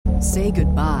Say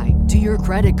goodbye to your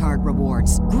credit card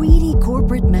rewards. Greedy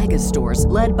corporate mega stores,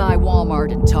 led by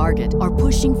Walmart and Target, are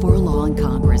pushing for a law in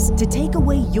Congress to take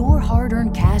away your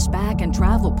hard-earned cash back and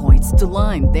travel points to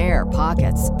line their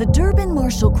pockets. The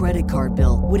Durbin-Marshall credit card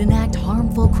bill would enact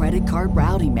harmful credit card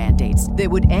routing mandates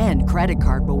that would end credit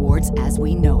card rewards as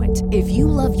we know it. If you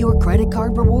love your credit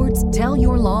card rewards, tell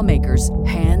your lawmakers,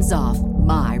 hands off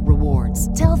my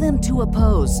rewards. Tell them to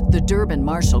oppose the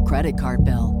Durbin-Marshall credit card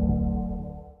bill.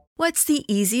 What's the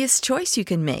easiest choice you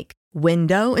can make?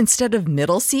 Window instead of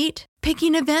middle seat?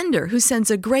 Picking a vendor who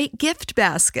sends a great gift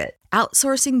basket?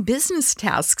 Outsourcing business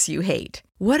tasks you hate?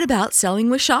 What about selling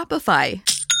with Shopify?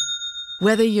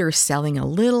 Whether you're selling a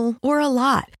little or a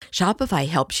lot, Shopify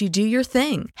helps you do your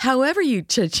thing, however you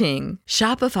cha-ching.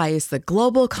 Shopify is the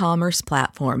global commerce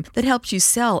platform that helps you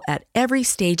sell at every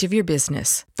stage of your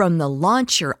business. From the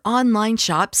launch your online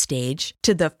shop stage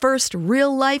to the first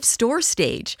real-life store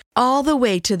stage, all the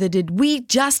way to the did we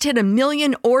just hit 1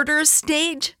 million orders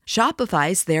stage.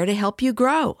 Shopify's there to help you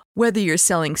grow. Whether you're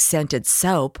selling scented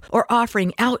soap or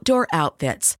offering outdoor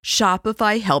outfits,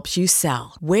 Shopify helps you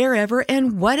sell. Wherever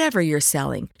and whatever you're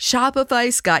selling,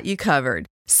 Shopify's got you covered.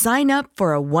 Sign up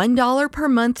for a $1 per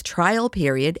month trial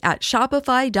period at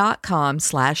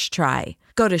shopify.com/try.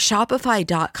 Go to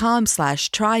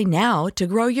shopify.com/try now to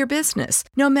grow your business,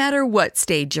 no matter what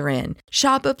stage you're in.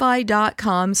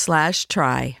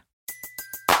 Shopify.com/try.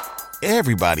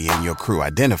 Everybody in your crew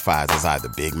identifies as either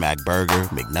Big Mac Burger,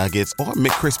 McNuggets, or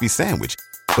McCrispy Sandwich.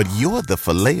 But you're the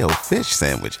Filet-O-Fish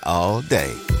Sandwich all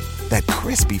day. That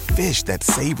crispy fish, that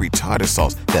savory tartar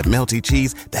sauce, that melty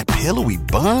cheese, that pillowy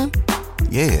bun.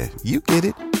 Yeah, you get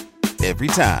it. Every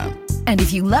time. And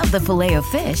if you love the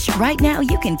Filet-O-Fish, right now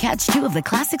you can catch 2 of the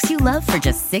classics you love for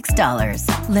just $6.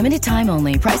 Limited time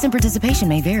only. Price and participation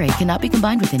may vary. Cannot be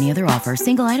combined with any other offer.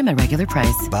 Single item at regular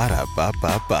price.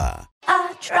 Ba-da-ba-ba-ba.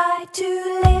 I try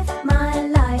to live my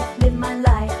life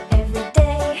every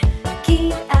day.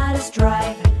 Keep out of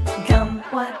strife, come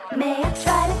what may. I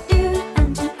try to do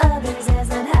unto others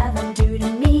as I'd have them do to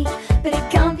me. But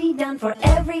it can't be done for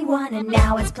everyone, and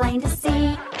now it's plain to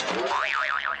see.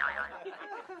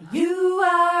 You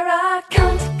are a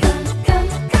cunt, cunt,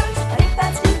 cunt, cunt. A big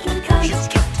fat stinking cunt.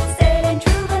 Say it ain't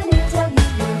true, but it tell you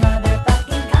you're a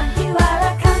motherfucking cunt. You are a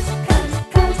cunt, cunt,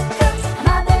 cunt, cunt. A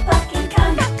motherfucking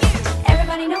cunt.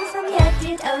 Everybody knows from your head to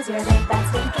your toes you're a big fat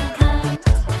stinking cunt.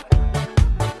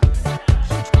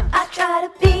 I try to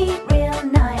be real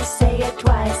nice, say it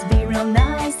twice, be real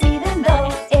nice, even though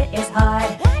it is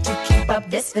hard to keep up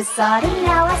this facade. And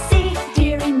now I see,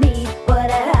 dearie me, what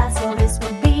a hassle this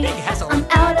would be. I'm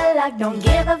out of luck, don't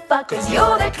give a fuck, 'cause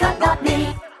you're the cunt, not me.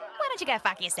 Why don't you go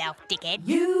fuck yourself, dickhead?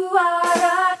 You are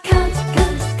a cunt,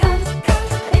 cunt, cunt,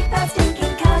 cunt. A big fat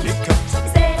stinking cunt. You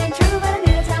say it ain't true, but I'm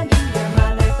gonna tell you you're a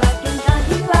motherfucking cunt.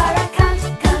 You are a cunt,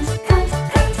 cunt, cunt,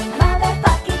 cunt. A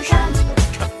motherfucking cunt.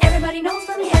 Everybody knows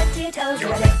from your head to your toes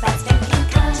you're a big fat stinking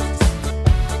cunt.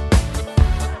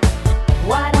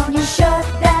 Why don't you shut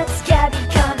that scabby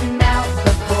cunt mouth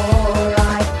before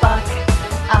I fuck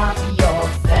up your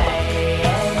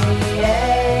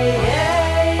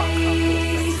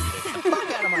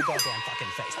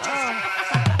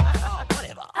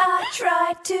I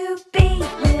try to be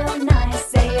real nice,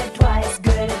 say it twice,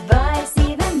 good advice,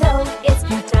 even though it's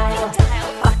futile.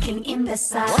 Fucking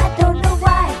imbecile. I don't know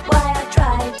why I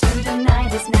try to deny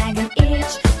this nagging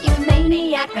itch. You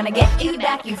maniac, gonna get you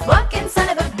back, you fucking son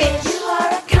of a bitch. You are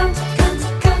a cunt, cunt,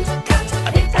 cunt, cunt.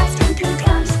 A big fat stinking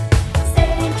cunt. Say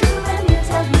it ain't true, but I'm gonna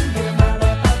tell you you're a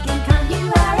motherfucking cunt. You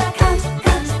are a cunt,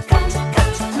 cunt, cunt,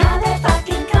 cunt.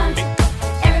 Motherfucking cunt.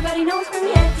 Everybody knows from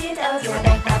your head to your toes you're a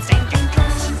big fat stinking cunt.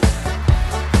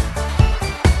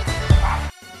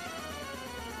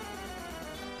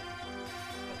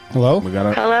 Hello?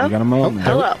 Hello? We got a moment.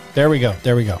 Hello. There we go.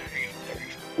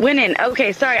 Winning.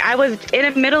 Okay, sorry. I was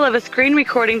in the middle of a screen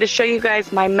recording to show you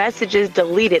guys my messages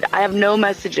deleted. I have no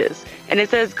messages. And it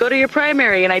says, go to your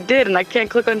primary. And I did, and I can't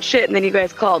click on shit. And then you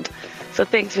guys called. So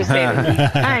thanks for saving me.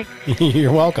 Hi.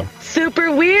 You're welcome.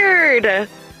 Super weird. They're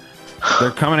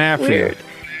coming after Weird. you.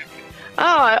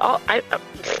 Oh, I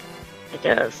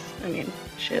guess. I mean,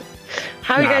 shit.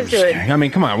 How are you guys doing? I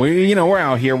mean, come on. We're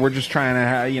out here. We're just trying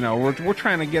to, we're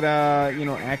trying to get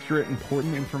accurate,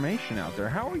 important information out there.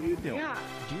 How are you doing? Yeah.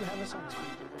 Do you have us on speaker?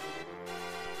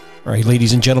 All right,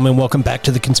 ladies and gentlemen, welcome back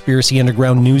to the Conspiracy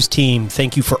Underground News Team.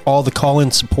 Thank you for all the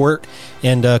call-in support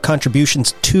and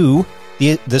contributions to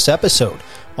this episode.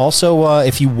 Also,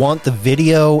 if you want the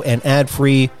video and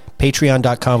ad-free,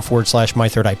 patreon.com/My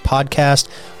Third Eye Podcast.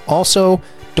 Also,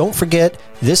 Don't forget,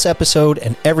 this episode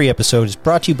and every episode is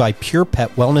brought to you by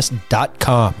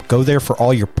PurePetWellness.com. Go there for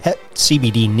all your pet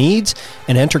CBD needs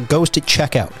and enter GHOST at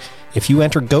checkout. If you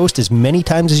enter GHOST as many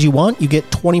times as you want, you get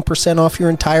 20% off your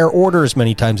entire order as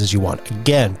many times as you want.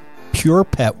 Again,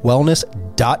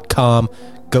 PurePetWellness.com,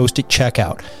 GHOST at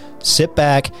checkout. Sit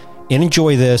back and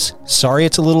enjoy this. Sorry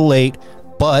it's a little late,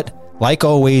 but like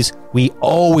always, we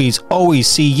always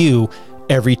see you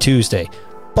every Tuesday.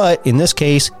 But in this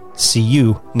case, see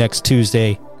you next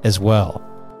Tuesday as well.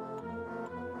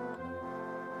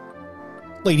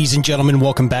 Ladies and gentlemen,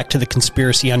 welcome back to the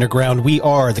Conspiracy Underground. We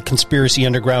are the Conspiracy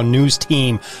Underground news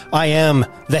team. I am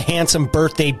the handsome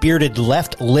birthday bearded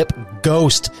left lip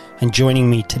ghost. And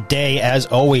joining me today, as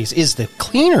always, is the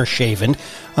cleaner shaven,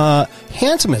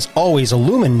 handsome as always,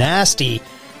 Illuminasty,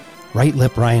 right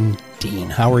lip Ryan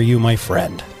Dean. How are you, my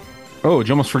friend? Oh, did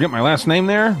you almost forget my last name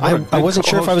there? I wasn't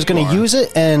sure if I was going to use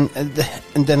it, and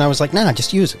then I was like, nah,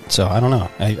 just use it. So I don't know.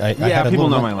 Yeah, people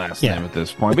know my last name at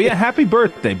this point. But yeah, happy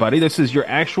birthday, buddy. This is your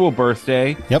actual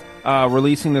birthday. Yep.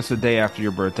 Releasing this a day after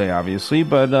your birthday, obviously.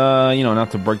 But, not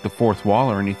to break the fourth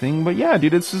wall or anything. But yeah,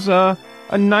 dude, this is a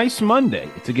nice Monday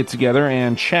to get together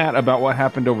and chat about what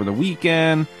happened over the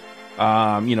weekend.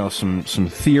 Some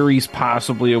theories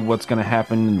possibly of what's going to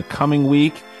happen in the coming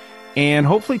week. And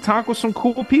hopefully talk with some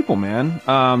cool people, man.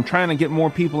 Trying to get more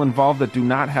people involved that do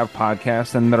not have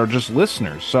podcasts and that are just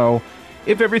listeners. So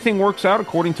if everything works out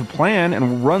according to plan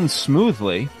and runs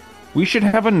smoothly, we should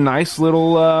have a nice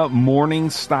little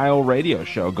morning-style radio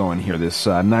show going here this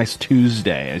nice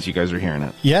Tuesday as you guys are hearing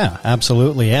it. Yeah,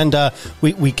 absolutely. And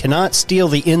we cannot steal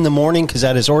the In the Morning because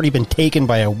that has already been taken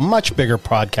by a much bigger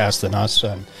podcast than us.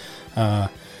 And, the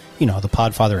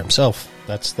Podfather himself,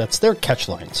 that's their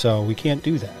catchline. So we can't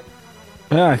do that.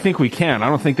 Yeah, I think we can. I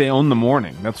don't think they own the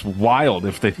morning. That's wild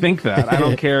if they think that. I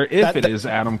don't care if it is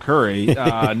Adam Curry.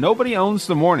 Nobody owns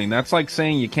the morning. That's like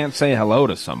saying you can't say hello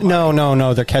to somebody.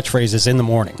 No. Their catchphrase is in the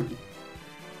morning.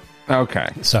 Okay.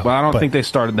 Well, I don't think they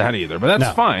started that either, but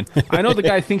that's fine. I know the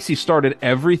guy thinks he started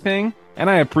everything, and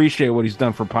I appreciate what he's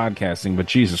done for podcasting, but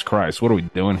Jesus Christ, what are we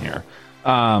doing here?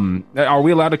 Are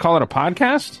we allowed to call it a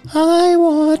podcast? I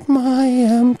want my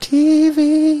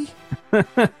MTV.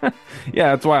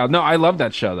 Yeah, it's wild. No, I love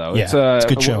that show though. Yeah, it's a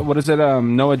good show. What is it?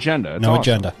 No Agenda. It's No awesome.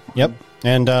 Agenda. Yep.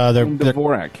 And they're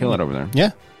Dvorak, kill it over there.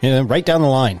 Yeah, right down the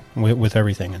line with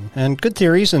everything, and good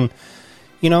theories, and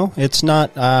it's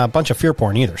not a bunch of fear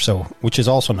porn either. So, which is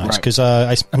also nice because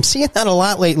I'm seeing that a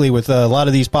lot lately with a lot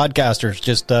of these podcasters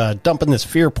just dumping this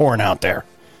fear porn out there.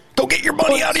 Go get your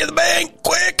money out of the bank,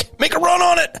 quick! Make a run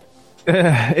on it.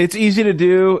 It's easy to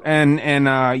do, and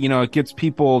it gets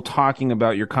people talking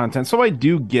about your content. So I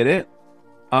do get it,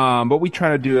 but we try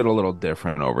to do it a little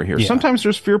different over here. Yeah. Sometimes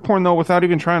there's fear porn though, without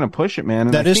even trying to push it, man.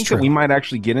 And that I is think true. that we might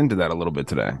actually get into that a little bit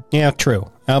today. Yeah,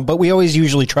 true. But we always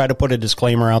usually try to put a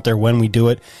disclaimer out there when we do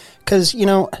it, because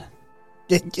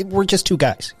we're just two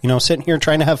guys, sitting here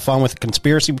trying to have fun with a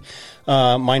conspiracy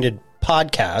minded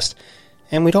podcast.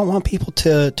 And we don't want people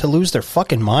to lose their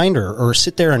fucking mind or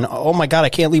sit there and, oh my God, I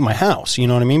can't leave my house. You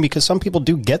know what I mean? Because some people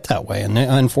do get that way. And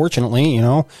unfortunately,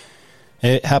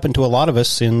 it happened to a lot of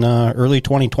us in early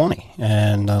 2020.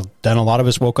 And then a lot of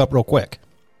us woke up real quick.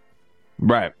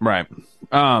 Right.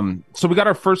 So we got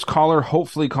our first caller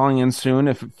hopefully calling in soon.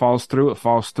 If it falls through, it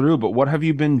falls through. But what have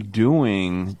you been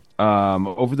doing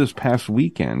over this past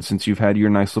weekend since you've had your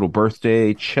nice little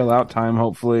birthday chill out time,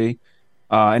 hopefully?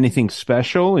 Anything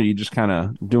special, or are you just kind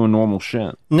of doing normal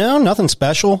shit? No, nothing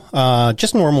special.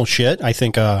 Just normal shit. I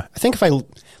think if I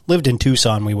lived in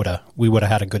Tucson, we would have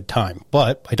had a good time.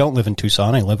 But I don't live in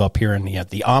Tucson. I live up here in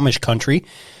the Amish country,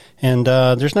 and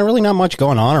there's not much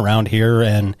going on around here.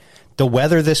 And the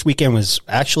weather this weekend was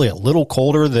actually a little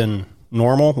colder than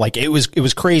normal. Like it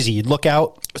was crazy. You'd look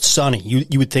out, it's sunny.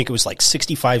 You would think it was like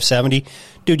 65, 70.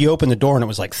 Dude, you open the door and it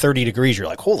was like 30 degrees. You're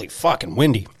like, holy fucking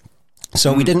windy.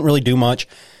 So we didn't really do much.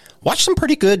 Watched some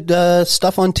pretty good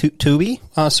stuff on Tubi,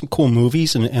 some cool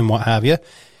movies and what have you.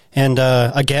 And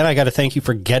again, I got to thank you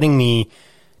for getting me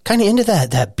kind of into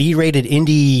that B-rated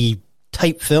indie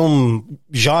type film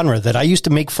genre that I used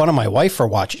to make fun of my wife for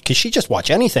watching, because she just watch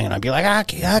anything, and I'd be like,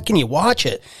 how can you watch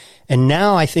it? And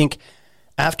now I think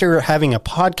after having a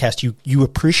podcast, you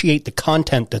appreciate the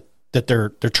content that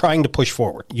they're trying to push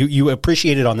forward. You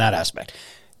appreciate it on that aspect.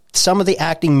 Some of the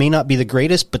acting may not be the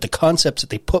greatest, but the concepts that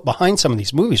they put behind some of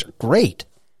these movies are great.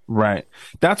 Right.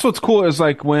 That's what's cool is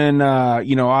like when,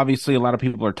 obviously a lot of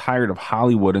people are tired of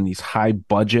Hollywood and these high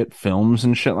budget films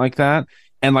and shit like that.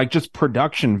 And like just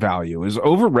production value is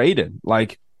overrated.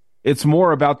 Like it's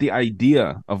more about the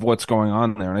idea of what's going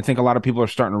on there. And I think a lot of people are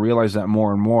starting to realize that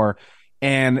more and more.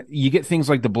 And you get things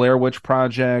like the Blair Witch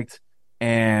Project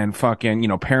and fucking,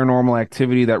 Paranormal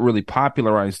Activity that really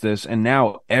popularized this. And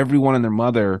now everyone and their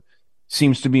mother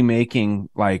seems to be making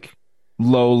like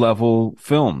low level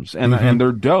films, and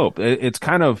they're dope. It's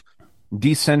kind of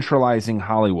decentralizing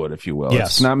Hollywood, if you will.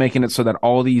 Yes. It's not making it so that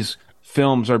all these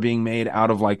films are being made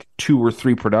out of like 2 or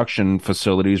 3 production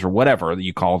facilities or whatever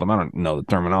you call them. I don't know the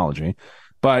terminology,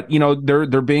 but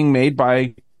they're being made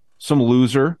by some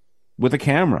loser with a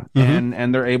camera,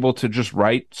 and they're able to just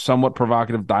write somewhat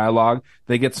provocative dialogue.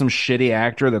 They get some shitty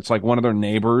actor that's like one of their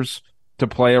neighbors to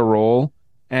play a role,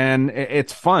 and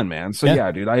it's fun, man. So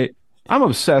yeah, dude, I'm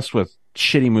obsessed with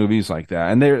shitty movies like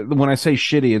that. And when I say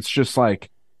shitty, it's just like,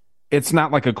 it's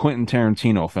not like a Quentin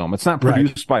Tarantino film. It's not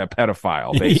produced by a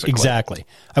pedophile, basically. Exactly.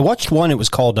 I watched one. It was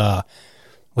called,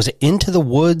 was it Into the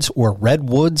Woods or Red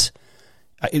Woods?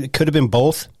 It could have been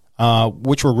both,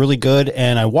 which were really good.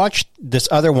 And I watched this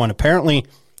other one. Apparently,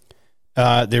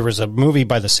 there was a movie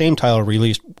by the same title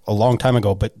released a long time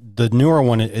ago, but the newer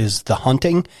one is The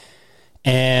Hunting.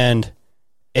 And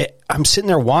I'm sitting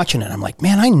there watching it. I'm like,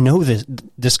 man, I know this.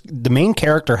 The main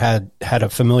character had a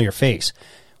familiar face.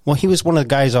 Well, he was one of the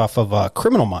guys off of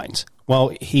Criminal Minds.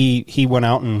 Well, he went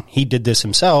out and he did this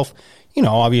himself.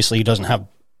 Obviously he doesn't have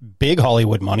big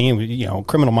Hollywood money.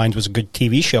 Criminal Minds was a good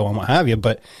TV show and what have you.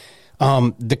 But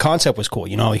the concept was cool.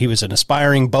 He was an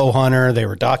aspiring bow hunter. They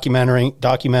were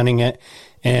documenting it.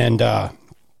 And,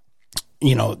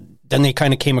 then they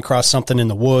kind of came across something in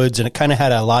the woods, and it kind of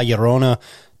had a La Llorona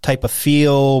type of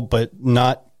feel, but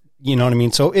not, you know what I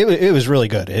mean? So it was really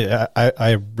good.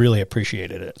 I really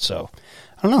appreciated it. So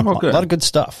I don't know. A lot of good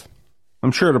stuff.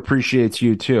 I'm sure it appreciates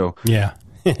you too. Yeah.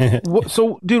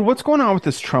 So, dude, what's going on with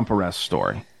this Trump arrest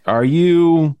story? Are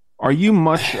you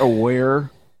much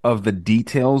aware of the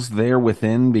details there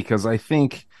within? Because I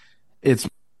think it's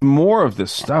more of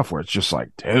this stuff where it's just like,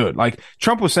 dude, like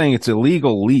Trump was saying it's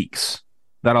illegal leaks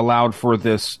that allowed for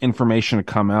this information to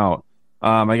come out.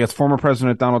 I guess former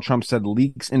President Donald Trump said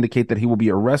leaks indicate that he will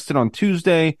be arrested on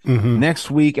Tuesday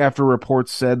next week after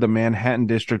reports said the Manhattan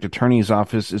District Attorney's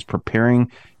Office is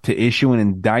preparing to issue an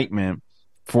indictment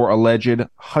for alleged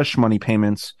hush money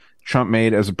payments Trump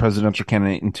made as a presidential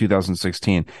candidate in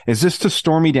 2016. Is this to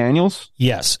Stormy Daniels?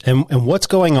 Yes. And what's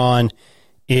going on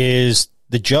is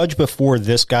the judge before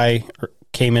this guy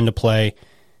came into play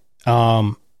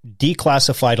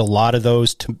declassified a lot of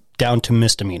those down to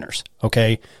misdemeanors.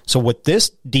 Okay. So what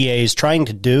this DA is trying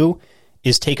to do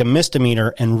is take a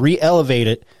misdemeanor and re-elevate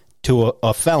it to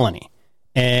a felony.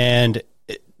 And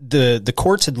the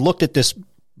courts had looked at this,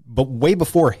 but way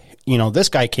before, this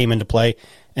guy came into play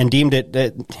and deemed it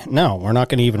that, no, we're not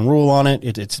going to even rule on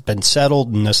it. It's been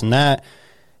settled and this and that.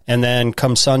 And then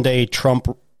come Sunday, Trump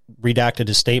redacted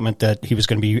his statement that he was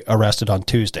going to be arrested on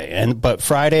Tuesday. But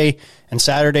Friday and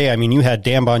Saturday, I mean, you had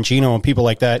Dan Bongino and people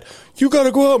like that. You got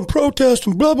to go out and protest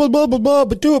and blah, blah, blah, blah, blah,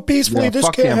 but do it peacefully. This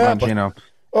can't happen. Bongino.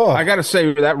 Oh. I got to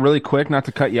say that really quick, not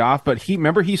to cut you off, but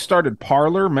he started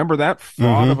Parler. Remember that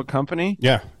fraud of a company?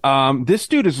 Yeah. This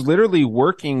dude is literally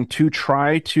working to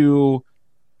try to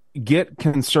get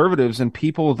conservatives and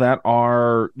people that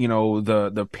are,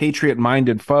 the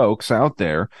patriot-minded folks out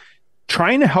there,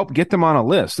 trying to help get them on a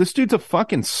list. This dude's a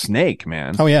fucking snake,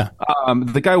 man. Oh, yeah.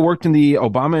 The guy worked in the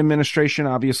Obama administration.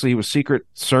 Obviously, he was Secret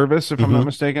Service, if I'm not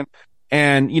mistaken.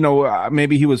 And,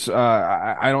 maybe he was,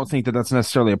 I don't think that that's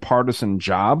necessarily a partisan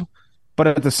job. But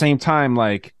at the same time,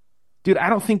 like, dude, I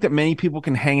don't think that many people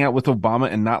can hang out with Obama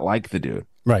and not like the dude.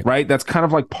 Right. Right? That's kind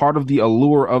of like part of the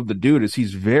allure of the dude is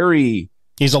he's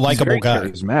a likable guy.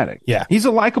 Charismatic. Yeah. He's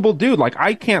a likable dude. Like,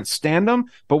 I can't stand him,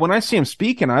 but when I see him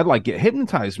speaking, I like get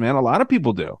hypnotized, man. A lot of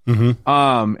people do.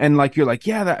 And like, you're like,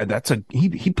 yeah,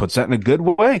 he puts that in a good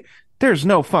way. There's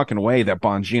no fucking way that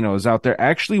Bongino is out there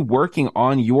actually working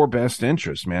on your best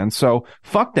interest, man. So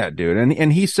fuck that dude.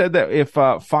 And he said that if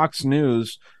Fox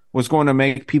News was going to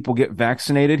make people get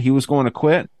vaccinated, he was going to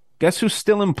quit. Guess who's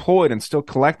still employed and still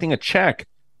collecting a check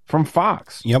from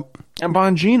Fox? Yep. And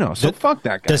Bongino. So fuck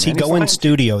that guy. Does he go in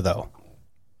studio, though?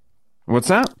 What's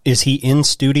that? Is he in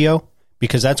studio?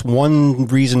 Because that's one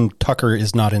reason Tucker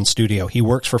is not in studio. He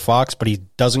works for Fox, but he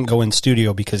doesn't go in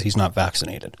studio because he's not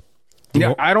vaccinated.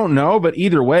 Yeah, I don't know, but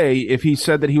either way, if he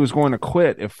said that he was going to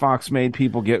quit if Fox made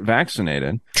people get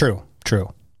vaccinated. True.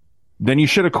 Then you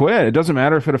should have quit. It doesn't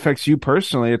matter if it affects you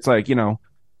personally. It's like,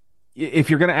 if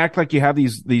you're going to act like you have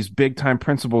these big time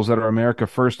principles that are America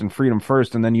first and freedom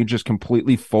first, and then you just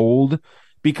completely fold,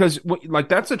 because like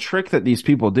that's a trick that these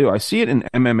people do. I see it in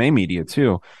MMA media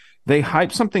too. They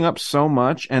hype something up so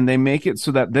much and they make it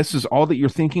so that this is all that you're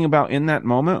thinking about in that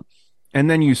moment. And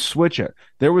then you switch it.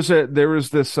 There was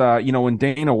this, when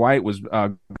Dana White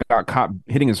got caught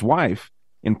hitting his wife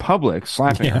in public,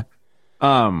 slapping her.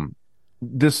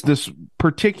 this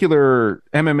particular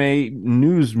MMA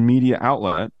news media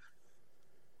outlet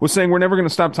was saying we're never going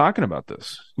to stop talking about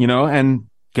this, and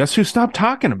guess who stopped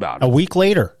talking about it? A week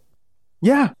later.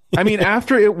 Yeah. I mean,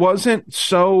 after it wasn't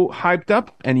so hyped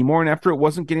up anymore, and after it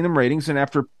wasn't getting them ratings, and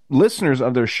after listeners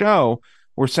of their show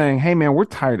were saying, hey, man, we're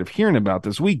tired of hearing about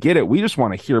this. We get it. We just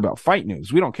want to hear about fight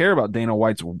news. We don't care about Dana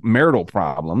White's marital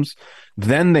problems.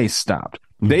 Then they stopped.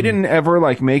 They didn't ever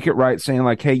make it right saying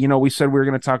hey, we said we were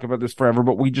going to talk about this forever,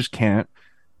 but we just can't.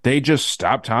 They just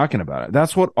stopped talking about it.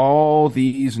 That's what all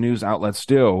these news outlets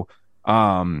do.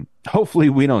 Hopefully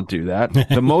we don't do that.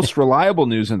 The most reliable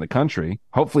news in the country.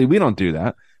 Hopefully we don't do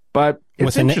that. But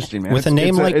it's interesting, man. With a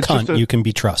name like Cunt, you can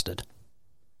be trusted.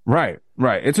 Right.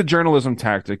 It's a journalism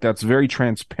tactic that's very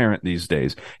transparent these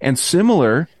days. And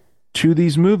similar to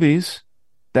these movies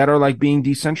that are being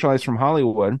decentralized from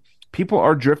Hollywood, people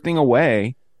are drifting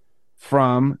away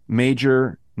from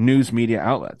major news media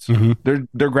outlets.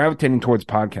 They're gravitating towards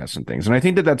podcasts and things. And I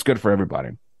think that that's good for everybody.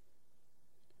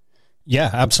 Yeah,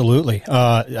 absolutely.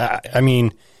 I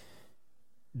mean,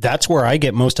 that's where I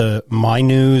get most of my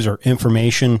news or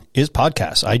information is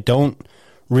podcasts. I don't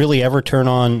really ever turn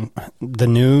on the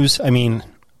news. I mean,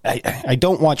 I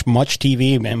don't watch much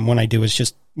TV, and when I do, it's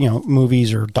just,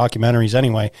 movies or documentaries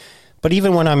anyway. But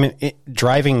even when I'm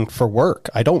driving for work,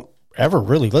 I don't ever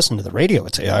really listen to the radio.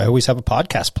 I always have a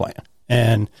podcast playing,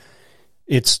 and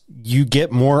you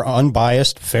get more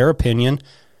unbiased, fair opinion.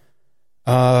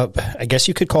 I guess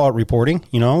you could call it reporting,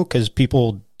 because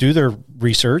people do their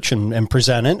research and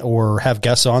present it, or have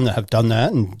guests on that have done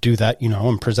that and do that,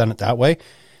 and present it that way.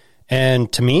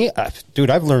 And to me, dude,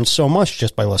 I've learned so much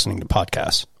just by listening to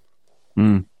podcasts.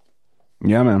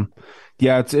 Yeah, man.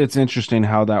 Yeah, it's interesting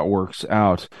how that works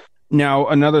out. Now,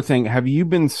 another thing, have you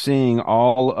been seeing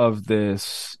all of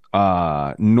this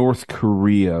North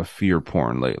Korea fear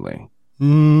porn lately?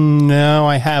 No,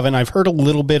 I haven't. I've heard a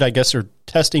little bit. I guess they're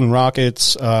testing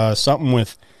rockets, something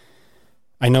with,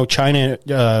 I know China,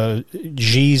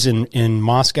 Xi's in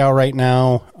Moscow right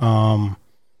now.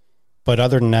 But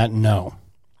other than that, no.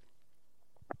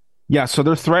 Yeah, so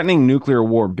they're threatening nuclear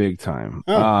war big time.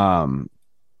 Oh.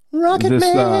 Rocket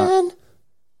Man!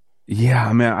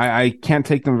 Yeah, man, I can't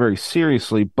take them very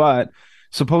seriously, but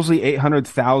supposedly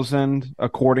 800,000,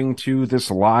 according to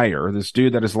this liar, this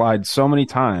dude that has lied so many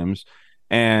times,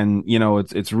 and,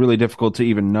 it's really difficult to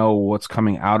even know what's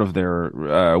coming out of there,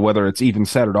 whether it's even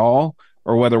said at all,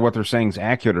 or whether what they're saying is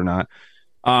accurate or not.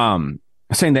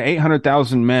 Saying that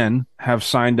 800,000 men have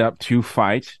signed up to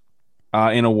fight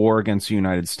in a war against the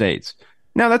United States.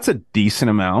 Now, that's a decent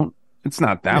amount. It's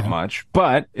not that much,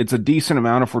 but it's a decent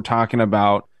amount if we're talking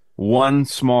about one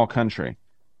small country.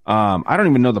 I don't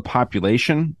even know the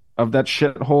population of that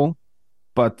shithole,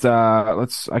 but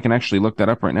I can actually look that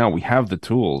up right now. We have the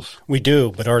tools. We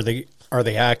do, but are they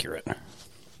accurate?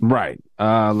 Right.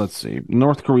 Let's see.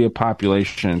 North Korea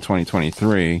population in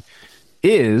 2023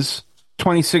 is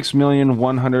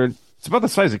 26,100,000. It's about the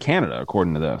size of Canada,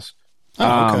 according to this.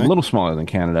 A little smaller than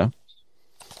Canada.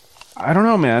 I don't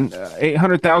know, man.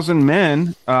 800,000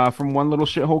 men from one little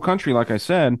shithole country, like I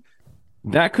said.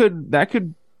 That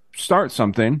could start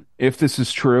something if this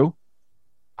is true.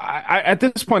 I at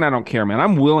this point, I don't care, man.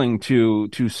 I'm willing to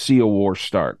see a war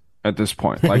start at this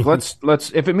point. Like let's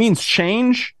if it means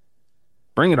change,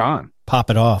 bring it on.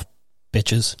 Pop it off,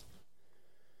 bitches.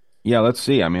 Yeah, let's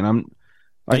see. I mean,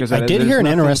 I said, I did hear an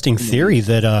interesting theory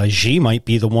that Xi might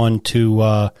be the one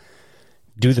to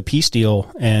do the peace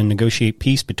deal and negotiate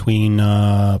peace between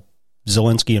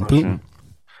Zelensky and Putin.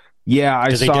 Yeah,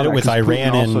 I saw they did it with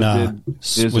Iran and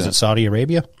was it Saudi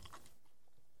Arabia?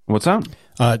 What's that?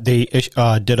 They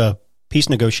did a peace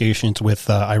negotiations with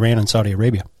Iran and Saudi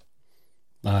Arabia.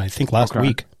 I think last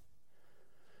week.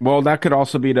 Well, that could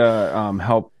also be to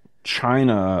help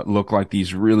China look like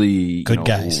these really good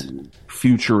guys,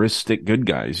 futuristic good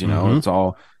guys. It's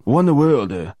all won the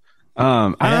world. I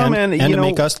don't know, man. And to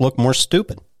make us look more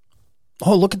stupid.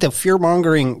 Oh, look at the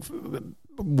fear-mongering,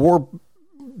 war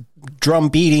drum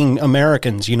beating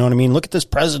Americans. You know what I mean? Look at this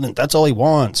president. That's all he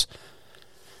wants.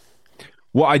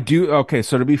 Well, I do. Okay,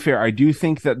 so to be fair, I do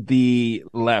think that the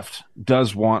left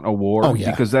does want a war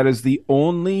because that is the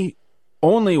only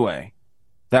way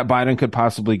that Biden could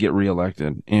possibly get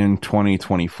reelected in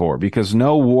 2024, because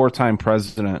no wartime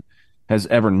president has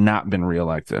ever not been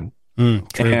reelected. True.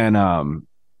 And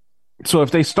so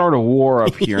if they start a war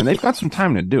up here, and they've got some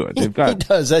time to do it, they've got. He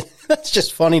does. That's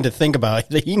just funny to think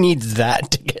about. He needs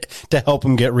that to help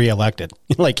him get reelected.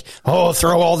 Like,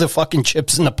 throw all the fucking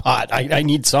chips in the pot. I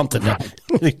need something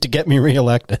to get me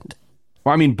reelected.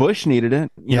 Well, I mean, Bush needed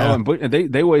it, you know, and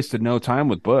they wasted no time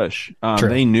with Bush.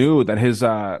 They knew that his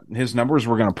numbers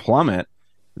were going to plummet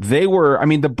they were, I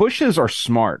mean, the Bushes are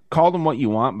smart. Call them what you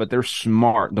want, but they're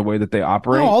smart the way that they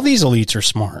operate. No, all these elites are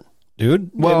smart,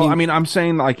 dude. Well, I mean, I'm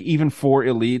saying like even for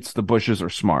elites, the Bushes are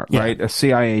smart, right? A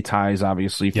CIA ties,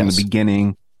 obviously, from the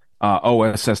beginning.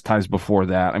 OSS ties before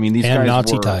that. I mean, these guys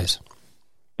Nazi were, ties.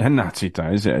 And Nazi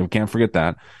ties. Yeah, we can't forget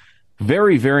that.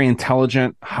 Very, very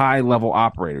intelligent, high-level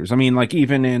operators. I mean, like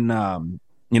even in,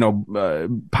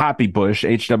 Poppy Bush,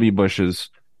 H.W. Bush's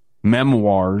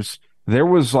memoirs, there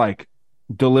was like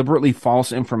deliberately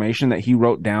false information that he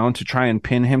wrote down to try and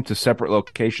pin him to separate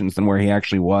locations than where he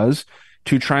actually was,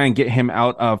 to try and get him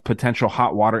out of potential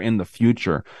hot water in the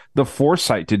future. The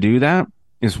foresight to do that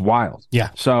is wild. Yeah.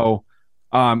 So,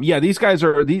 these guys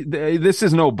are, this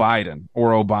is no Biden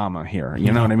or Obama here.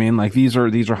 You know what I mean? Like these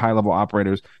are high level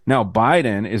operators. Now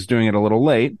Biden is doing it a little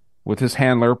late with his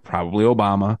handler, probably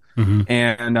Obama.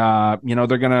 And,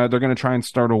 they're going to try and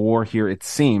start a war here, it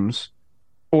seems,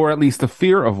 or at least the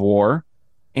fear of war.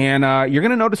 And, you're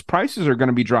going to notice prices are going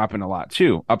to be dropping a lot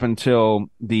too, up until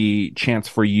the chance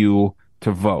for you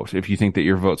to vote, if you think that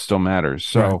your vote still matters.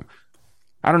 So right.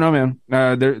 I don't know, man.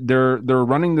 They're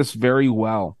running this very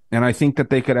well. And I think that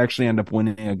they could actually end up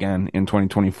winning again in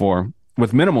 2024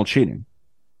 with minimal cheating.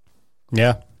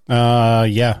 Yeah.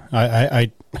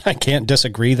 I can't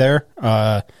disagree there.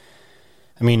 I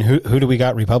mean, who do we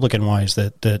got Republican wise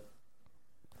that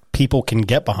people can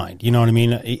get behind? You know what I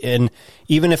mean? And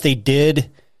even if they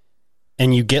did,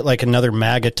 and you get like another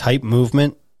MAGA type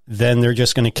movement, then they're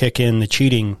just going to kick in the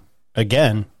cheating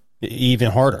again,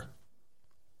 even harder.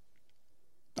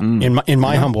 In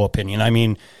my humble opinion, I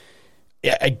mean,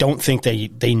 I don't think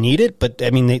they need it, but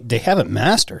I mean, they haven't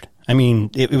mastered. I mean,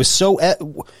 it was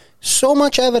so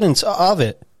much evidence of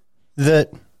it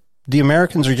that the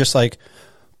Americans are just like,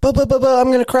 I'm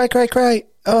going to cry.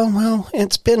 Oh, well,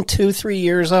 it's been 2-3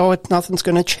 years. Oh, nothing's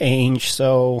going to change.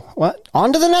 So what?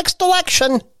 On to the next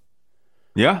election.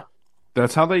 Yeah,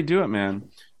 that's how they do it, man.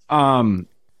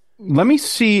 Let me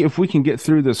see if we can get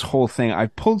through this whole thing. I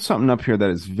pulled something up here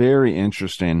that is very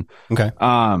interesting. Okay.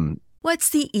 What's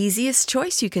the easiest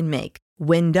choice you can make?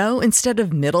 Window instead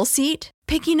of middle seat?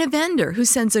 Picking a vendor who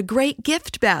sends a great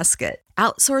gift basket?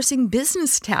 Outsourcing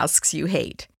business tasks you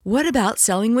hate? What about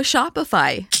selling with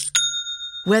Shopify?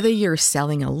 Whether you're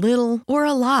selling a little or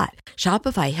a lot,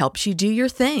 Shopify helps you do your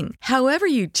thing, however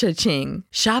you cha-ching.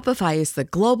 Shopify is the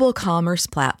global commerce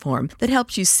platform that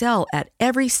helps you sell at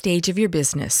every stage of your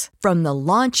business. From the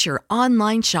launch your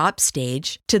online shop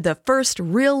stage to the first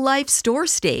real-life store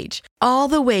stage, all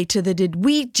the way to the did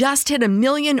we just hit 1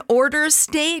 million orders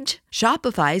stage.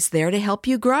 Shopify's there to help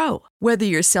you grow. Whether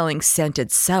you're selling scented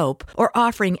soap or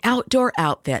offering outdoor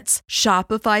outfits,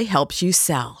 Shopify helps you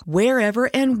sell. Wherever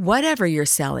and whatever you're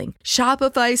selling,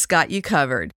 Shopify's got you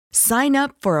covered. Sign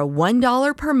up for a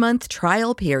 $1 per month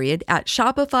trial period at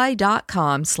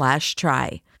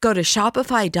shopify.com/try. Go to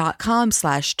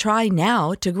shopify.com/try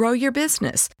now to grow your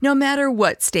business, no matter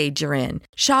what stage you're in.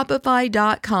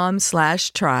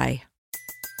 Shopify.com/try.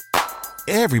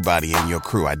 Everybody in your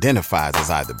crew identifies as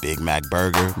either Big Mac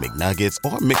Burger, McNuggets,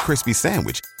 or McCrispy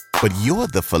Sandwich. But you're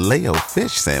the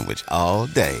Filet-O-Fish Sandwich all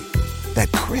day.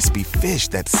 That crispy fish,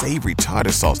 that savory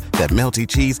tartar sauce, that melty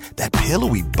cheese, that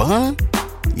pillowy bun.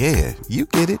 Yeah, you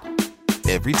get it.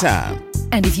 Every time.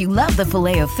 And if you love the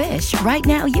Filet-O-Fish, right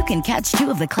now you can catch 2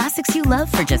 of the classics you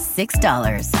love for just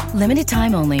 $6. Limited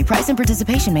time only. Price and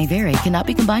participation may vary. Cannot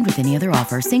be combined with any other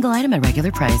offer. Single item at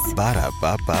regular price.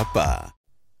 Ba-da-ba-ba-ba.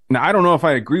 Now, I don't know if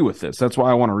I agree with this. That's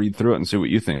why I want to read through it and see what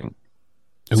you think.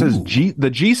 It says the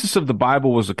Jesus of the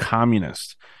Bible was a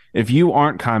communist. If you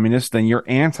aren't communist, then you're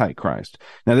antichrist.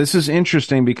 Now, this is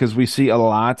interesting because we see a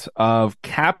lot of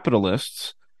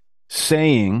capitalists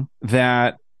saying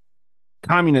that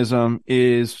communism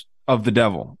is of the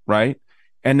devil, right?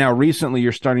 And now recently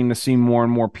you're starting to see more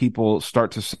and more people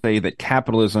start to say that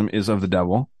capitalism is of the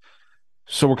devil.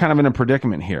 So we're kind of in a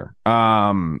predicament here.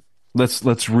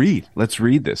 Let's read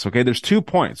this. Okay. There's 2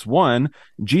 points. 1,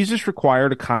 Jesus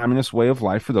required a communist way of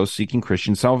life for those seeking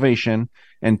Christian salvation.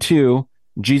 And 2,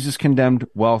 Jesus condemned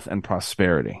wealth and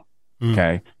prosperity.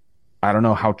 Okay. I don't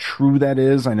know how true that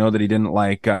is. I know that he didn't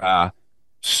like,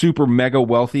 super mega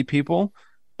wealthy people,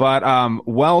 but,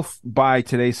 wealth by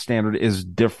today's standard is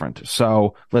different.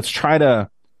 So let's try to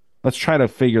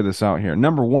figure this out here.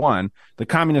 Number 1, the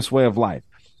communist way of life.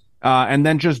 And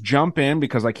then just jump in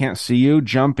because I can't see you.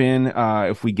 Jump in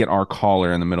if we get our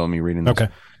caller in the middle of me reading this. Okay.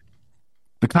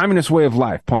 The communist way of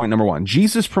life, point number 1.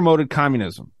 Jesus promoted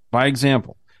communism. By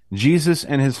example, Jesus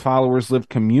and his followers lived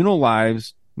communal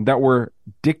lives that were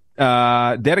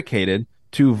dedicated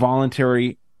to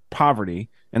voluntary poverty.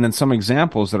 And then some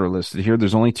examples that are listed here.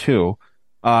 There's only 2.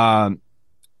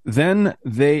 Then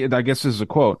they, I guess this is a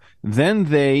quote, then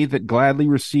they that gladly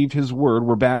received his word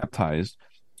were baptized,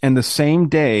 and the same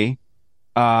day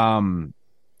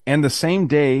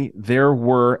there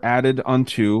were added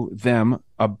unto them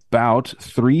about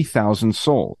 3,000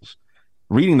 souls.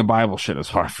 Reading the Bible shit is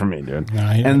hard for me, dude.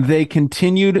 And they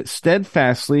continued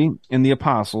steadfastly in the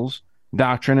apostles'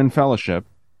 doctrine and fellowship,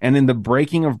 and in the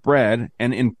breaking of bread,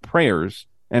 and in prayers,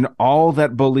 and all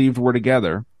that believed were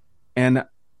together, and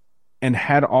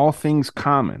had all things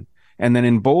common. And then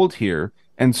in bold here,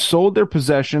 and sold their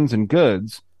possessions and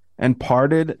goods, and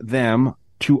parted them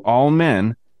to all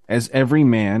men, as every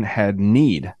man had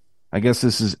need. I guess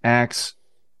this is Acts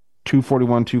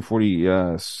 241 to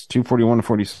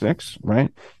 46,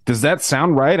 right? Does that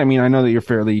sound right? I mean, I know that you're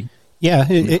fairly... Yeah,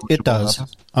 it does.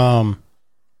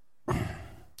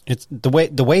 It's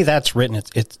the way that's written.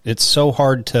 It's so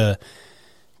hard to,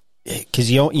 because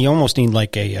you almost need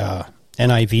like a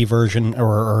NIV version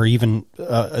or even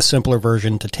a simpler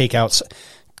version to take out,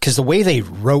 because the way they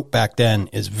wrote back then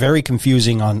is very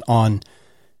confusing on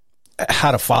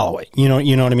how to follow it. You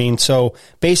know what I mean? So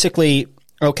basically,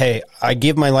 okay, I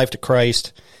give my life to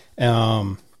Christ. You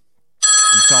saw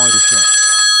your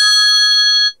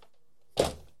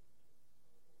shit.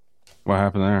 What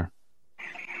happened there?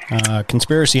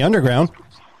 Conspiracy Underground.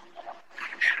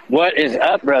 What is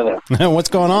up, brother? What's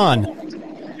going on?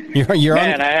 You're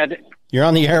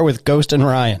on the air with Ghost and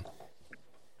Ryan.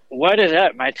 What is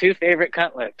up? My two favorite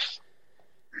cunt lips.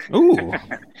 Ooh.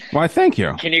 Why, thank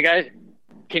you. Can you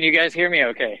guys hear me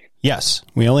okay? Yes.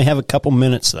 We only have a couple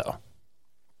minutes, though.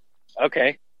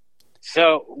 Okay.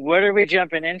 So what are we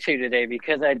jumping into today?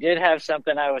 Because I did have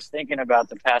something I was thinking about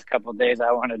the past couple of days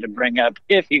I wanted to bring up,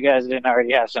 if you guys didn't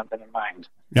already have something in mind.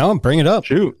 No, bring it up.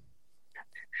 Shoot.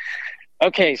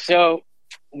 Okay, so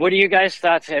what are you guys'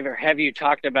 thoughts? Have you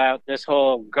talked about this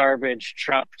whole garbage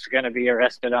Trump's going to be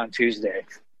arrested on Tuesday?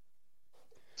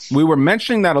 We were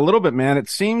mentioning that a little bit, man. It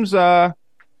seems a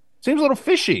little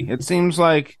fishy. It seems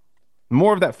like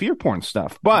more of that fear porn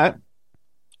stuff. But,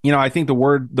 I think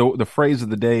the phrase of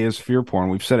the day is fear porn.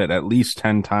 We've said it at least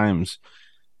 10 times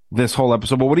this whole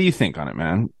episode. But what do you think on it,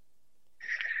 man?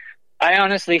 I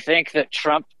honestly think that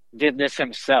Trump did this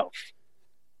himself.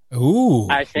 Ooh.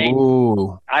 I think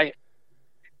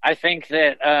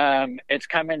that it's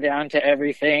coming down to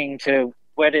everything to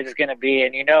what it is going to be.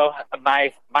 And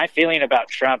my feeling about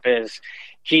Trump is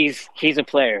he's a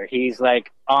player. He's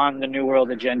like on the New World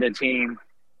Agenda team,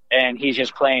 and he's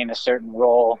just playing a certain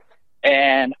role.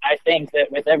 And I think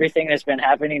that with everything that's been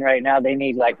happening right now, they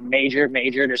need like major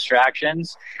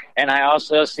distractions. And I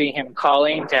also see him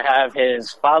calling to have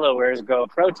his followers go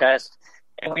protest.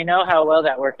 And we know how well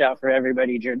that worked out for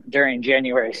everybody during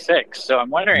January 6th. So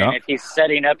I'm wondering if he's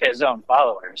setting up his own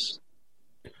followers.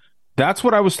 That's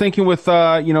what I was thinking with,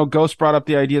 Ghost brought up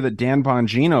the idea that Dan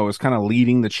Bongino is kind of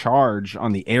leading the charge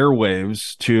on the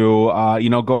airwaves to,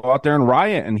 go out there and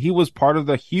riot. And he was part of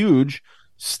the huge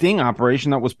sting operation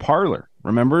that was Parler,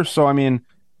 remember? So, I mean,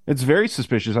 it's very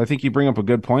suspicious. I think you bring up a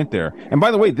good point there. And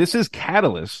by the way, this is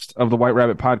Catalyst of the White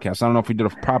Rabbit podcast. I don't know if we did a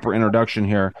proper introduction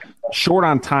here. Short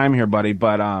on time here, buddy.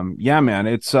 But, yeah, man,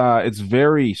 it's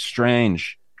very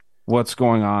strange what's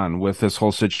going on with this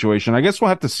whole situation. I guess we'll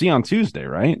have to see on Tuesday,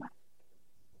 right?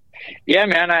 Yeah,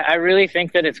 man, I really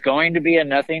think that it's going to be a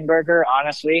nothing burger,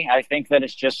 honestly. I think that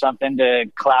it's just something to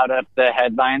cloud up the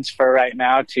headlines for right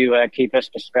now to keep us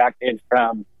distracted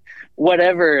from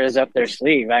whatever is up their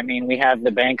sleeve. I mean, we have the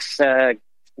banks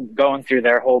going through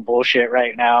their whole bullshit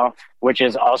right now, which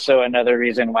is also another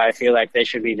reason why I feel like they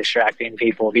should be distracting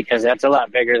people, because that's a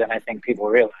lot bigger than I think people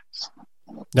realize.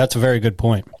 That's a very good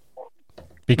point.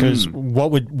 Because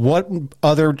what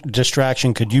other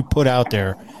distraction could you put out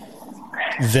there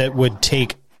that would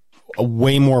take a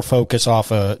way more focus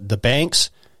off of the banks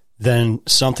than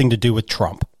something to do with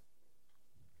Trump?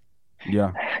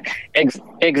 Yeah,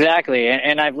 exactly.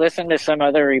 And I've listened to some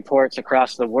other reports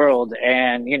across the world,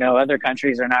 and other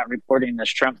countries are not reporting this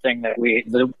Trump thing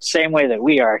the same way that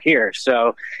we are here.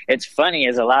 So it's funny,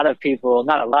 as a lot of people,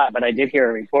 not a lot, but I did hear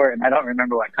a report, and I don't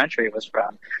remember what country it was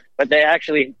from, but they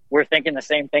actually were thinking the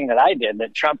same thing that I did,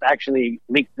 that Trump actually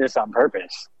leaked this on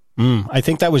purpose. I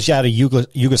think that was out of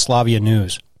Yugoslavia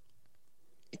News.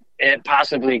 It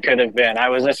possibly could have been. I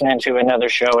was listening to another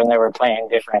show and they were playing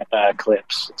different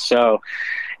clips. So,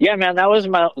 yeah, man, that was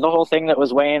the whole thing that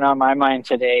was weighing on my mind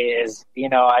today is,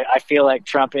 I feel like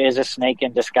Trump is a snake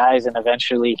in disguise, and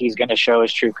eventually he's going to show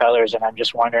his true colors. And I'm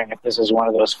just wondering if this is one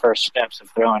of those first steps of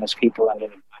throwing his people under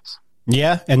the bus.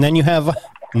 Yeah, and then you have,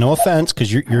 no offense,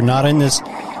 because you're not in this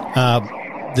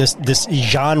this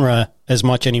genre as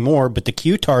much anymore, but the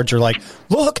Q-tards are like,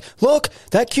 look,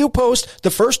 that Q post,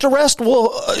 the first arrest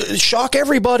will shock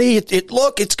everybody.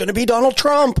 It's going to be Donald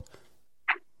Trump.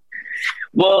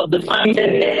 Well, the funny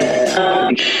thing is,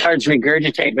 cards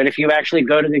regurgitate, but if you actually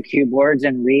go to the Q boards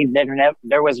and read,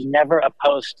 there was never a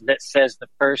post that says the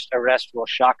first arrest will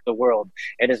shock the world.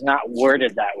 It is not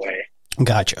worded that way.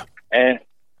 Gotcha. And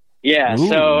yeah, Ooh,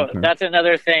 so okay. that's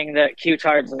another thing that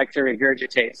Q-tards like to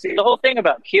regurgitate. See, the whole thing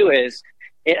about Q is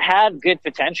it had good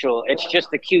potential. It's just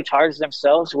the Q-tards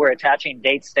themselves were attaching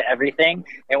dates to everything.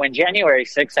 And when January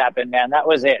 6th happened, man, that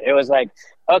was it. It was like,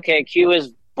 okay, Q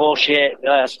is bullshit,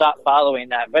 stop following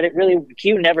that. But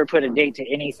Q never put a date to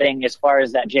anything as far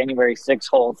as that January 6th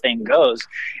whole thing goes.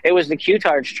 It was the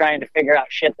Q-tards trying to figure out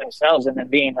shit themselves and then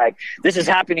being like, this is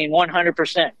happening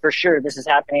 100% for sure, this is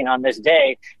happening on this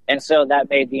day. And so that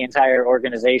made the entire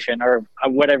organization, or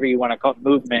whatever you want to call it,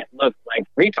 movement, look like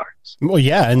retards. Well,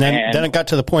 yeah, and then it got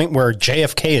to the point where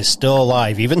JFK is still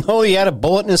alive. Even though he had a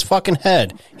bullet in his fucking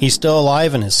head, he's still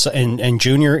alive, and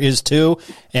Junior is too,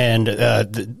 and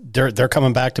they're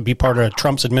coming back to be part of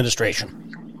Trump's administration.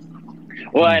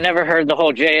 Well, I never heard the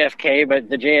whole JFK, but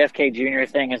the JFK Jr.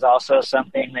 thing is also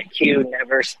something that Q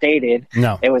never stated.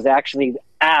 No. It was actually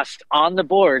asked on the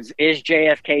boards, is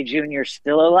JFK Jr.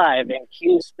 still alive? And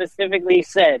Q specifically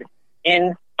said,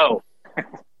 N-O.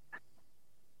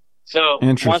 So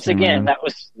once again, man.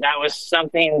 that was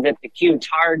something that the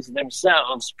Q-tards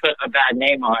themselves put a bad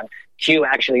name on. Q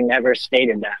actually never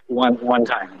stated that one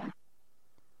time.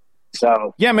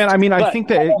 So Yeah, man. I mean, I think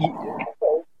that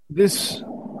this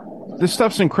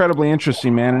stuff's incredibly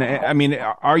interesting, man. And I mean,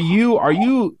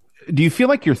 do you feel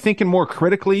like you're thinking more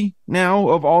critically now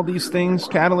of all these things,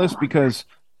 Catalyst? Because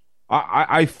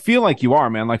I feel like you are,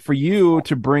 man. Like, for you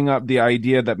to bring up the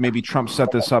idea that maybe Trump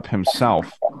set this up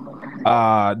himself,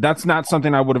 that's not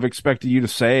something I would have expected you to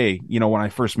say, when I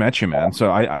first met you, man. So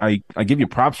I give you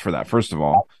props for that, first of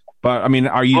all. But I mean,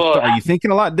 are you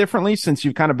thinking a lot differently since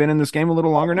you've kind of been in this game a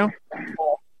little longer now?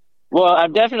 Well,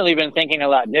 I've definitely been thinking a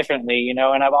lot differently, and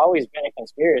I've always been a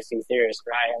conspiracy theorist,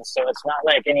 Ryan. So it's not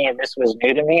like any of this was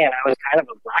new to me, and I was kind of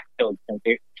a black-pilled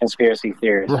conspiracy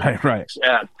theorist. Right.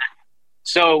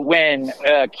 So when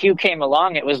Q came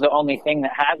along, it was the only thing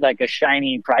that had like a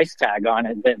shiny price tag on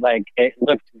it that like it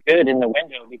looked good in the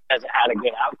window because it had a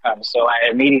good outcome. So I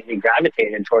immediately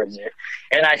gravitated towards it,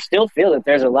 and I still feel that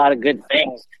there's a lot of good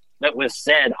things that was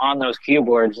said on those Q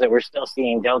boards that we're still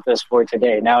seeing deltas for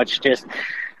today. Now it's just,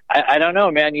 I don't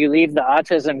know, man. You leave the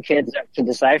autism kids up to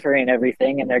deciphering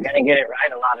everything, and they're going to get it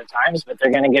right a lot of times, but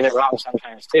they're going to get it wrong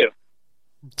sometimes too.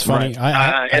 It's funny.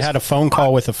 I had a phone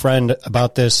call with a friend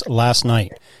about this last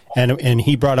night, and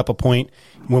he brought up a point.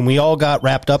 When we all got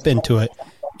wrapped up into it,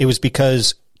 it was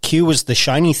because Q was the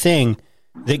shiny thing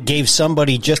that gave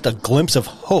somebody just a glimpse of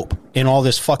hope in all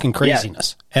this fucking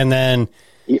craziness. Yeah. And then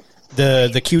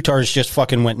the Q-tards just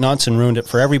fucking went nuts and ruined it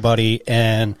for everybody.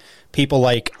 And people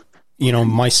like,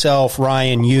 myself,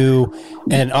 Ryan, you,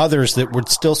 and others that would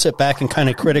still sit back and kind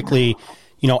of critically,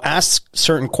 ask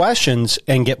certain questions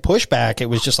and get pushback. It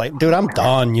was just like, dude, I'm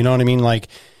done. You know what I mean? Like,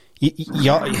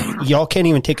 y'all can't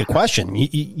even take a question.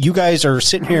 You guys are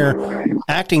sitting here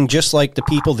acting just like the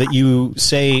people that you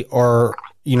say are,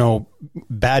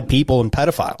 bad people and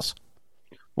pedophiles.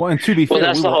 Well, and to be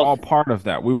fair, we were all part of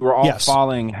that. We were all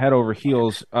falling head over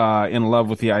heels in love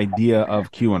with the idea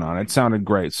of QAnon. It sounded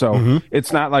great. So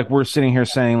it's not like we're sitting here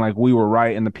saying like we were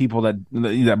right and the people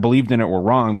that believed in it were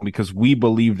wrong, because we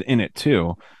believed in it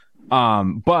too.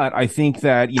 But I think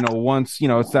that, once,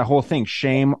 it's that whole thing,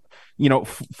 shame,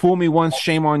 fool me once,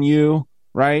 shame on you,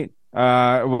 right?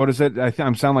 What is it?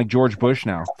 I'm sounding like George Bush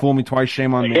now. Fool me twice,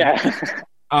 shame on me. Yeah.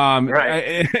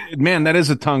 Right. Man, that is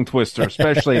a tongue twister,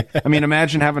 especially, I mean,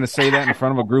 imagine having to say that in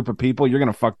front of a group of people. You're going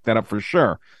to fuck that up for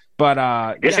sure.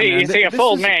 But, you see, a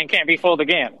fooled man can't be fooled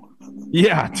again.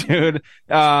 Yeah, dude.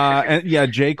 And yeah,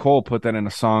 J. Cole put that in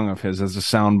a song of his as a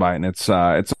soundbite, and it's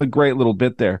a great little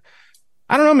bit there.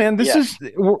 I don't know, man.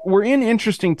 We're in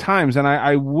interesting times, and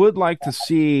I would like to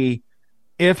see,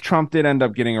 if Trump did end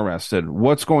up getting arrested,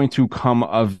 what's going to come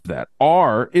of that?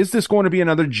 Or is this going to be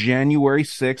another January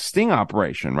 6th sting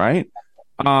operation, right?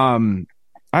 I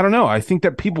don't know. I think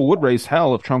that people would raise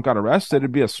hell if Trump got arrested.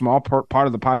 It'd be a small part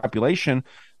of the population,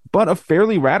 but a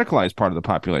fairly radicalized part of the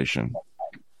population.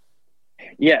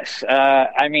 Yes.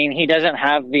 I mean, he doesn't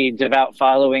have the devout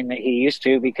following that he used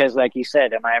to because, like you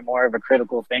said, am I more of a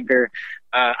critical thinker?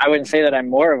 I wouldn't say that I'm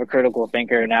more of a critical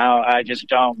thinker now. I just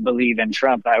don't believe in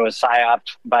Trump. I was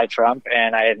psyoped by Trump,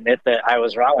 and I admit that I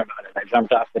was wrong about it. I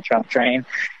jumped off the Trump train,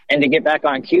 And to get back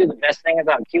on Q, the best thing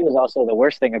about Q is also the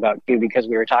worst thing about Q, because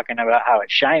we were talking about how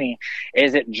it's shiny,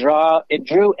 is it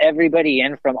drew everybody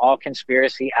in from all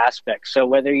conspiracy aspects. So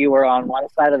whether you were on one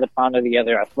side of the pond or the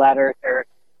other, a flat earther,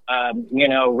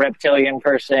 reptilian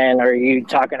person, or you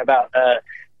talking about,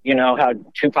 how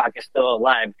Tupac is still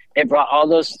alive, it brought all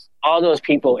those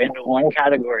people into one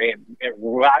category. It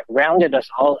rounded us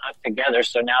all up together,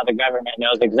 so now the government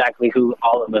knows exactly who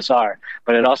all of us are.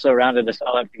 But it also rounded us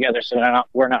all up together, so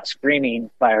we're not screaming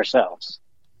by ourselves.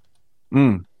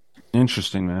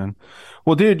 Interesting, man.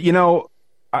 Well, dude,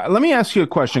 let me ask you a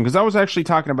question, because I was actually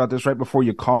talking about this right before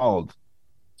you called.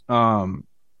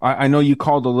 I know you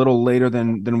called a little later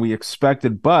than we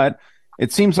expected, but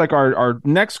it seems like our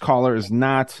next caller is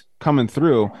not coming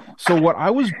through. So what I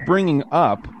was bringing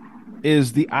up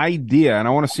is the idea, and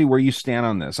I want to see where you stand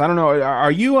on this. I don't know.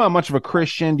 Are you much of a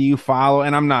Christian? Do you follow?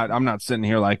 And I'm not sitting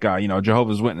here like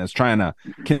Jehovah's Witness trying to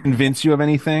convince you of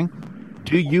anything.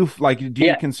 Do you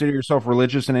consider yourself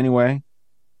religious in any way?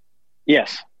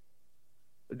 Yes.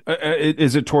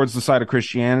 Is it towards the side of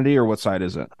Christianity, or what side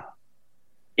is it?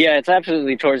 Yeah, it's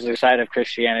absolutely towards the side of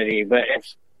Christianity, but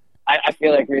I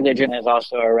feel like religion is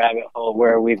also a rabbit hole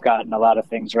where we've gotten a lot of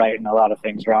things right and a lot of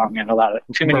things wrong, and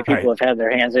too many people have had their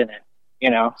hands in it.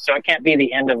 So it can't be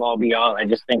the end of all be all. I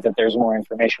just think that there's more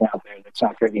information out there that's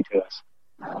not privy to us.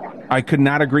 I could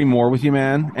not agree more with you,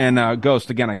 man. And Ghost,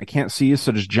 again, I can't see you,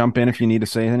 so just jump in if you need to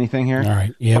say anything here. All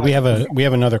right. Yeah, we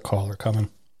have another caller coming.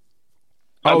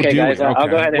 Okay, guys, I'll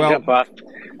go ahead and jump off.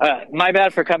 My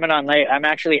bad for coming on late. I'm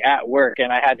actually at work,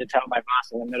 and I had to tell my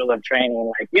boss in the middle of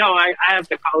training, I have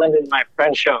to call into my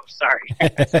friend's show. Sorry.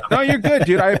 No, you're good,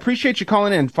 dude. I appreciate you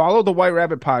calling in. Follow the White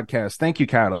Rabbit podcast. Thank you,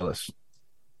 Catalyst.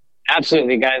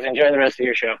 Absolutely, guys. Enjoy the rest of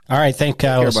your show. All right. Thank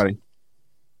Catalyst. Take care, buddy.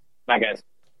 Bye, guys.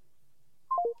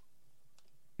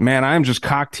 Man, I'm just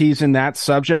cock teasing that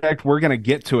subject. We're going to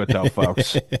get to it, though,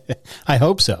 folks. I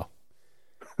hope so.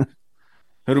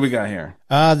 Who do we got here?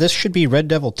 This should be Red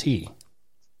Devil T.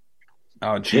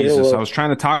 Oh, Jesus. I was trying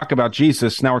to talk about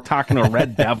Jesus. Now we're talking to a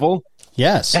Red Devil?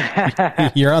 Yes.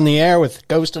 You're on the air with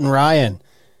Ghost and Ryan.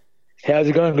 Hey, how's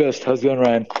it going, Ghost? How's it going,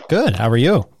 Ryan? Good. How are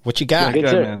you? What you got? Good,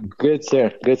 sir. Man. Good,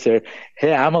 sir. Good, sir.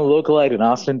 Hey, I'm a localite in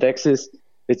Austin, Texas.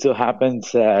 It so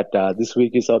happens that this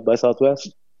week is South by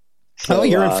Southwest. So,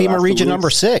 you're in FEMA region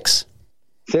number 6.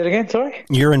 Say it again, sorry?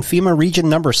 You're in FEMA region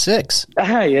number 6.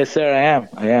 Yes, sir,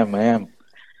 I am.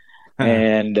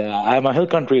 And I'm a hill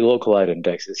country localite in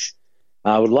Texas.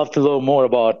 I would love to know more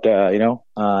about,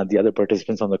 the other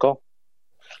participants on the call.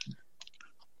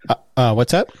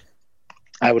 What's that?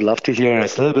 I would love to hear a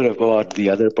little bit about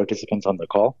the other participants on the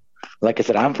call. Like I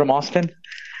said, I'm from Austin,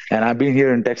 and I've been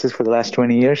here in Texas for the last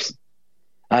 20 years.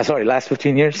 Last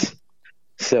 15 years.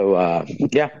 So,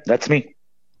 that's me.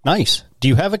 Nice. Do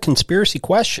you have a conspiracy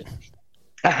question?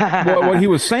 Well, what he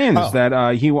was saying is that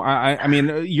I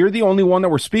mean, you're the only one that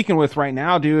we're speaking with right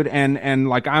now, dude. And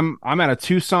like I'm out of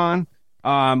Tucson.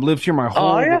 Lived here my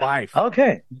whole life.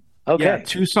 Okay. Yeah,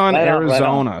 Tucson,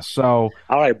 Arizona. Right. So,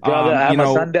 all right, brother. I'm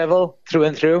a Sun Devil through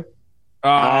and through. Oh,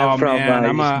 I'm from, man,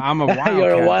 I'm a wildcat.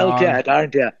 You're a wildcat,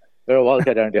 aren't you? You're a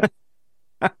wildcat, aren't you?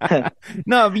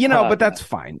 No, but that's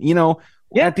fine.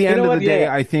 At the end of the day,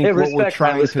 I think what we're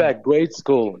trying to great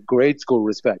school,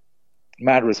 respect,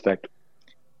 mad respect.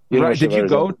 Right. Did you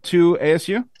go to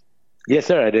ASU? Yes,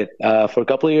 sir, I did. For a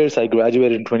couple of years, I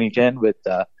graduated in 2010 with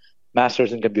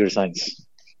master's in computer science.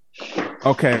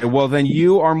 Okay, well then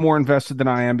you are more invested than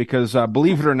I am because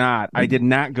believe it or not, I did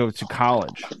not go to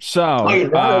college. So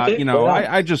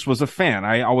I just was a fan.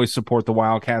 I always support the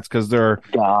Wildcats because they're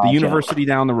the university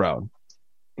down the road.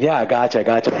 Yeah, gotcha.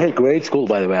 Hey, great school,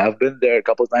 by the way. I've been there a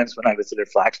couple of times when I visited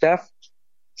Flagstaff.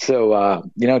 So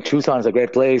Tucson is a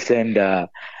great place, and but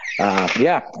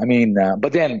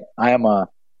then I am a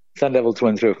Sun Devil through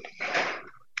and through.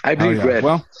 I bleed red.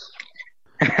 Well,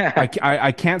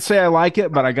 I can't say I like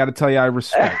it, but I got to tell you, I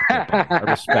respect it. I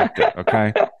respect it.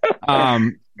 Okay.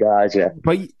 Gotcha.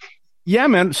 But yeah,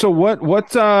 man. So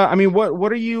what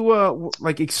are you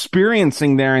like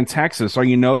experiencing there in Texas? Are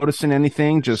you noticing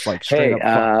anything just like straight up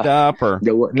fucked up or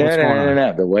no.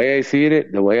 The way I see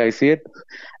it,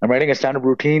 I'm writing a stand-up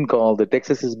routine called "The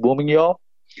Texas is Booming, Y'all."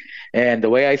 And the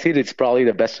way I see it, it's probably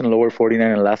the best in lower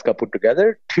 49 in Alaska put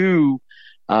together to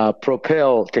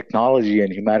propel technology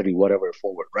and humanity, whatever,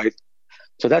 forward, right?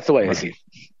 So that's the way I see it.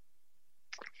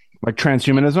 Like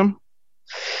transhumanism?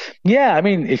 Yeah, I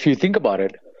mean, if you think about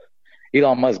it,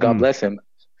 Elon Musk, God bless him,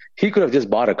 he could have just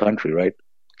bought a country, right?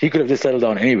 He could have just settled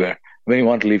down anywhere when he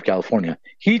wanted to leave California.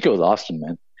 He chose Austin,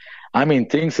 man. I mean,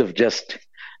 things have just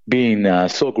been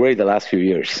so great the last few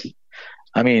years.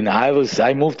 I mean,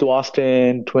 I moved to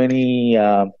Austin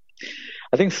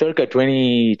I think circa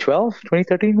 2012,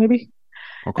 2013 maybe.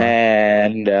 Okay.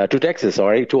 And to Texas,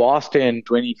 to Austin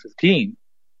 2015.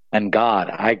 And God,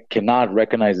 I cannot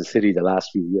recognize the city the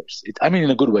last few years. I mean,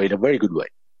 in a good way, in a very good way.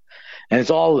 And it's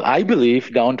all, I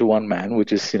believe, down to one man,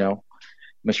 which is,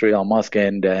 Mr. Elon Musk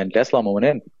and Tesla moving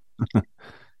in. Do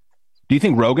you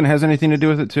think Rogan has anything to do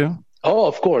with it too? Oh,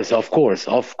 of course.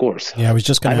 Yeah, I was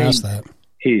just going to ask that.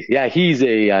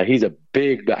 He's a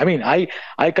big. I mean,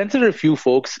 I consider a few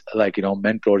folks like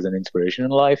mentors and inspiration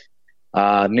in life.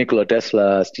 Nikola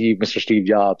Tesla, Mr. Steve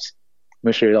Jobs,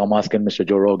 Mr. Elon Musk, and Mr.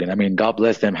 Joe Rogan. I mean, God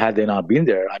bless them. Had they not been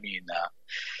there, I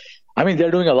mean,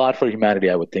 they're doing a lot for humanity.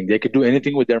 I would think they could do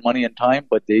anything with their money and time,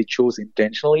 but they chose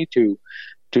intentionally to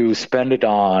spend it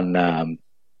on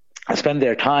spend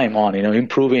their time on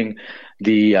improving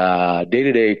the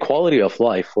day-to-day quality of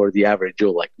life for the average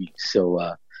Joe like me. So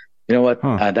you know what?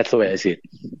 That's the way I see it.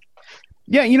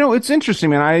 Yeah, it's interesting,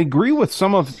 man. I agree with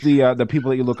some of the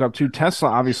people that you look up to. Tesla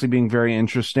obviously being very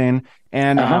interesting,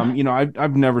 and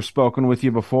I've never spoken with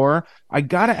you before. I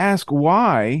gotta ask,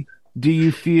 why do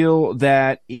you feel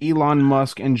that Elon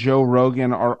Musk and Joe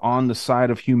Rogan are on the side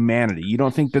of humanity? You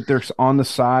don't think that they're on the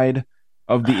side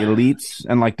of the elites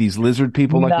and like these lizard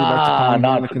people, like we like to call them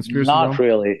in the conspiracy Not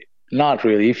really.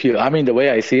 The way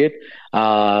I see it,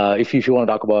 if you want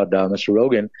to talk about Mr.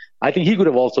 Rogan, I think he could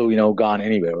have also, gone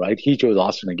anywhere, right? He chose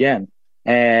Austin again,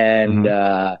 and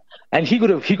he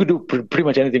could do pretty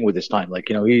much anything with his time. Like,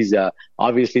 he's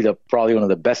obviously probably one of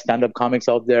the best stand-up comics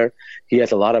out there. He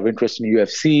has a lot of interest in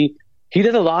UFC. He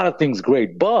does a lot of things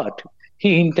great, but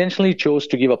he intentionally chose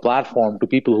to give a platform to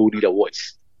people who need a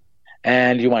voice.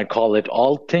 And you might call it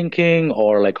alt thinking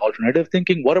or like alternative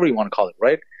thinking, whatever you want to call it,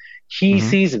 right? He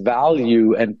sees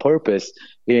value and purpose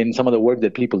in some of the work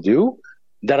that people do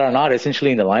that are not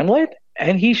essentially in the limelight,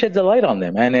 and he sheds a light on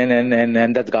them.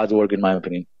 And that's God's work, in my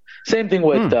opinion. Same thing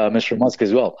with Mr. Musk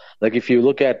as well. Like if you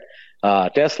look at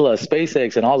Tesla,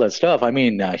 SpaceX, and all that stuff,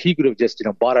 he could have just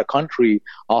bought a country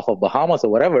off of Bahamas or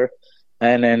whatever,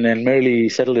 and merely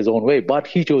settled his own way. But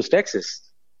he chose Texas.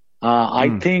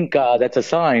 I think that's a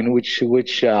sign which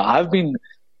I've been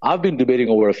debating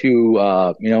over a few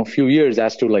years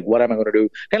as to like what am I going to do?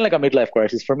 Kind of like a midlife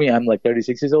crisis for me. I'm like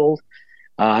 36 years old.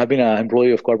 I've been an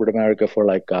employee of corporate America for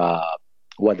like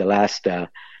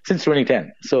since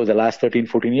 2010. So the last 13,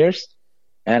 14 years.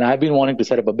 And I've been wanting to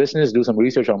set up a business, do some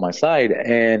research on my side.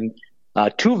 And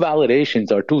two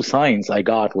validations or two signs I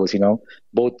got was,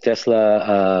 both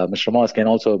Tesla, Mr. Musk, and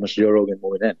also Mr. Joe Rogan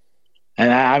moving in.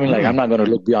 And I'm not going to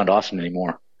look beyond Austin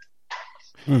anymore.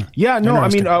 Yeah,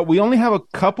 no, we only have a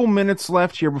couple minutes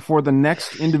left here before the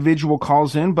next individual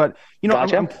calls in, but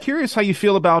Gotcha. I'm curious how you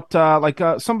feel about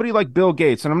somebody like Bill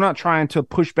Gates, and I'm not trying to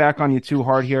push back on you too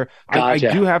hard here. Gotcha.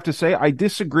 I do have to say I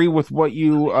disagree with what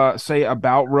you say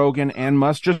about Rogan and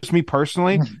Musk. Just me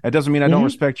personally, that doesn't mean I don't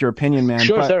respect your opinion, man.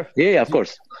 Sure, sir. Yeah, of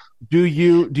course. Do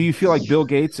you feel like Bill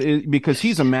Gates is, because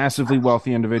he's a massively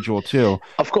wealthy individual too?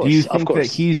 Of course. Do you think that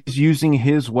he's using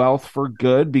his wealth for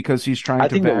good because he's trying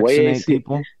to vaccinate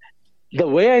people? The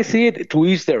way I see it, to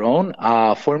each their own.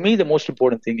 For me, the most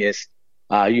important thing is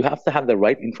you have to have the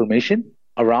right information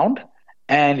around,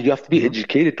 and you have to be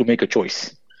educated to make a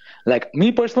choice. Like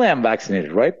me personally, I'm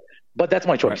vaccinated, right? But that's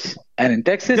my choice. Right. And in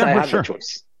Texas, I have the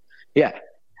choice. Yeah.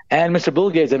 And Mr. Bill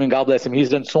Gates, God bless him, he's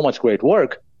done so much great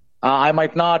work. I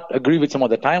might not agree with some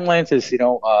of the timelines,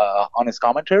 on his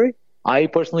commentary. I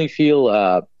personally feel we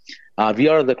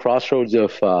are at the crossroads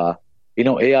of,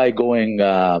 AI going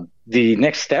the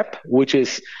next step, which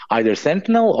is either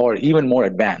Sentinel or even more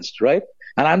advanced, right?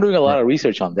 And I'm doing a lot of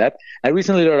research on that. I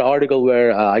recently read an article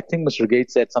where I think Mr.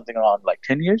 Gates said something around like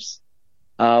 10 years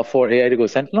for AI to go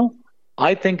Sentinel.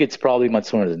 I think it's probably much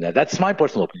sooner than that. That's my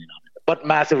personal opinion on it. But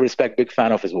massive respect, big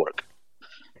fan of his work.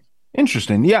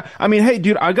 Interesting. Yeah. Hey,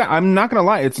 dude, I'm not going to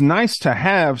lie. It's nice to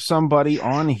have somebody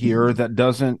on here that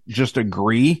doesn't just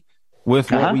agree with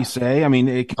what we say.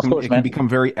 It can become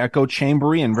very echo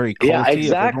chambery and very culty. Yeah,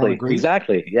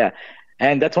 exactly. Yeah.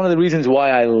 And that's one of the reasons why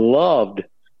I loved,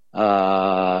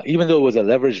 even though it was a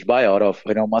leveraged buyout of,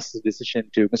 Mr.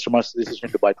 Musk's decision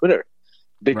to buy Twitter,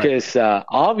 because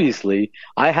obviously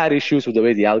I had issues with the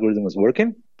way the algorithm was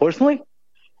working personally.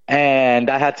 And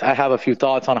I have a few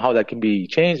thoughts on how that can be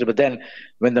changed. But then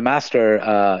when the master,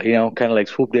 kind of like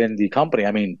swooped in the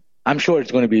company, I'm sure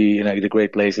it's going to be in a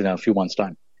great place in a few months'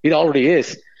 time. It already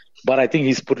is. But I think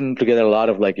he's putting together a lot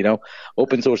of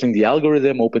open sourcing the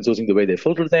algorithm, open sourcing the way they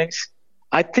filter things.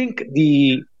 I think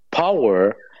the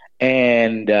power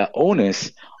and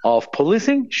onus of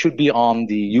policing should be on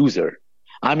the user.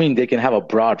 They can have a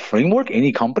broad framework,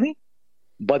 any company,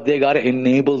 but they got to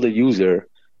enable the user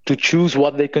to choose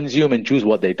what they consume and choose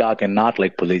what they talk and not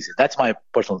like police it. That's my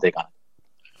personal take on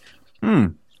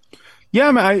it. Yeah,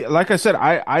 I mean, like I said,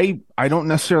 I don't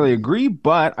necessarily agree,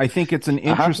 but I think it's an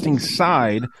interesting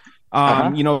side.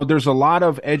 You know, there's a lot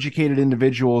of educated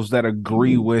individuals that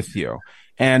agree with you.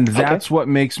 And that's what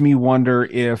makes me wonder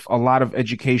if a lot of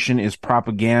education is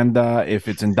propaganda, if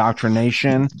it's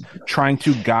indoctrination, trying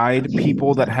to guide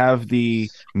people that have the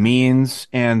means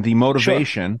and the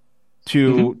motivation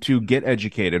to get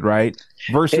educated, right?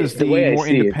 Versus the more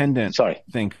independent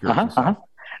thinkers.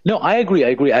 No, I agree.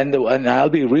 And I'll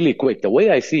be really quick. The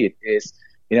way I see it is,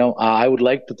 you know, I would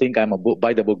like to think I'm a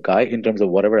by the book guy in terms of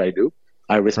whatever I do.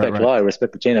 I respect law. I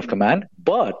respect the chain of command.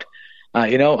 But,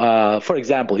 you know, for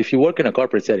example, if you work in a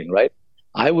corporate setting, right,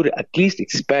 I would at least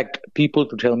expect people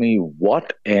to tell me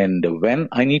what and when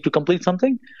I need to complete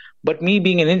something. But me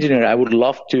being an engineer, I would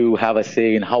love to have a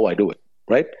say in how I do it,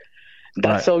 right?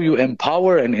 That's how you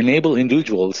empower and enable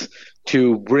individuals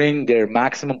to bring their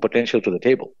maximum potential to the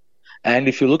table. And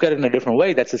if you look at it in a different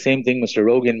way, that's the same thing Mr.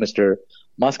 Rogan, Mr.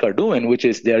 Musk are doing, which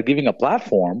is they're giving a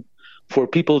platform for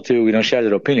people to, you know, share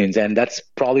their opinions. And that's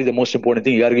probably the most important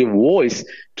thing. You got to give voice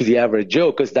to the average Joe,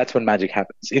 because that's when magic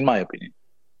happens, in my opinion.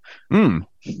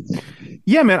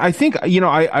 Yeah, man. I think, you know,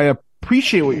 I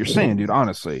appreciate what you're saying, dude,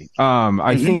 honestly.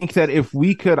 I think that if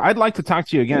we could, I'd like to talk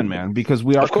to you again, man, because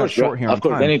we are cut short here. Of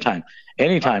course, anytime.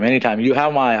 You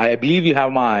have I believe you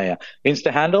have my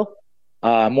Insta handle.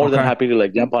 More than happy to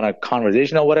like jump on a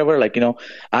conversation or whatever. Like, you know,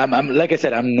 I'm like I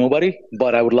said, I'm nobody,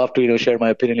 but I would love to, you know, share my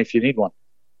opinion if you need one.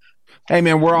 Hey,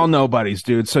 man, we're all nobodies,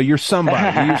 dude. So you're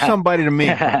somebody. You're somebody to me,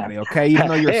 buddy, okay? Even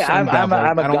though you're Sun Devil.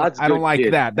 I don't like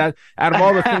kid. that. Out of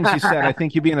all the things you said, I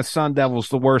think you being a Sun Devil is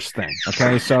the worst thing,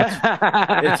 okay? So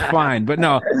it's fine. But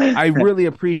no, I really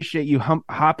appreciate you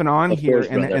hopping on here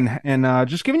and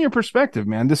just giving your perspective,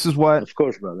 man. This is what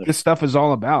this stuff is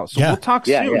all about. So we'll talk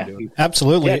soon, dude.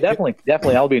 Absolutely. Yeah,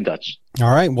 definitely. I'll be in touch. All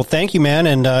right. Well, thank you, man.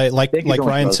 And like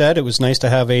Ryan said, it was nice to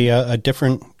have a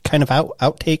different kind of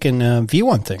outtake and view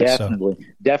on things.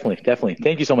 Definitely.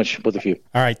 Thank you so much, both of you.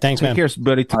 All right. Thanks, man. Take care,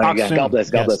 buddy. Talk soon. God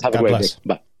bless. Have a great day.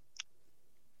 Bye.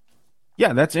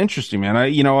 Yeah, that's interesting, man.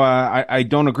 I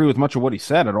don't agree with much of what he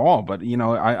said at all, but you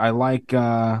know, I like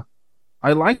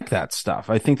that stuff.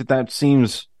 I think that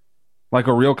seems like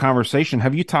a real conversation.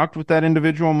 Have you talked with that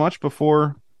individual much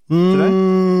before today?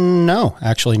 No,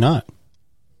 actually not.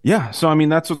 Yeah, so I mean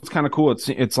that's what's kind of cool. It's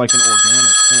like an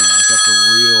organic thing. Like that's a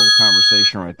real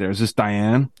conversation right there. Is this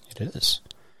Diane? It is.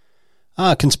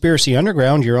 Conspiracy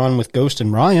Underground. You're on with Ghost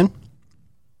and Ryan.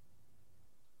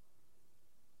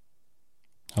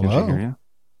 Hello. Can she hear you?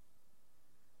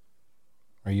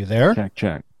 Are you there?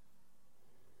 Check.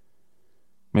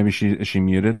 Maybe is she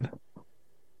muted?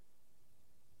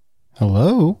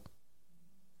 Hello.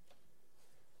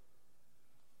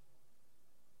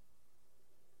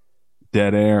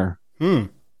 Dead air.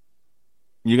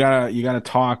 You gotta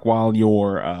talk while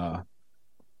you're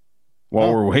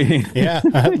we're waiting. Yeah.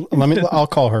 I'll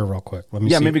call her real quick. Let me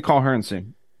see. Maybe call her and see.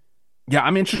 Yeah,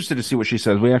 I'm interested to see what she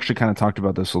says. We actually kind of talked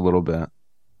about this a little bit.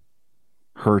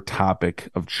 Her topic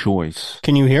of choice.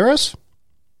 Can you hear us?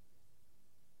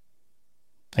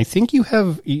 I think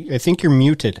you're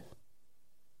muted.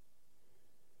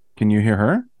 Can you hear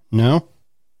her? No.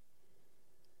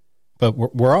 But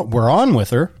we're on with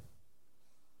her.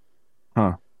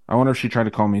 Huh. I wonder if she tried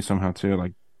to call me somehow too,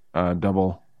 like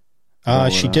double.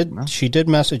 She did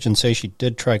message and say she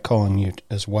did try calling you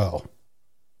as well.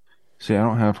 See, I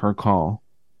don't have her call.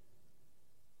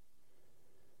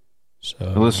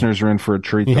 So the listeners are in for a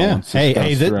treat. Yeah.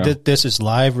 Hey, this is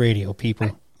live radio,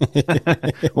 people.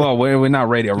 Well, we're not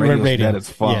radio. Radio's dead as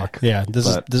fuck. Yeah. This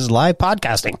is live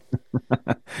podcasting.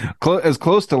 As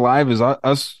close to live as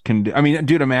us can do. I mean,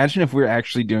 dude, imagine if we were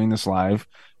actually doing this live.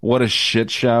 What a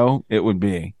shit show it would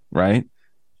be, right?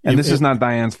 And this is not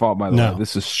Diane's fault, by the way.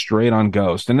 This is straight on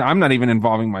Ghost. And I'm not even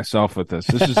involving myself with this.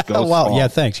 This is Ghost's fault. Yeah,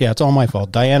 thanks. Yeah, it's all my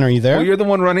fault. Diane, are you there? Well, you're the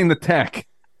one running the tech.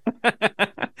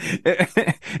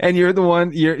 And you're the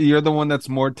one that's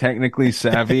more technically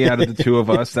savvy out of the two of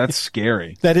us. That's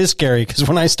scary. That is scary, because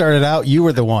when I started out, you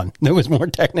were the one that was more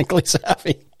technically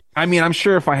savvy. I mean, I'm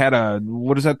sure if I had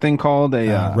what is that thing called? A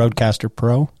Rodecaster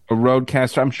Pro? A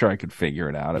Rodecaster. I'm sure I could figure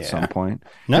it out at some point.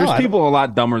 There's people a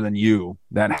lot dumber than you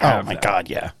that have. Oh my God,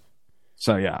 yeah.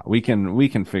 So yeah, we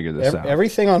can figure this out.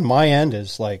 Everything on my end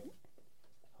is like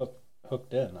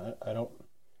hooked in. I don't.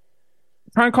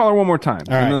 Try and call her one more time,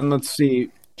 all right. And then let's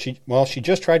see. She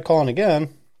just tried calling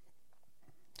again.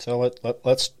 So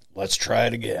let's try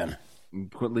it again.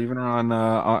 Quit leaving her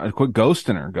on. Quit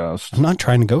ghosting her, Ghost. I'm not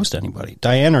trying to ghost anybody.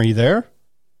 Diane, are you there?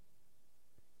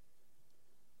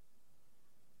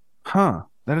 Huh.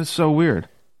 That is so weird.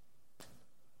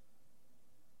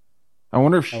 I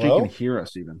wonder if she Hello? can hear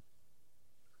us even.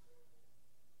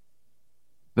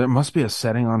 There must be a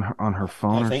setting on her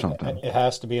phone I or think something. it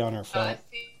has to be on her phone.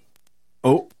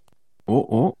 Oh.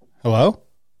 Hello?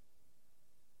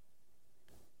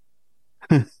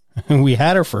 We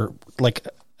had her for like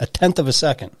a tenth of a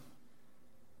second.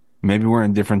 Maybe we're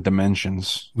in different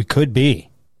dimensions. We could be.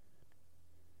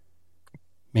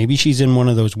 Maybe she's in one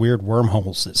of those weird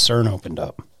wormholes that CERN opened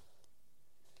up.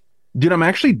 Dude, I'm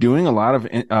actually doing a lot of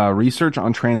research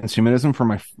on transhumanism for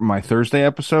my Thursday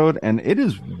episode, and it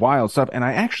is wild stuff. And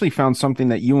I actually found something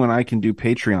that you and I can do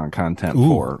Patreon content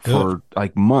for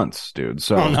like months, dude.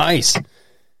 So nice.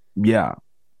 Yeah.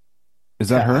 Is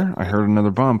that her? I heard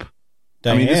another bump.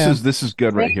 Diane. I mean, this is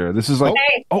good right here. This is like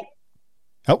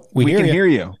we hear can you. hear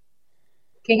you.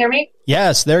 Can you hear me?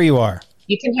 Yes, there you are.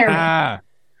 You can hear me.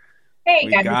 Hey,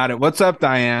 We guys. got it. What's up,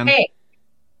 Diane? Hey.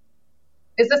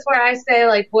 Is this where I say,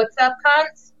 like, what's up,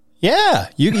 cunts? Yeah,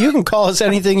 you can call us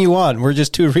anything you want. We're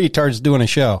just two retards doing a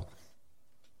show.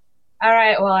 All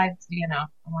right, well, I'm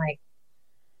like,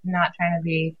 not trying to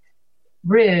be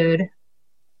rude.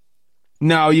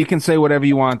 No, you can say whatever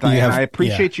you want, Diane. I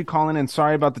appreciate yeah. you calling in.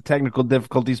 Sorry about the technical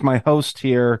difficulties. My host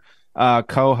here,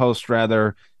 co-host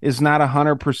rather, is not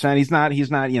 100%. He's not,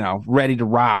 ready to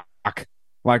rock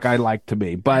like I like to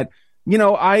be. But,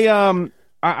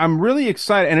 I'm really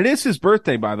excited, and it is his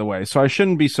birthday, by the way, so I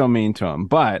shouldn't be so mean to him.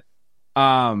 But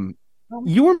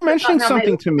you were mentioning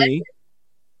something to me.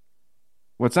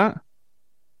 What's that?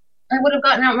 I would have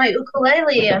gotten out my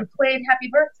ukulele and played Happy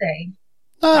Birthday.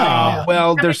 Oh,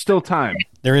 well, there's still time.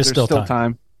 There's still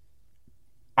time.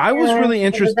 I was really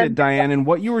interested, Diane, in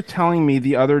what you were telling me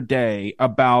the other day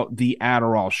about the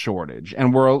Adderall shortage,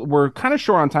 and we're kind of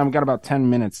short on time. We've got about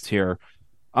 10 minutes here.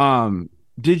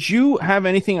 Did you have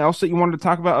anything else that you wanted to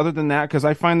talk about other than that? Because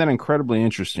I find that incredibly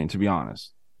interesting, to be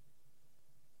honest.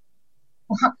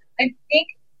 Well, I think,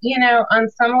 on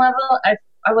some level, I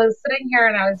was sitting here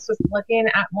and I was just looking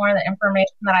at more of the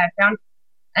information that I found.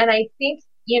 And I think,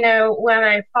 when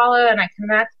I follow and I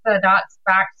connect the dots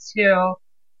back to,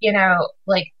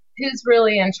 like who's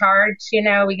really in charge,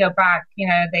 we go back,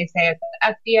 they say it's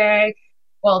the FDA.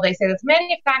 Well, they say it's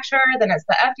manufacturer, then it's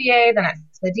the FDA, then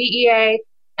it's the DEA.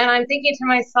 And I'm thinking to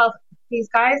myself, these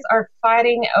guys are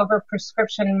fighting over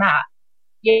prescription meth,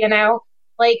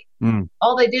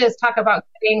 all they do is talk about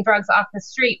getting drugs off the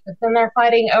street, but then they're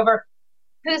fighting over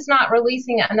who's not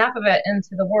releasing enough of it into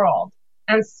the world.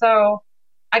 And so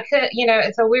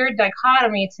it's a weird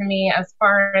dichotomy to me as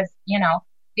far as,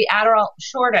 the Adderall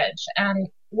shortage. And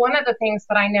one of the things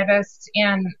that I noticed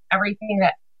in everything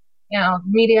that,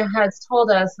 media has told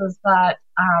us is that,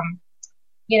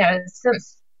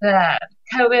 since the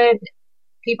COVID,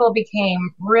 people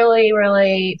became really,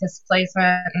 really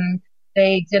displacement and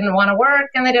they didn't want to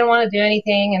work and they didn't want to do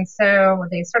anything. And so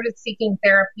they started seeking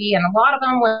therapy, and a lot of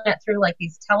them went through like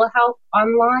these telehealth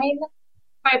online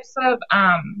types of,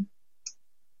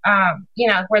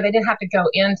 where they didn't have to go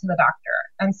into the doctor.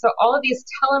 And so all of these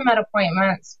telemed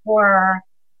appointments were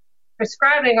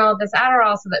prescribing all of this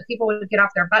Adderall so that people would get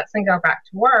off their butts and go back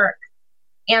to work.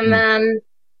 And then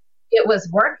it was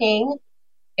working.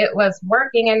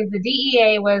 And the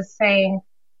DEA was saying,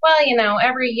 well,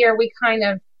 every year we kind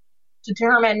of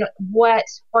determine what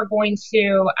we're going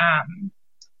to,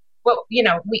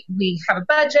 we have a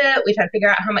budget. We try to figure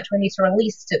out how much we need to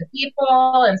release to the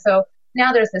people. And so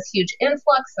now there's this huge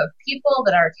influx of people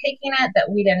that are taking it that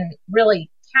we didn't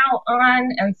really count on.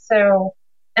 And so,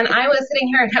 and I was sitting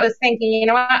here and I was thinking,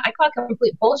 I call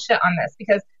complete bullshit on this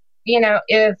because,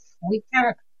 if we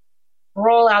can't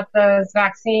roll out those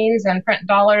vaccines and print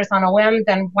dollars on a whim,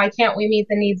 then why can't we meet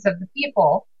the needs of the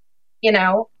people?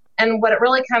 And what it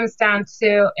really comes down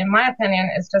to, in my opinion,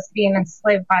 is just being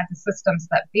enslaved by the systems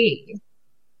that be.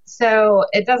 So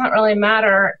it doesn't really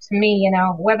matter to me,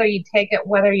 whether you take it,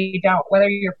 whether you don't, whether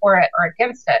you're for it or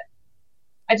against it.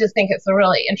 I just think it's a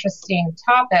really interesting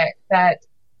topic that,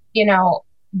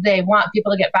 they want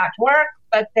people to get back to work,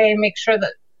 but they make sure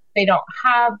that they don't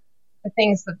have the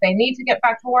things that they need to get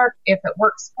back to work if it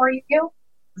works for you.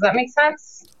 Does that make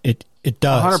sense? It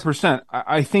does. 100%.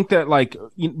 I think that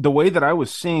the way that I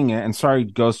was seeing it, and sorry,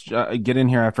 Ghost, get in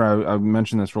here after I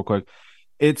mention this real quick.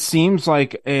 It seems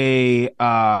like if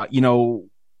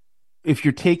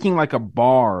you're taking like a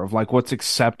bar of like what's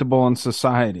acceptable in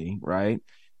society, right?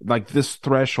 Like this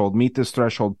threshold, meet this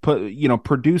threshold,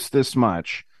 produce this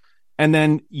much. And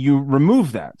then you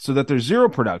remove that so that there's zero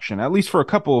production, at least for a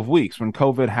couple of weeks when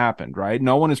COVID happened, right?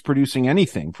 No one is producing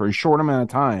anything for a short amount of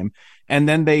time. And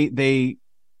then they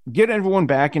get everyone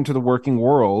back into the working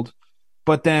world.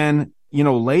 But then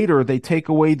later they take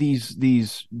away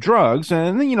these drugs,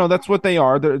 and that's what they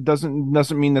are. It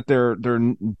doesn't mean that they're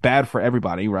bad for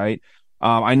everybody, right?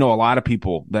 I know a lot of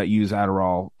people that use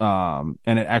Adderall,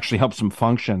 and it actually helps them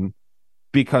function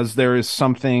because there is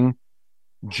something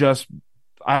just,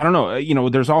 I don't know,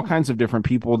 there's all kinds of different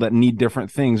people that need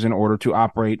different things in order to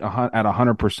operate at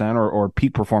 100% or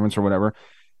peak performance or whatever.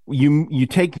 You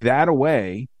take that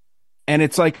away, and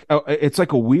it's like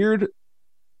a weird,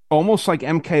 almost like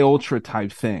MK Ultra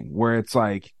type thing where it's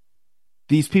like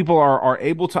these people are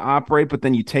able to operate, but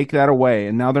then you take that away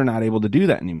and now they're not able to do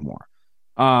that anymore.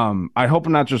 I hope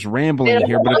I'm not just rambling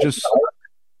here, but it just,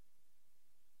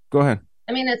 go ahead.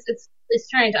 I mean, it's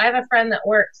strange. I have a friend that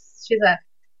works, she's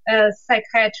a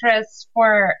psychiatrist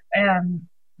for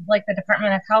like the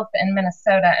Department of Health in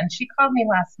Minnesota, and she called me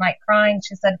last night crying.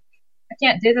 She said, I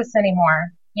can't do this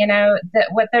anymore. That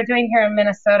what they're doing here in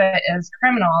Minnesota is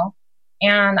criminal,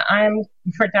 and I'm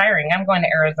retiring. I'm going to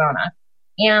Arizona.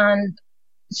 And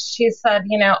she said,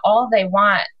 all they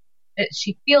want,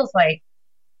 she feels like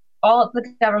all the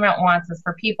government wants is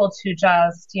for people to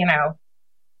just,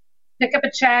 pick up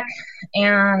a check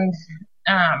and,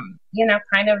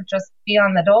 kind of just be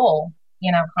on the dole,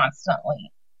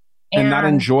 constantly. And not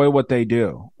enjoy what they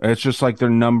do. It's just like their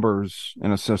numbers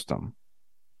in a system.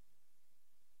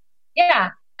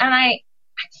 Yeah. And I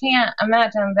can't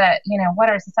imagine that, what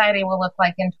our society will look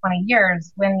like in 20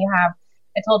 years when you have,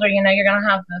 I told her, you're going to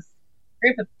have this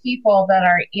group of people that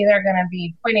are either going to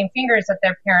be pointing fingers at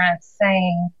their parents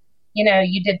saying,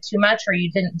 you did too much or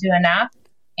you didn't do enough,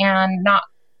 and not,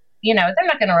 they're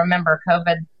not going to remember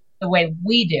COVID the way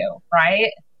we do,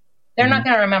 right? They're not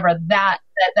going to remember that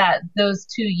those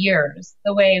 2 years,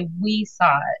 the way we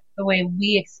saw it, the way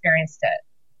we experienced it.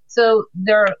 So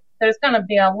there's going to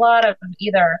be a lot of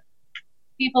either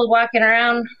people walking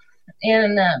around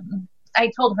in,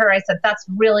 I told her, I said, that's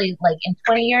really like in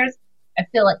 20 years, I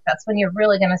feel like that's when you're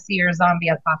really going to see your zombie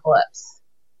apocalypse.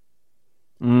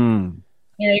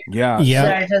 Yeah.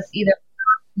 That are just either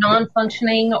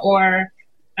non-functioning or,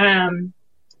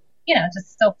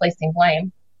 just still placing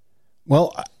blame.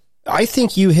 Well, I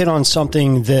think you hit on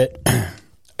something that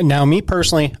now, me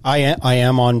personally, I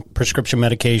am on prescription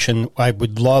medication. I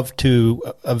would love to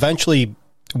eventually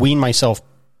wean myself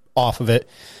off of it.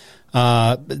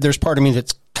 There's part of me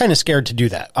that's kind of scared to do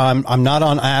that. I'm not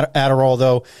on Adderall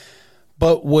though.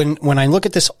 But when I look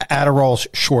at this Adderall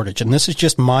shortage, and this is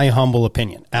just my humble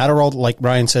opinion, Adderall, like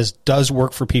Brian says, does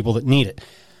work for people that need it.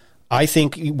 I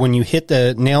think when you hit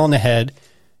the nail on the head,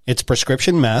 it's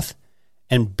prescription meth,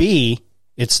 and B,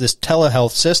 it's this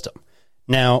telehealth system.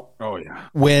 Now,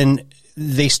 when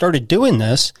they started doing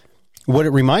this, what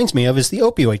it reminds me of is the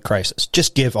opioid crisis.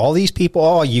 Just give all these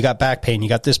people, you got back pain, you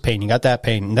got this pain, you got that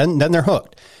pain, and then they're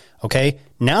hooked. Okay?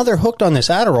 Now they're hooked on this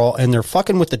Adderall, and they're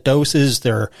fucking with the doses.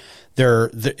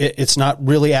 It's not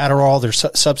really Adderall. They're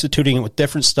substituting it with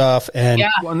different stuff, and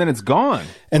and then it's gone.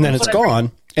 And then it's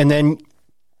gone. And then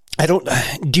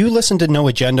do you listen to No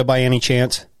Agenda by any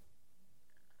chance?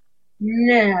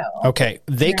 No. Okay.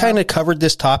 They kind of covered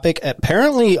this topic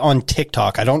apparently on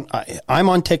TikTok. I'm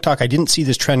on TikTok. I didn't see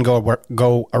this trend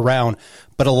go around,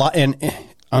 but a lot, and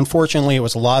unfortunately it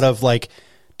was a lot of like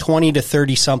 20 to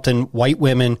 30 something white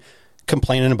women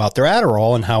complaining about their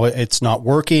Adderall and how it's not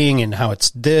working and how it's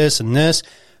this and this.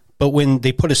 But when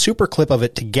they put a super clip of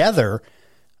it together,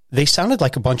 they sounded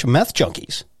like a bunch of meth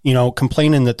junkies,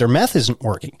 complaining that their meth isn't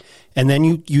working. And then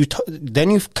you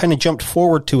kind of jumped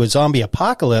forward to a zombie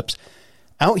apocalypse.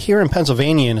 Out here in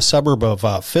Pennsylvania, in a suburb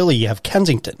of Philly, you have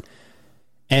Kensington.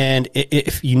 And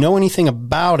if you know anything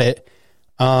about it,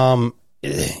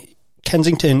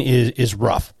 Kensington is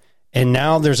rough. And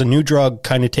now there's a new drug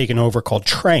kind of taken over called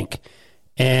Trank.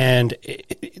 And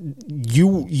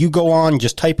you go on,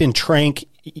 just type in Trank,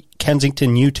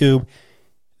 Kensington, YouTube.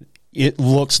 It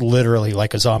looks literally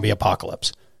like a zombie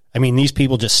apocalypse. I mean, these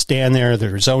people just stand there.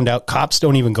 They're zoned out. Cops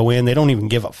don't even go in. They don't even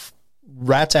give a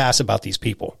rat's ass about these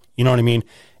people. You know what I mean?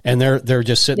 And they're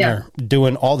just sitting there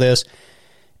doing all this.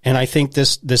 And I think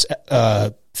this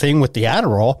thing with the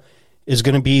Adderall is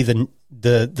going to be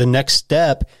the next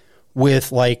step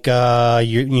with like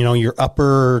your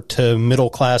upper middle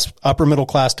class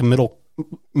to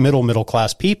middle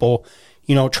class people,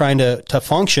 trying to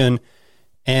function.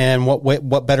 And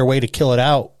what better way to kill it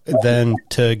out than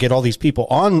to get all these people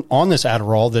on this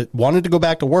Adderall that wanted to go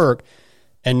back to work,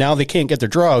 and now they can't get their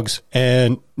drugs,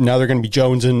 and now they're going to be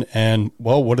jonesing, and,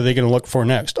 well, what are they going to look for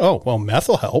next? Oh, well, meth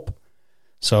will help.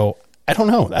 So I don't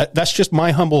know. That's just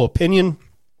my humble opinion.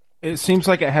 It seems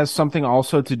like it has something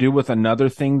also to do with another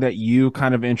thing that you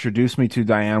kind of introduced me to,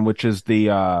 Diane, which is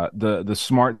the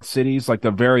smart cities, like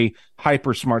the very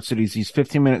hyper smart cities, these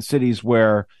 15-minute cities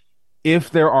where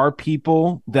if there are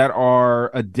people that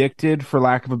are addicted, for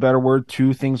lack of a better word,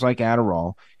 to things like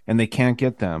Adderall and they can't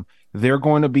get them, they're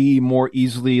going to be more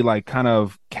easily like kind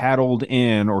of cattled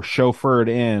in or chauffeured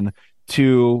in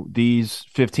to these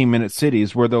 15-minute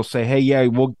cities where they'll say, hey, yeah,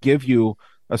 we'll give you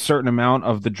a certain amount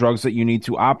of the drugs that you need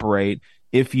to operate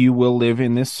if you will live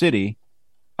in this city.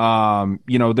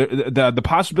 The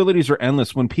possibilities are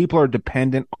endless when people are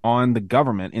dependent on the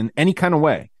government in any kind of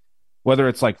way, whether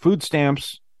it's like food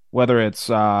stamps, whether it's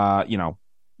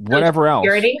whatever else.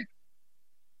 Security.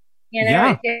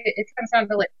 Yeah. It comes down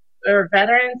to like or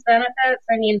veterans benefits.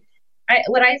 I mean,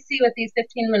 what I see with these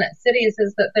 15-minute cities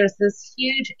is that there's this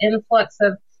huge influx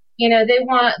of, they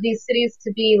want these cities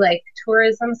to be like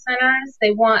tourism centers.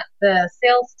 They want the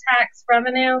sales tax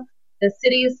revenue. The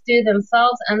cities do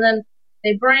themselves, and then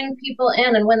they bring people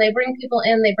in. And when they bring people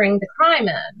in, they bring the crime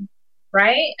in,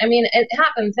 right? I mean, it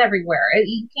happens everywhere.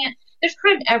 There's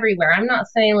crime everywhere. I'm not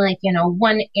saying like,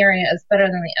 one area is better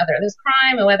than the other. There's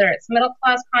crime, whether it's middle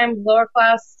class crime, lower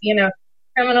class,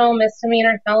 criminal,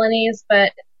 misdemeanor, felonies.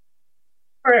 But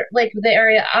for like the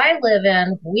area I live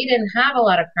in, we didn't have a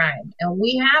lot of crime. And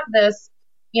we have this,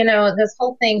 this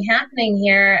whole thing happening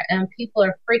here, and people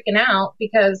are freaking out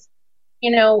because,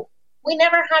 we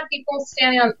never had people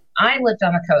standing on. I lived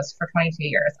on the coast for 22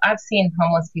 years. I've seen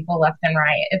homeless people left and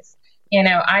right. It's,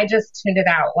 I just tuned it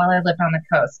out while I lived on the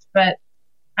coast. But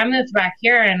I moved back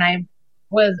here and I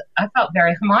felt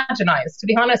very homogenized. To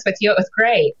be honest with you, it was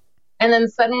great. And then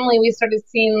suddenly we started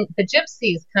seeing the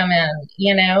gypsies come in,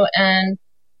 and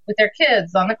with their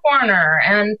kids on the corner.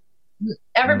 And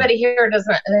everybody here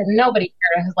nobody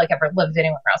here has like ever lived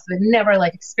anywhere else. They've never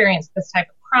like experienced this type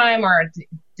of crime or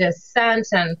dissent.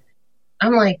 And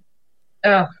I'm like,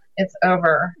 oh, it's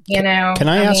over, Can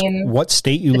I ask what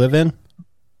state you live in?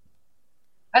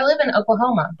 I live in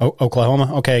Oklahoma. Oh,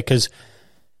 Oklahoma? Okay, because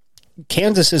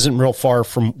Kansas isn't real far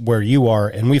from where you are,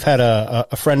 and we've had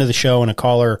a friend of the show and a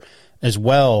caller as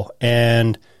well,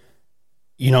 and,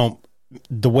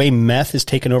 the way meth has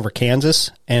taken over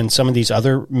Kansas and some of these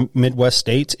other Midwest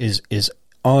states is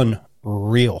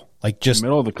unreal. Like just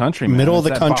middle of the country, man. Middle of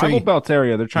the that country. Bible Belt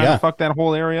area. They're trying to fuck that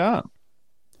whole area up.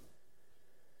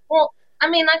 Well, I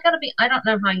mean, I don't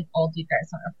know how old you guys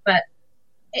are, but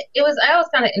I always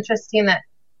found it interesting that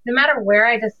no matter where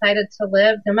I decided to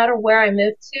live, no matter where I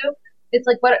moved to, it's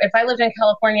like, what if I lived in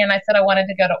California and I said I wanted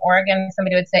to go to Oregon,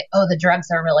 somebody would say, oh, the drugs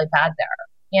are really bad there,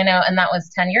 and that was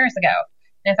 10 years ago.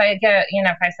 And if I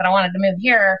said I wanted to move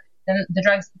here, then the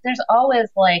drugs, there's always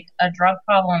like a drug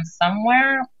problem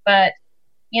somewhere. But,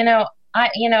 I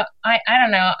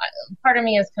don't know. Part of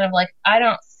me is kind of like, I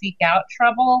don't seek out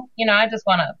trouble. I just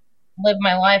want to live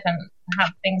my life and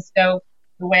have things go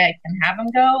the way I can have them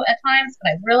go at times.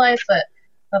 But I realize that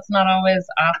that's not always,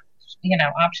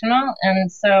 optional.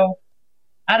 And so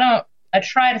I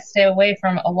try to stay away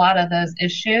from a lot of those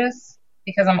issues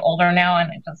because I'm older now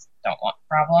and I just don't want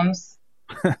problems.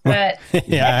 But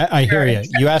yeah, I hear you.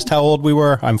 You asked how old we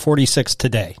were. I'm 46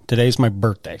 today. Today's my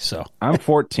birthday, so I'm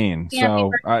 14.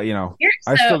 So I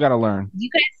still got to learn. You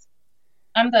guys,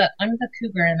 I'm the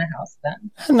cougar in the house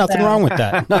then. Nothing wrong with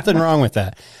that. Nothing wrong with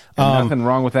that. Nothing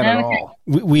wrong with that at all.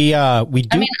 We do. I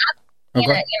mean, I've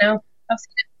seen it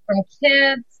from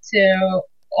kids to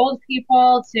old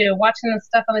people to watching the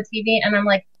stuff on the TV, and I'm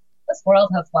like, this world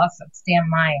has lost its damn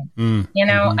mind.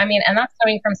 I mean, and that's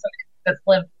coming from somebody that's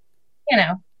lived,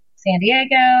 San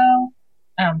Diego,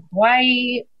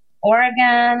 Hawaii,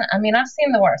 Oregon. I mean, I've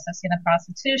seen the worst. I've seen the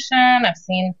prostitution. I've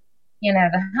seen,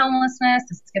 the homelessness,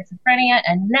 the schizophrenia,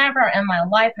 and never in my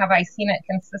life have I seen it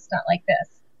consistent like this.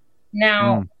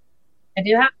 Now, I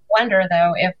do have to wonder,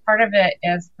 though, if part of it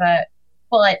is that,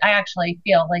 well, I actually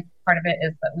feel like part of it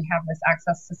is that we have this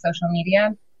access to social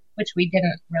media, which we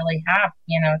didn't really have,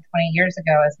 20 years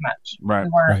ago as much. Right.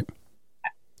 We weren't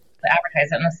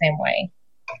advertise it in the same way.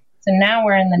 So now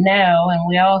we're in the know, and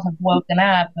we all have woken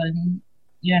up, and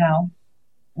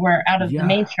we're out of the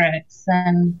matrix,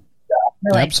 and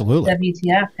we're like, absolutely,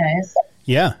 WTF, guys.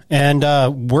 Yeah, and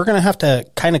we're going to have to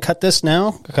kind of cut this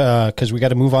now because we got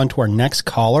to move on to our next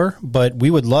caller. But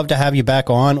we would love to have you back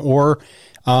on, or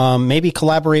maybe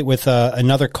collaborate with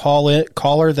another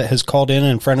caller that has called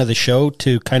in front of the show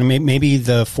to kind of maybe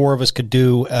the four of us could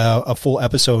do a full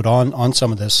episode on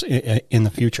some of this in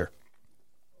the future.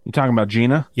 You talking about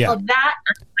Gina? Yeah. Well, I'm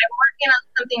working on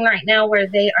something right now where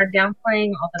they are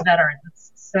downplaying all the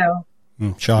veterans. So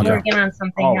I'm working on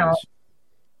something else.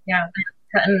 Yeah,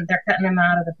 they're cutting them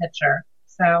out of the picture.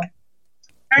 So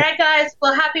All right, guys.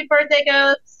 Well, happy birthday,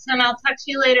 Ghost, and I'll talk to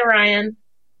you later, Ryan.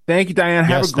 Thank you, Diane.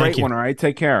 Have Yes, a great thank you. one. All right,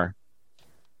 take care.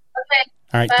 Okay.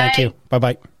 All right, Bye. thank you.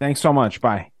 Bye-bye. Thanks so much.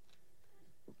 Bye.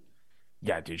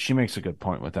 Yeah, dude, she makes a good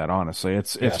point with that. Honestly,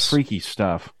 it's Yes. freaky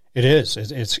stuff. It is.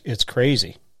 It's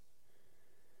crazy.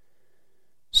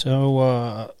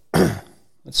 So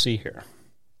let's see here.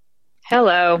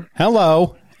 Hello.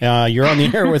 Hello. You're on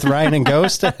the air with Ryan and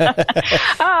Ghost.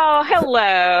 Oh,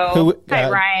 hello. Who, Hi,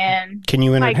 Ryan. Can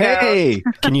you Hi, Ghost. Hey,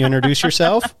 can you introduce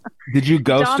yourself? did you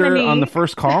ghost her Dominique. on the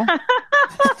first call?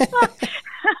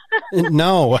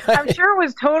 No. I'm sure it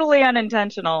was totally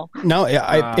unintentional. No,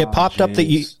 it popped up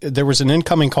that there was an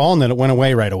incoming call and then it went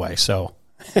away right away. So,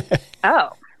 Oh,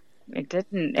 it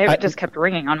didn't. It just kept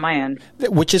ringing on my end.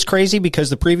 which is crazy because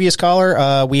the previous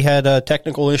caller, we had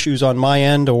technical issues on my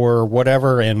end or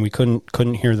whatever, and we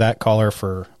couldn't hear that caller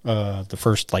for the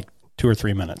first like 2 or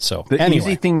 3 minutes. So The anyway,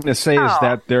 easy thing to say is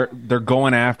that they're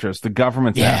going after us. The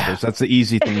government's after us. That's the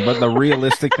easy thing. But the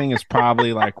realistic thing is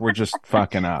probably like we're just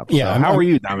fucking up. Yeah, So how are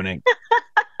you, Dominic?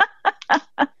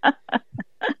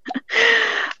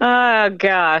 Oh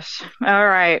gosh. All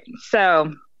right.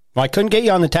 So well, I couldn't get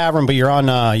you on the tavern, but you're on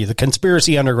the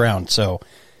Conspiracy Underground. So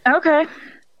okay,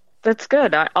 that's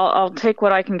good. I'll take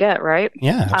what I can get. Right.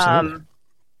 yeah, absolutely.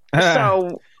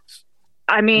 So,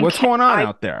 I mean, What's going on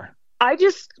out there? I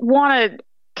just want to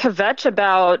kvetch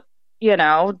about,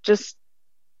 just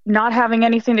not having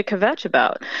anything to kvetch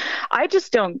about. I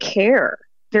just don't care.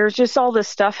 There's just all this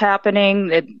stuff happening.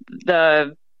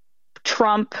 The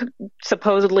Trump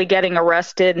supposedly getting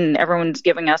arrested, and everyone's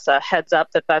giving us a heads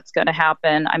up that that's going to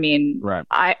happen. I mean, Right.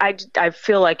 I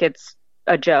feel like it's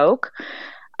a joke.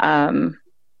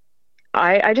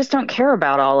 I just don't care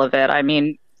about all of it. I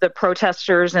mean, the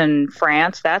protesters in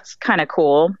France, that's kind of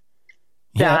cool.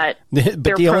 Yeah, That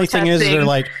but the only thing is, they're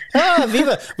like,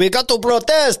 viva, we got to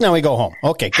protest. Now we go home.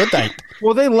 Okay, good night.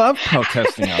 Well, they love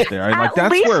protesting out there. Like At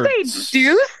that's least where they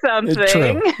do something.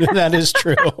 True. That is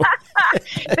true.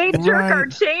 They jerk our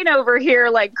chain over here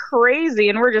like crazy,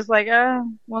 and we're just like,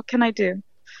 what can I do?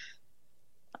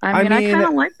 I mean, I kind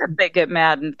of like that they get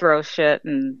mad and throw shit,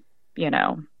 and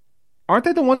Aren't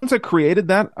they the ones that created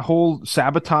that whole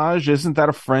sabotage? Isn't that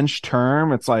a French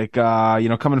term? It's like,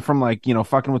 coming from like,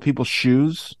 fucking with people's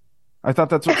shoes. I thought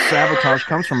that's what sabotage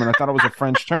comes from, and I thought it was a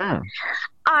French term.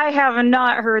 I have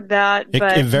not heard that.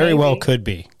 But It very maybe. well could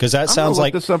be, because that sounds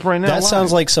like this up right now. that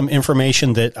sounds like some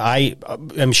information that I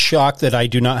am shocked that I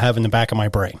do not have in the back of my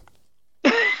brain.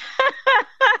 But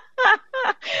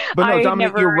no, I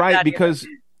Dominic, never you're heard right, that because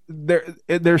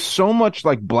there's so much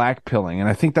like black pilling, and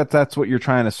I think that's what you're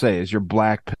trying to say is you're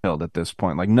black pilled at this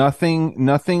point. Like nothing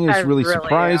is really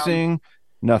surprising,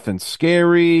 nothing's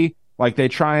scary. Like they're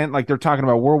talking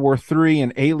about World War III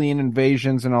and alien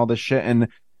invasions and all this shit. And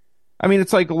I mean,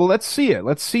 it's like, well, let's see it.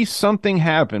 Let's see something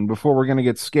happen before we're going to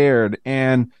get scared.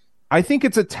 And I think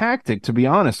it's a tactic, to be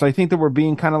honest. I think that we're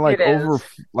being kind of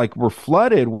like we're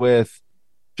flooded with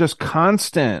just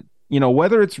constant,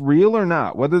 whether it's real or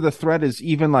not, whether the threat is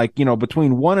even like,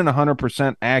 between 1 and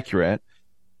 100% accurate.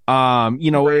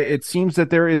 It seems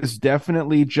that there is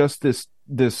definitely just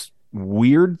this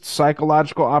weird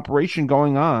psychological operation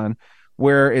going on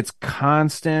where it's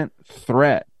constant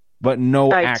threat, but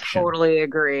no action. Totally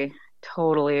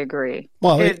agree.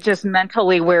 Well, it just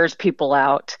mentally wears people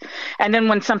out. And then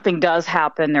when something does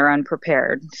happen, they're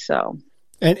unprepared. So,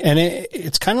 and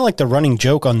it's kind of like the running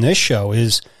joke on this show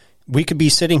is we could be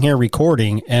sitting here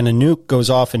recording and a nuke goes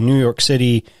off in New York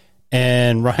City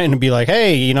and Ryan would be like,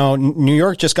 hey, New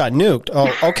York just got nuked.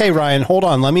 Oh, okay, Ryan, hold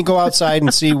on. Let me go outside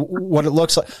and see what it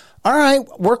looks like. All right,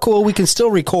 we're cool. We can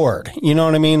still record. You know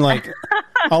what I mean? Like,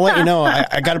 I'll let you know.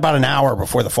 I got about an hour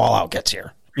before the fallout gets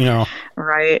here,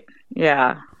 Right.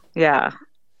 Yeah.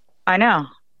 I know.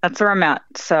 That's where I'm at.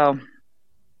 So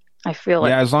I feel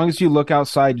Yeah, as long as you look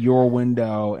outside your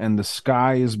window and the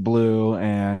sky is blue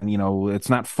and, it's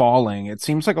not falling, it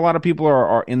seems like a lot of people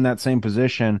are in that same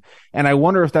position. And I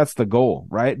wonder if that's the goal,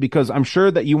 right? Because I'm sure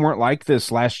that you weren't like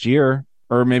this last year,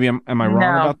 or maybe am I wrong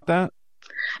about that?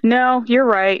 No, you're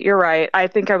right. I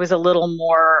think I was a little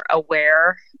more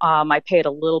aware. I paid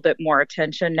a little bit more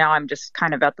attention. Now I'm just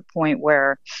kind of at the point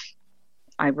where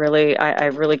I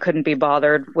really couldn't be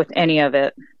bothered with any of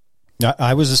it.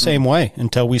 I was the same way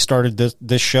until we started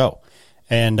this show.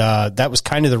 And that was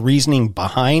kind of the reasoning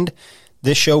behind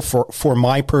this show for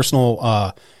my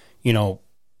personal,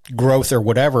 growth or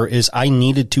whatever, is I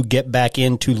needed to get back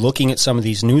into looking at some of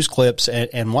these news clips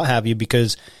and what have you,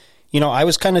 because, I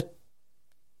was kind of,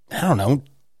 I don't know,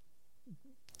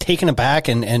 taken aback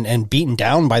and beaten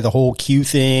down by the whole Q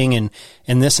thing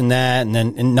and this and that,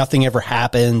 and nothing ever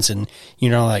happens, and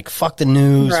like fuck the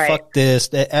news, fuck this,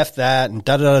 F that, and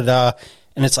da da da.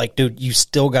 And it's like, dude, you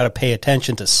still got to pay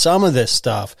attention to some of this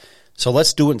stuff. So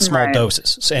let's do it in small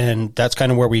doses. And that's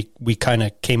kind of where we kind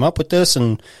of came up with this.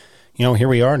 And, here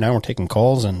we are. Now we're taking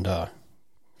calls, and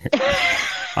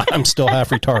I'm still half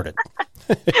retarded.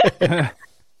 I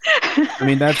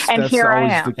mean, that's here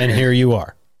always I am. And here you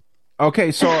are.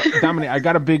 Okay, so Dominic, I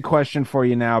got a big question for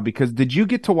you now, because did you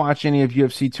get to watch any of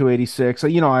UFC 286?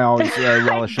 I always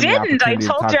relish in the opportunity. I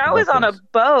told you I was on a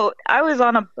boat.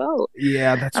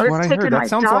 Yeah, that's I was what I taking heard. That my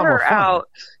sounds a lot more daughter fun. out.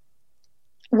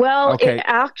 Well, Okay. it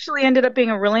actually ended up being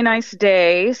a really nice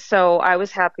day, so I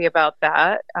was happy about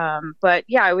that. But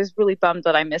yeah, I was really bummed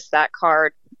that I missed that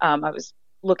card. I was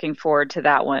looking forward to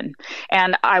that one.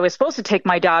 And I was supposed to take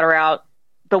my daughter out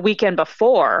the weekend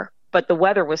before, but the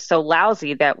weather was so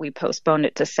lousy that we postponed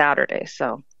it to Saturday.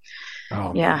 So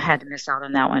I had to miss out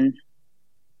on that one.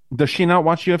 Does she not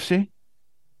watch UFC?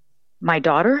 My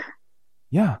daughter?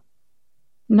 Yeah.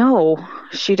 No,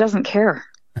 she doesn't care.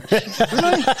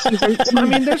 I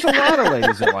mean, there's a lot of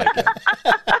ladies that like it.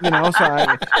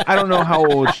 So I don't know how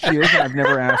old she is, and I've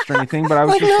never asked her anything, but I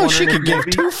was just wondering she could if give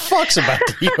maybe... two fucks about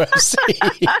the UFC.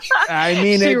 I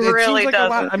mean, She it really seems like a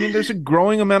lot. doesn't. I mean, there's a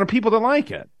growing amount of people that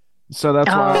like it. So that's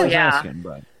why I was asking.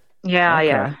 But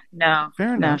Yeah. No, Fair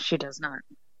no, enough. she does not.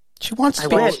 She wants I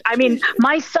to. wish. I mean,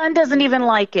 my son doesn't even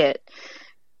like it.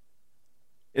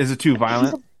 Is it too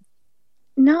violent?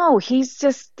 No, he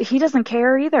doesn't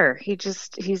care either.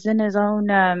 He's in his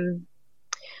own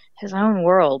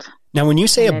world. Now, when you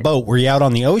say a boat, were you out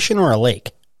on the ocean or a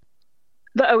lake?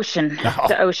 The ocean. Oh,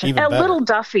 The ocean. even A better. little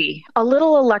Duffy. A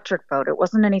little electric boat. It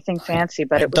wasn't anything fancy,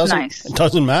 but it was nice. It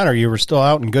doesn't matter. You were still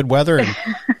out in good weather.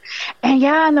 And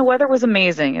And the weather was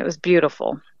amazing. It was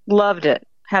beautiful. Loved it.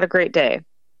 Had a great day.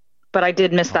 But I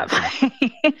did miss that fight.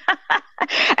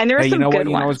 And there were Hey, some you know good what?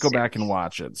 You ones. can always go back and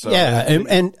watch it. So yeah,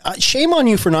 and shame on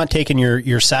you for not taking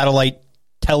your satellite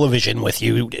television with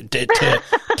you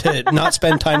to not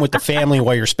spend time with the family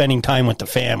while you're spending time with the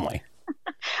family.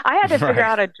 I had to figure Right.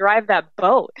 out how to drive that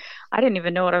boat. I didn't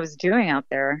even know what I was doing out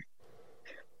there.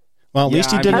 Well, at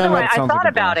least you didn't. By the way, I sounds thought like a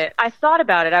about blast. it. I thought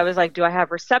about it. I was like, do I have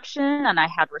reception? And I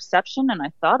had reception, and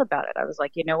I thought about it. I was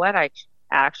like, you know what? I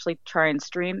actually try and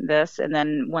stream this. And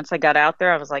then once I got out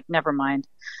there, I was like, never mind.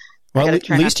 Well, at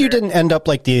least you didn't end up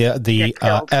like the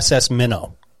killed. SS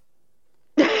Minnow.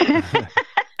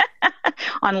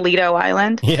 On Lido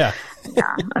Island. Yeah.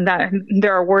 Yeah, and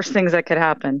there are worse things that could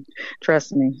happen.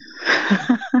 Trust me.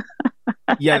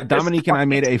 Yeah, Dominique and I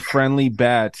made a friendly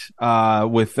bet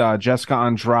with Jessica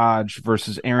Andrade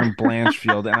versus Aaron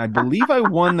Blanchfield, and I believe I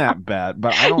won that bet,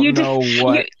 but I don't know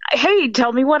what. Hey,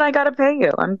 tell me what I got to pay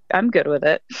you. I'm good with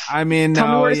it. I mean, Tell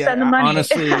me no, where to yeah, send the money.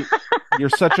 honestly, you're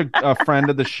such a friend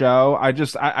of the show. I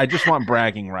just want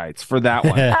bragging rights for that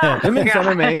one. Women's God.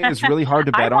 MMA is really hard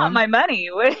to I bet want on. my money.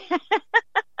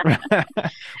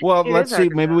 Well, It let's is see. hard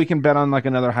to Maybe we can bet on like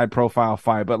another high profile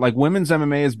fight. But like women's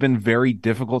MMA has been very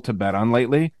difficult to bet on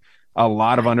lately. A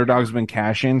lot of underdogs have been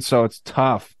cashing, so it's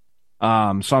tough. So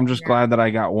I'm just glad that I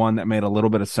got one that made a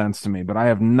little bit of sense to me. But I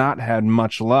have not had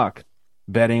much luck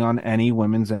betting on any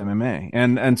women's MMA.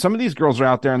 And some of these girls are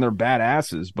out there and they're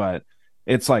badasses, but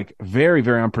it's like very,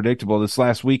 very unpredictable. This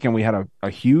last weekend we had a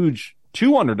huge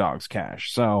 2 underdogs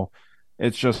cash. So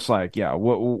it's just like, yeah,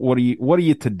 what are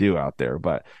you to do out there?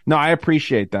 But no, I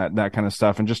appreciate that kind of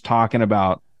stuff, and just talking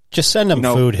about, Just send him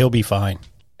food. He'll be fine.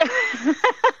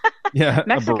 yeah,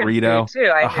 Mexican a burrito, food, too,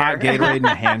 I a hot hear. Gatorade, and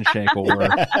a handshake will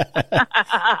work.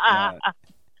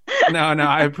 No,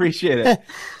 I appreciate it.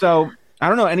 So I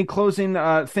don't know, any closing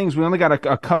things? We only got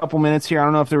a couple minutes here. I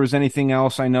don't know if there was anything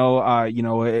else. I know,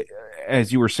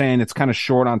 as you were saying, it's kind of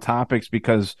short on topics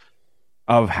because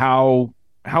of how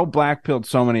black-pilled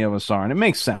so many of us are, and it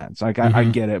makes sense. Like I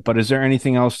get it, but is there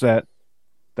anything else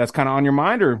that's kind of on your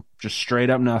mind, or just straight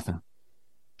up nothing?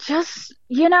 Just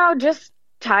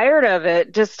tired of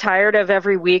it. Just tired of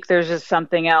every week there's just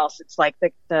something else. It's like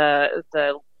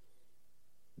the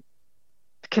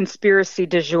conspiracy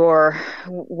du jour.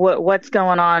 What's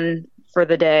going on for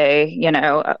the day,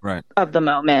 Right. of the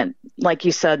moment. Like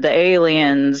you said, the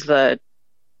aliens, the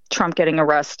Trump getting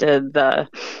arrested, the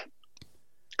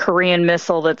Korean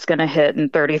missile that's going to hit in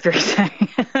 33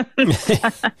 seconds.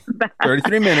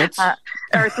 33 minutes.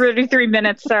 Or 33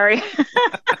 minutes, sorry.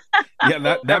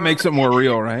 Yeah, that makes it more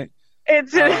real, right?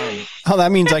 It's Oh,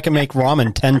 that means I can make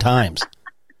ramen 10 times.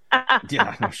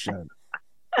 Yeah, no shit.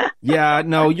 Yeah,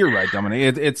 no, you're right,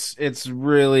 Dominic. It's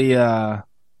really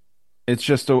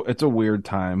it's a weird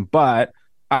time, but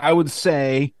I would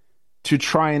say to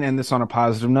try and end this on a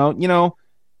positive note, you know,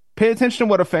 pay attention to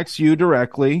what affects you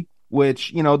directly,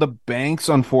 which, you know, the banks,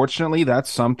 unfortunately, that's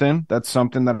something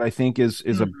that I think is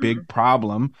a big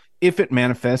problem if it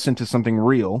manifests into something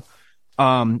real.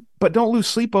 But don't lose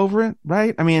sleep over it,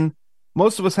 right? I mean,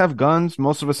 most of us have guns.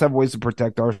 Most of us have ways to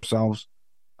protect ourselves.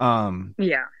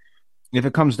 Yeah. If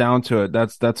it comes down to it,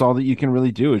 that's all that you can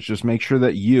really do is just make sure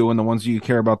that you and the ones you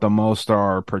care about the most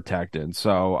are protected.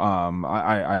 So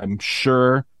I'm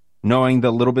sure, knowing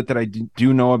the little bit that I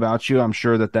do know about you, I'm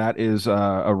sure that is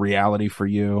a reality for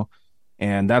you.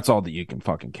 And that's all that you can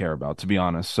fucking care about, to be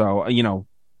honest. So, you know,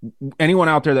 anyone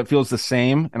out there that feels the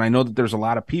same, and I know that there's a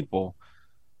lot of people,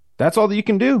 that's all that you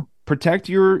can do. Protect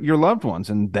your loved ones,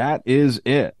 and that is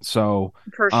it. So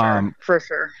For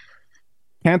sure.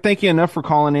 Can't thank you enough for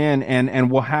calling in,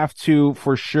 and we'll have to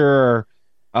for sure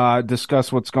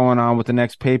discuss what's going on with the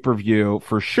next pay-per-view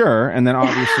for sure. And then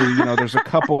obviously, you know, there's a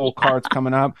couple cards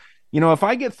coming up. You know, if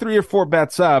I get 3 or 4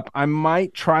 bets up, I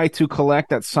might try to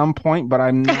collect at some point, but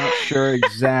I'm not sure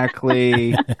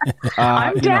exactly.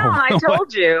 I'm down. I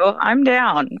told you, I'm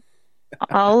down.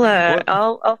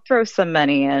 I'll throw some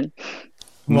money in.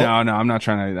 No, I'm not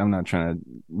trying to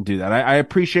do that. I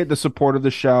appreciate the support of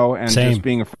the show and just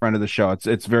being a friend of the show.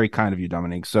 It's very kind of you,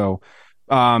 Dominique. So,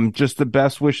 just the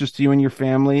best wishes to you and your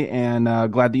family, and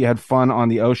glad that you had fun on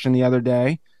the ocean the other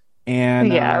day. And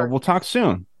we'll talk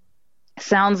soon.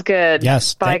 Sounds good.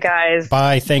 Yes. Bye, guys.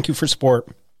 Bye. Thank you for support.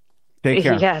 Take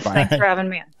care. Yes. Bye. Thanks for having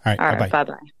me. All right.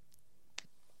 Bye-bye.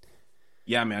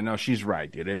 Yeah, man. No, she's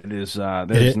right, dude. It is.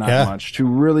 There's not much to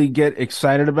really get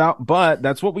excited about, but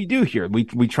that's what we do here.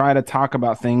 We try to talk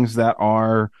about things that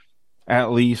are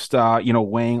at least,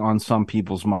 weighing on some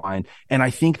people's mind. And I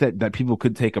think that people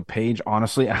could take a page,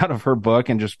 honestly, out of her book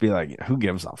and just be like, who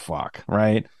gives a fuck,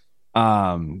 right?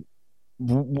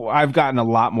 I've gotten a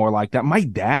lot more like that. My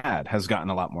dad has gotten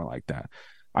a lot more like that.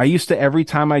 I used to, every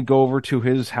time I go over to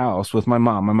his house with my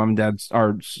mom and dad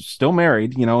are still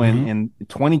married, you know, in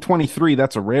 2023,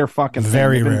 that's a rare fucking thing.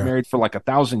 Very They've been rare. married for like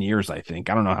 1,000 years, I think.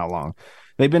 I don't know how long.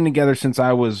 They've been together since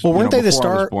I was, Well, weren't they the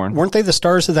before I was star? born. Weren't they the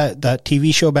stars of that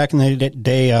TV show back in the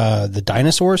day, the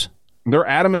Dinosaurs? They're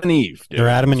Adam and Eve. Dude. They're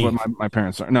Adam and That's Eve. what my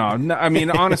parents are. No, I mean,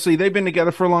 honestly, they've been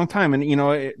together for a long time. And, you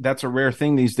know, that's a rare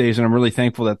thing these days. And I'm really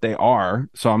thankful that they are.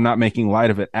 So I'm not making light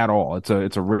of it at all. It's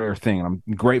a rare thing. And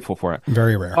I'm grateful for it.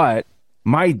 Very rare. But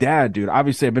my dad, dude,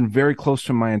 obviously I've been very close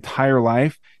to him my entire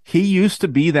life. He used to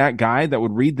be that guy that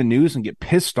would read the news and get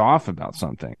pissed off about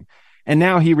something. And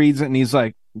now he reads it and he's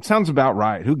like, it sounds about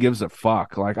right. Who gives a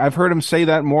fuck? Like, I've heard him say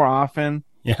that more often.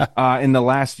 Yeah. In the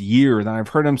last year than I've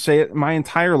heard him say it my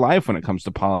entire life when it comes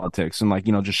to politics and, like,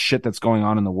 you know, just shit that's going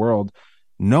on in the world.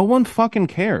 No one fucking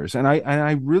cares. And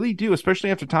I really do,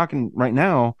 especially after talking right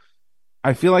now.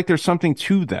 I feel like there's something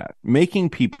to that,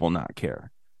 making people not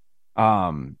care.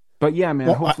 But yeah,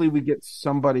 man, hopefully we get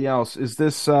somebody else. Is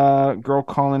this girl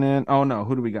calling in? Oh no,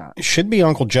 who do we got? It should be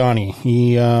Uncle Johnny.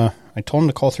 I told him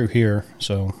to call through here,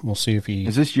 so we'll see if he...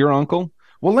 Is this your uncle?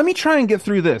 Well, let me try and get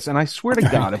through this. And I swear to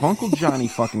God, if Uncle Johnny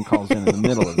fucking calls in the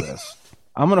middle of this,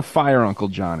 I'm going to fire Uncle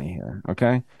Johnny here.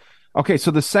 Okay. Okay.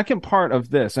 So the second part of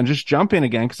this, and just jump in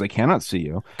again, cause I cannot see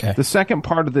you. Okay. The second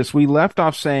part of this, we left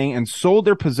off saying, and sold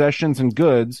their possessions and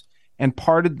goods and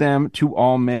parted them to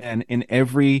all men as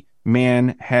every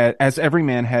man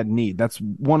had need. That's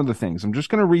one of the things. I'm just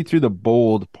going to read through the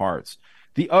bold parts.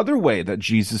 The other way that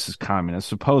Jesus is communist,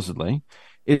 supposedly,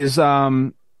 is,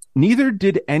 neither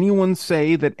did anyone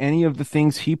say that any of the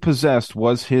things he possessed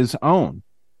was his own,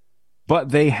 but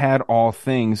they had all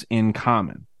things in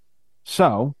common.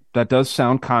 So that does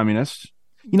sound communist.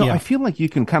 You know, I feel like you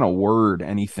can kind of word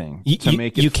anything to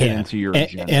make it fit into your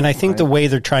agenda. And I think the way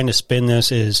they're trying to spin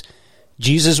this is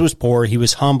Jesus was poor. He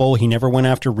was humble. He never went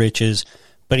after riches,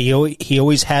 but he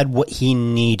always had what he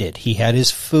needed. He had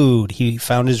his food. He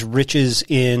found his riches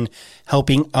in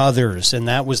helping others, and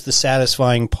that was the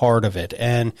satisfying part of it.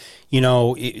 And, you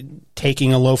know,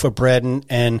 taking a loaf of bread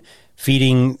and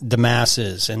feeding the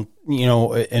masses, and, you know,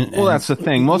 well, that's the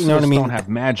thing. Most of us don't have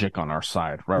magic on our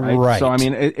side, right? Right. So, I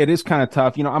mean, it is kind of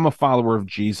tough. You know, I'm a follower of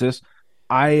Jesus.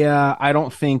 I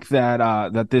don't think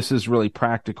that this is really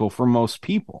practical for most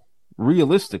people,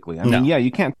 realistically. I mean, yeah,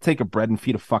 you can't take a bread and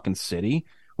feed a fucking city.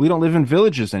 We don't live in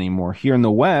villages anymore here in the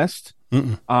West.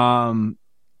 You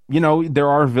know, there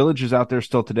are villages out there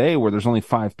still today where there's only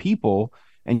 5 people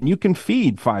and you can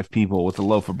feed 5 people with a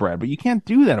loaf of bread, but you can't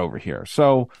do that over here.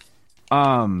 So,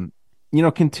 you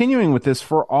know, continuing with this,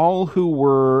 for all who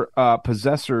were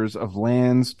possessors of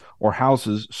lands or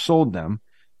houses sold them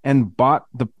and brought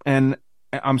the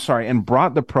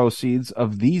proceeds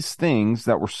of these things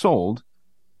that were sold,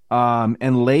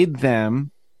 and laid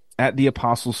them at the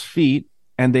apostles' feet,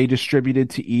 and they distributed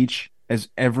to each as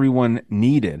everyone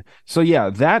needed. So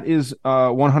yeah, that is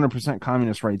 100%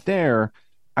 communist right there.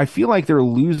 I feel like they're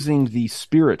losing the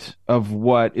spirit of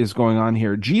what is going on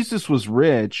here. Jesus was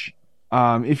rich.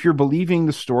 If you're believing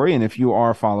the story, and if you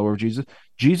are a follower of Jesus,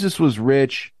 Jesus was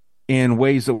rich in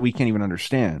ways that we can't even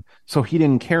understand. So he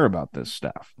didn't care about this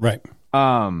stuff. Right.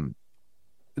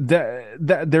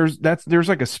 There's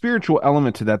like a spiritual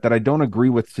element to that I don't agree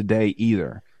with today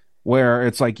either, where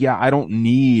it's like, yeah, I don't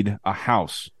need a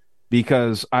house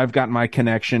because I've got my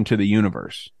connection to the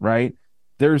universe, right?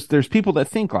 There's people that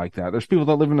think like that. There's people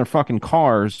that live in their fucking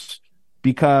cars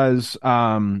because,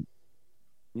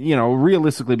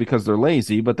 realistically because they're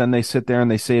lazy, but then they sit there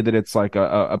and they say that it's like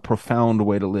a profound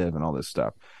way to live and all this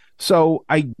stuff. So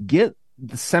I get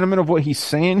the sentiment of what he's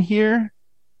saying here,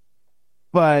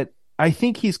 but I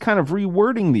think he's kind of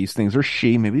rewording these things, or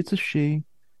maybe it's a she,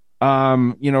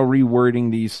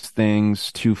 rewording these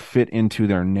things to fit into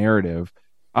their narrative.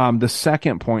 The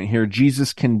second point here,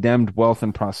 Jesus condemned wealth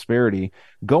and prosperity.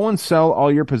 Go and sell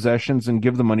all your possessions and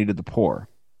give the money to the poor.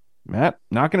 Matt,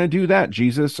 not going to do that,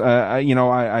 Jesus. I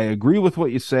agree with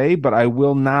what you say, but I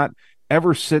will not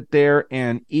ever sit there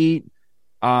and eat,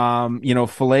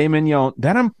 filet mignon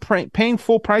that I'm paying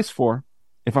full price for.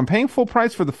 If I'm paying full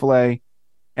price for the filet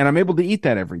and I'm able to eat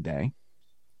that every day,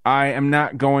 I am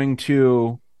not going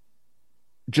to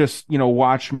just,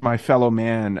 watch my fellow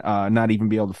man not even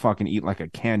be able to fucking eat like a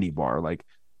candy bar. Like,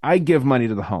 I give money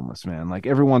to the homeless, man. Like,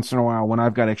 every once in a while when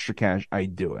I've got extra cash, I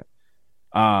do it.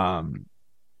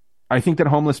 I think that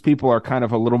homeless people are kind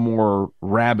of a little more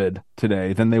rabid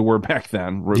today than they were back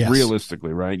then,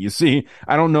 realistically, right? You see,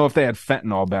 I don't know if they had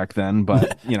fentanyl back then,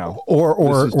 but,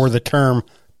 or the term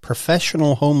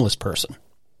professional homeless person.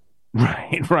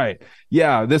 Right.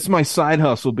 Yeah, this is my side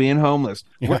hustle, being homeless.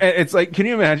 Yeah. It's like, can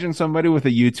you imagine somebody with a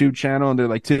YouTube channel and they're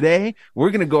like, today we're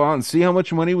going to go out and see how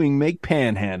much money we can make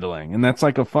panhandling. And that's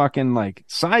like a fucking like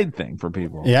side thing for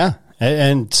people. Yeah.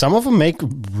 And some of them make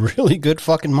really good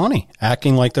fucking money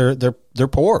acting like they're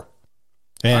poor.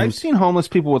 And I've seen homeless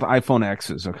people with iPhone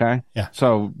X's. Okay. Yeah.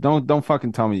 So don't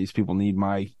fucking tell me these people need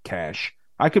my cash.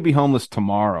 I could be homeless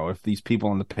tomorrow if these people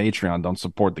on the Patreon don't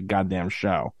support the goddamn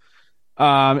show.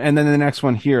 And then the next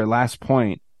one here, last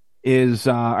point is,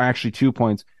 actually 2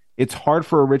 points. It's hard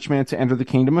for a rich man to enter the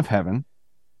kingdom of heaven.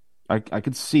 I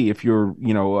could see if you're,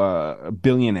 a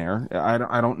billionaire.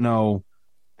 I don't know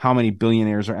how many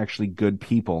billionaires are actually good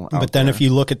people. But then if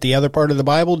you look at the other part of the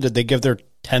Bible, did they give their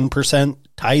 10%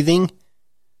 tithing?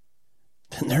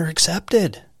 Then they're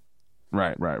accepted.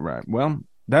 Right. Well,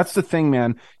 that's the thing,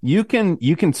 man. You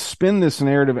can spin this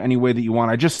narrative any way that you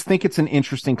want. I just think it's an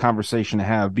interesting conversation to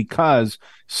have because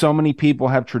so many people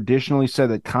have traditionally said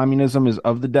that communism is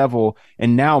of the devil.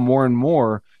 And now more and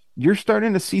more, you're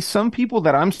starting to see some people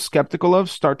that I'm skeptical of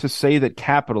start to say that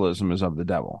capitalism is of the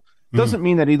devil. Doesn't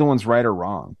mean that either one's right or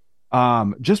wrong.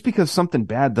 Just because something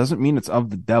bad doesn't mean it's of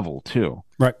the devil too.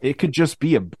 Right. It could just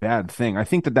be a bad thing. I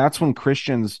think that's when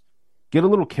Christians get a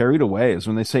little carried away, is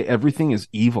when they say everything is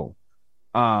evil.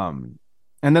 And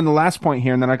then the last point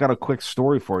here, and then I got a quick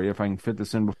story for you if I can fit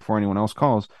this in before anyone else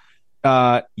calls.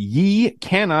 Ye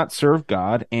cannot serve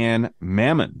God and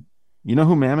mammon. You know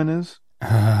who mammon is?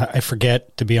 I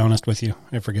forget, to be honest with you.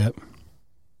 I forget.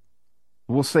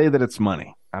 We'll say that it's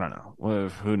money. I don't know. Well,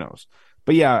 who knows?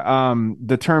 But yeah,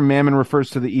 the term mammon refers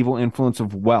to the evil influence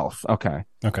of wealth. Okay.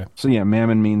 So yeah,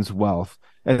 mammon means wealth.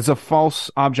 It's a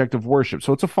false object of worship.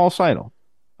 So it's a false idol.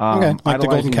 Okay, like the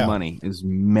golden cow. Money is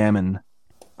mammon.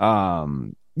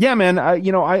 Yeah, man.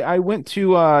 I went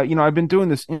to, I've been doing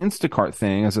this Instacart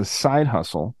thing as a side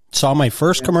hustle. Saw my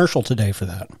first commercial today for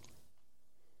that.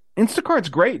 Instacart's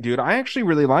great, dude. I actually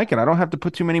really like it. I don't have to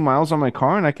put too many miles on my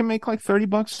car, and I can make like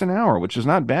 $30 an hour, which is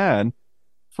not bad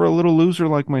for a little loser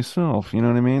like myself. You know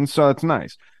what I mean? So it's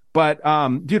nice. But,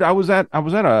 dude, I was at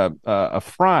a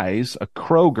Fry's, a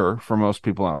Kroger for most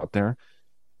people out there,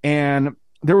 and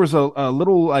there was a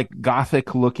little like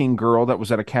gothic looking girl that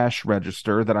was at a cash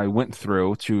register that I went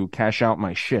through to cash out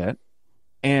my shit.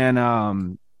 And,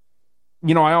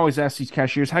 I always ask these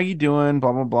cashiers, how you doing?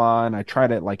 Blah, blah, blah. And I try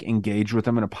to like engage with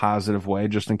them in a positive way,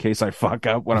 just in case I fuck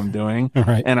up what I'm doing.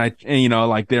 Right. And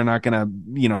like they're not going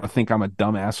to, think I'm a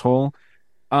dumb asshole.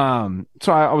 So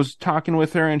I was talking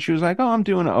with her and she was like, oh, I'm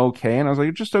doing okay. And I was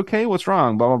like, just okay. What's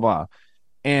wrong? Blah, blah, blah.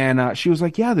 And, she was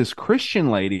like, yeah, this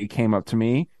Christian lady came up to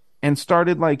me and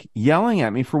started like yelling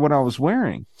at me for what I was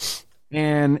wearing.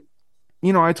 And,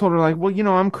 I told her like, well,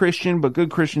 I'm Christian, but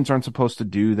good Christians aren't supposed to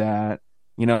do that.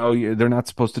 They're not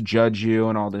supposed to judge you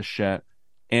and all this shit.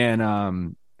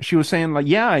 And she was saying like,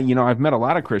 yeah, I've met a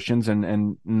lot of Christians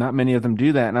and not many of them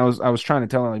do that. And I was trying to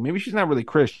tell her like, maybe she's not really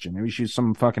Christian. Maybe she's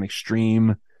some fucking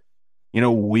extreme,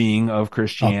 wing of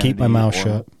Christianity. I'll keep my mouth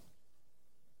shut.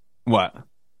 What?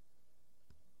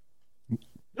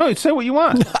 No, say what you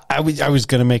want. I was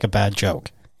going to make a bad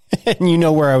joke. And you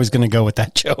know where I was going to go with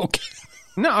that joke.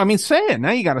 No, I mean, say it.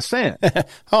 Now you got to say it.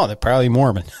 Oh, they're probably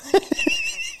Mormon.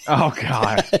 Oh,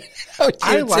 God.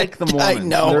 I like the Mormons. I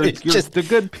know. They're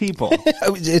good people.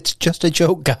 It's just a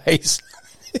joke, guys.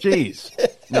 Jeez.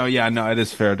 No, it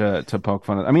is fair to poke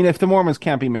fun of. I mean, if the Mormons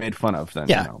can't be made fun of, then,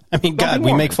 yeah. I mean, God,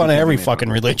 we make fun of every fucking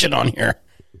religion on here.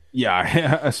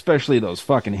 Yeah, especially those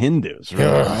fucking Hindus,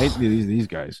 right? These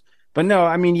guys. But no,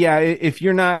 I mean, yeah, if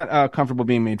you're not comfortable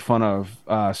being made fun of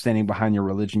standing behind your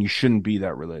religion, you shouldn't be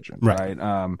that religion, right?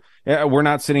 We're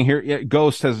not sitting here.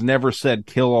 Ghost has never said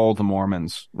kill all the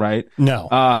Mormons, right?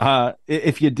 No.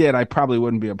 If you did, I probably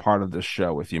wouldn't be a part of this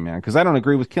show with you, man, because I don't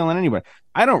agree with killing anybody.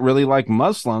 I don't really like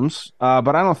Muslims,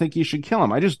 but I don't think you should kill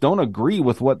them. I just don't agree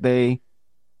with what they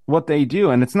do,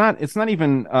 and it's not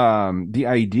even the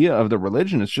idea of the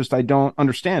religion. It's just I don't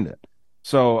understand it.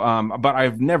 So, but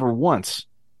I've never once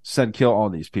said kill all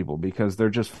these people because they're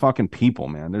just fucking people,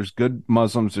 man. There's good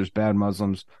Muslims, there's bad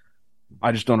Muslims.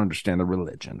 I just don't understand the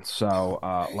religion. So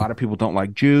a lot of people don't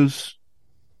like Jews.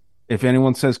 If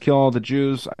anyone says kill all the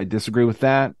Jews, I disagree with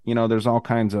that. There's all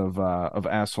kinds of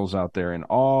assholes out there in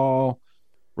all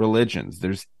religions.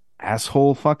 There's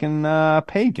asshole fucking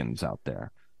pagans out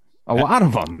there. A lot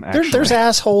of them, actually. There's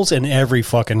assholes in every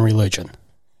fucking religion.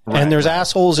 Right. And there's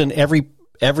assholes in every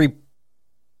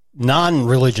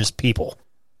non-religious people.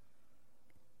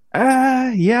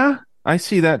 Yeah, I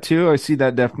see that too. I see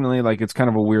that definitely. Like, it's kind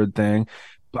of a weird thing.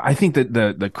 But I think that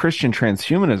the Christian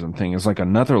transhumanism thing is like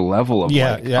another level of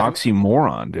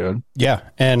oxymoron, dude. Yeah,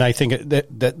 and I think that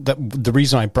the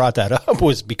reason I brought that up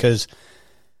was because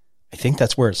I think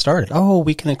that's where it started. Oh,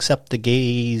 we can accept the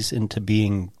gays into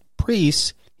being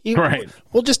priests. Right.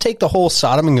 We'll just take the whole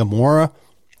Sodom and Gomorrah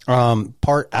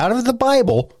part out of the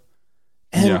Bible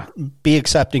and be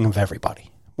accepting of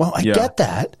everybody. Well, I get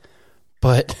that.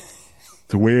 But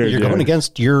it's weird. You're going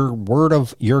against your word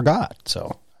of your God.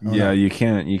 So you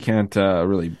can't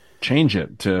really change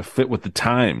it to fit with the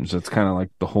times. It's kind of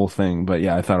like the whole thing. But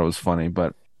yeah, I thought it was funny.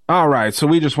 But all right, so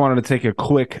we just wanted to take a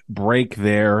quick break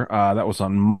there. That was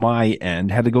on my end.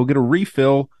 Had to go get a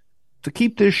refill to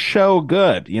keep this show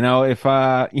good.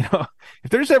 If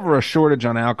there's ever a shortage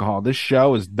on alcohol, this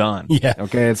show is done. Yeah.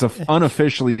 Okay. It's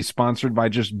unofficially sponsored by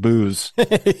just booze.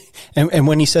 and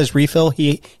when he says refill,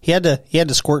 he had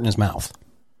to squirt in his mouth.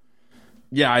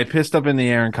 Yeah. I pissed up in the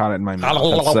air and caught it in my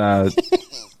mouth.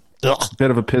 That's a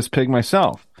bit of a piss pig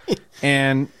myself.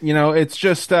 And, it's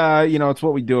just, it's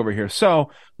what we do over here. So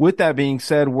with that being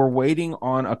said, we're waiting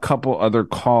on a couple other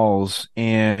calls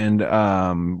and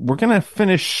we're going to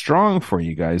finish strong for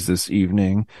you guys this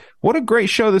evening. What a great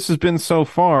show this has been so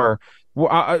far.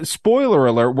 Spoiler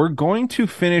alert, we're going to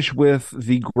finish with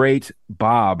the great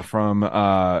Bob from,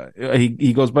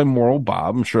 he goes by Moral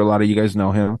Bob. I'm sure a lot of you guys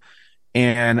know him.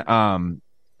 And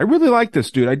I really like this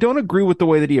dude. I don't agree with the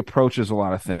way that he approaches a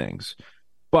lot of things,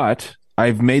 but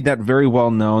I've made that very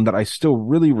well known that I still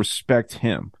really respect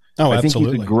him. Oh, I think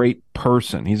absolutely. he's a great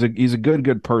person. He's a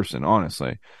good person,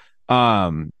 honestly. I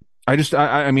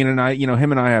mean,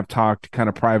 him and I have talked kind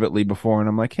of privately before, and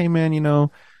I'm like, hey man,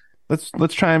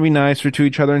 let's try and be nicer to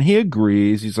each other. And he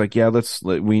agrees. He's like, yeah,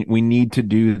 we need to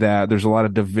do that. There's a lot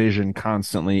of division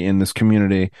constantly in this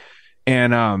community.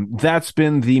 And, that's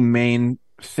been the main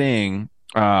thing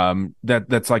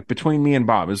that's like between me and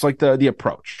Bob is like the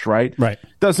approach, right?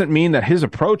 Doesn't mean that his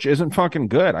approach isn't fucking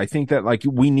good. I think that like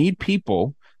we need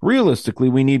people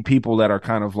that are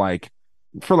kind of like,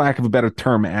 for lack of a better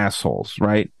term, assholes,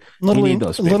 right? A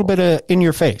little bit of in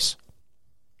your face.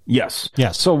 Yes.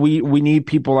 Yes. So we need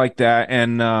people like that.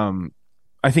 And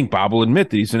I think Bob will admit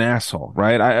that he's an asshole,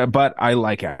 right? But I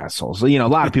like assholes. A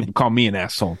lot of people call me an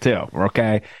asshole too.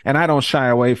 Okay. And I don't shy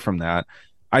away from that.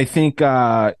 I think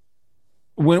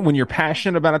when you're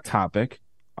passionate about a topic,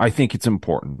 I think it's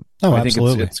important. Oh, I think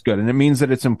absolutely. it's good. And it means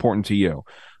that it's important to you.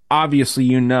 Obviously,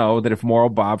 that if Moral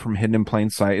Bob from Hidden in Plain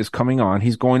Sight is coming on,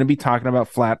 he's going to be talking about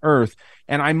flat Earth.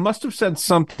 And I must have said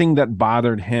something that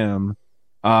bothered him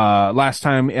last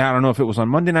time. I don't know if it was on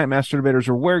Monday Night Master Debaters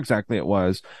or where exactly it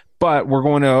was, but we're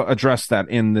going to address that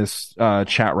in this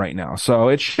chat right now. So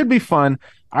it should be fun.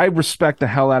 I respect the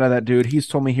hell out of that dude. He's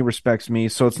told me he respects me,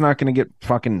 so it's not going to get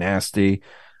fucking nasty.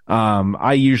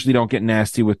 I usually don't get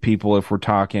nasty with people if we're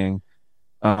talking.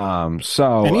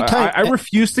 So anytime, I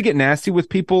refuse to get nasty with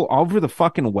people all over the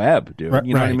fucking web, dude.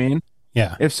 You know what I mean?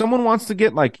 Yeah. If someone wants to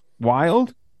get like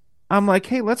wild, I'm like,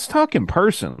 hey, let's talk in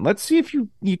person. Let's see if you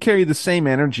carry the same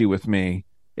energy with me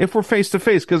if we're face to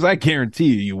face, because I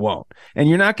guarantee you won't. And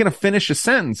you're not going to finish a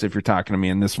sentence if you're talking to me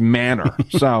in this manner.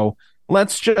 So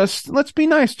let's be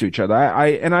nice to each other.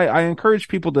 I encourage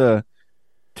people to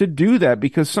do that,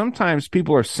 because sometimes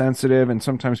people are sensitive, and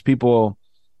sometimes people,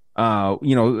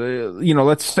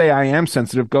 let's say I am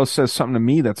sensitive, Ghost says something to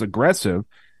me that's aggressive.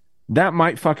 That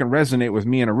might fucking resonate with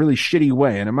me in a really shitty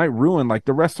way, and it might ruin like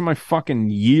the rest of my fucking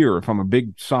year if I'm a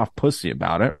big soft pussy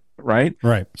about it, right?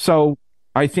 Right. So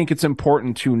I think it's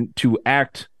important to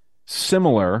act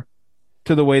similar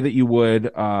to the way that you would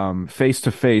face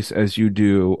to face as you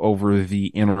do over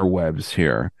the interwebs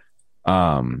here.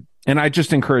 And I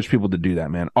just encourage people to do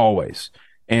that, man, always.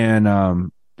 And a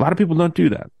lot of people don't do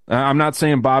that. I'm not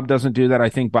saying Bob doesn't do that. I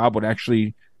think Bob would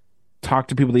actually talk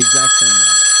to people the exact same way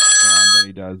that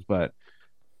he does, but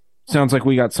sounds like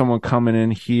we got someone coming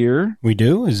in here. We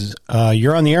do.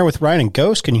 You're on the air with Ryan and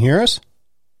Ghost. Can you hear us?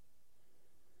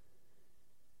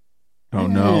 Oh,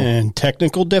 no. And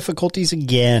technical difficulties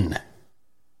again.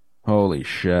 Holy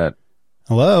shit.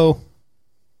 Hello?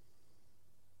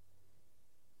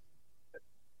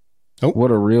 Oh,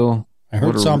 what a real, I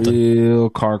heard something. Real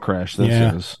car crash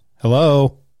this is.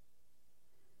 Hello?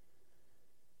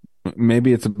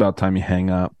 Maybe it's about time you hang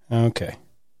up. Okay.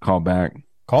 Call back.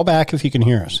 Call back if you can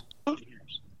hear us.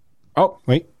 Oh,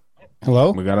 wait.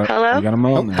 Hello? Hello? We got a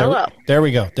moment. Hello. There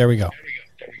we go.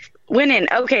 Winning.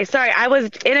 Okay, sorry. I was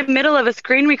in the middle of a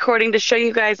screen recording to show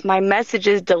you guys my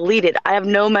messages deleted. I have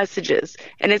no messages.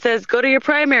 And it says, go to your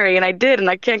primary. And I did, and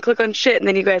I can't click on shit. And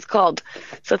then you guys called.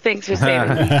 So thanks for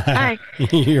saving me. Hi.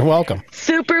 You're welcome.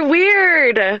 Super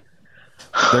weird.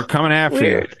 They're coming after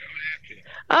you.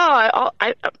 Oh,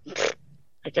 I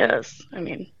guess. I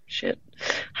mean, shit.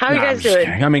 How are you guys doing?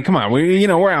 I mean, come on.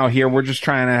 We're out here. We're just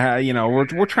trying to,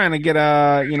 we're trying to get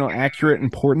accurate,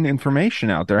 important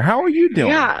information out there. How are you doing?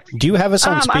 Yeah. Do you have us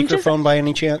on speakerphone by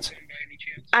any chance?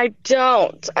 I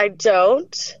don't. But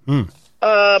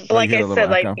like I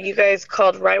said, like you guys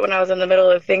called right when I was in the middle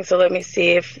of the thing, so let me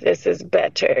see if this is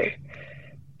better.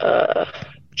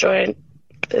 Join.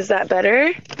 Is that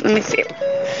better? Let me see.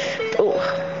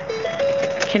 Oh.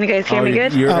 Can you guys hear me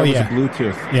good? Yeah.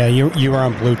 Bluetooth. Yeah, you were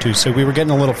on Bluetooth, so we were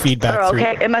getting a little feedback. Oh,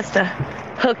 okay. It must have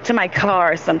hooked to my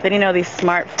car or something. You know, these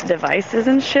smart devices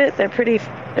and shit. They're pretty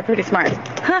smart.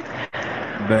 Huh?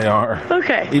 They are.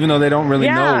 Okay. Even though they don't really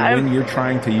know when you're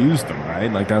trying to use them, right?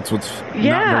 Like that's what's not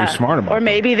very smart about. Or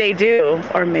maybe they do.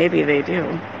 Right.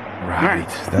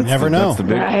 You never know. That's the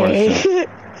big question.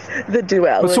 The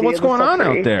duality. So what's going on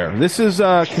out there? This is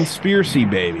Conspiracy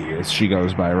Baby, as she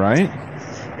goes by, right?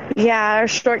 Yeah, or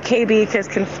short KB, because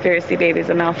Conspiracy Baby's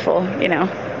a mouthful. You know,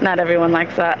 not everyone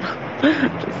likes that.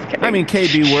 Just kidding. I mean,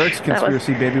 KB works,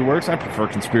 Conspiracy Baby works. I prefer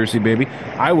Conspiracy Baby.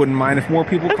 I wouldn't mind if more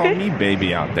people call me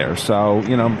Baby out there. So,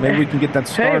 maybe we can get that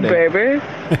started. Hey, baby.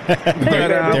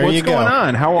 What's going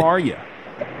on? How are you?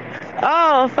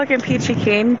 Oh, fucking peachy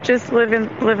keen. Just living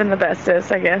the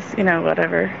bestest, I guess.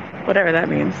 Whatever that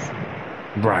means.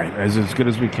 Right, as good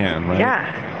as we can, right?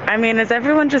 Yeah. I mean, is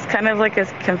everyone just kind of like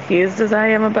as confused as I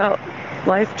am about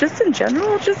life, just in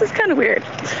general? Just it's kind of weird.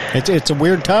 It's a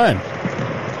weird time.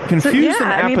 Confused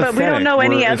and apathetic. But we don't know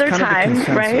any other time,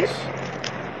 right?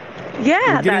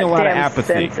 Yeah, we're getting a lot of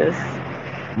apathy.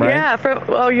 Right?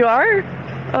 Yeah. You are?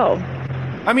 Oh.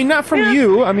 I mean, not from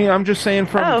you. I mean, I'm just saying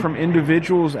from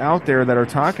individuals out there that are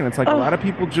talking. It's like a lot of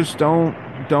people just don't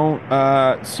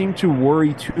seem to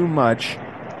worry too much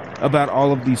about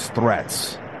all of these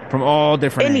threats from all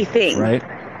different anything, angles,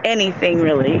 right? Anything,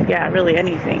 really. Yeah, really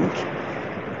anything.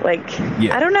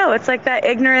 I don't know. It's like that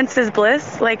ignorance is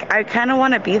bliss. Like, I kind of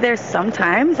want to be there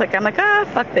sometimes. Like, I'm like,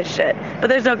 fuck this shit. But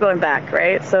there's no going back,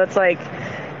 right? So it's like,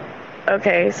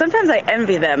 okay. Sometimes I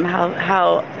envy them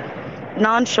how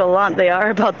nonchalant they are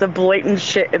about the blatant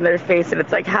shit in their face. And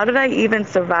it's like, how did I even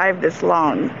survive this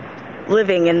long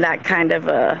living in that kind of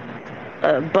a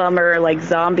bummer, like,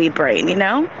 zombie brain,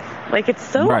 Like, it's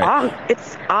so odd.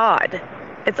 It's odd.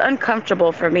 It's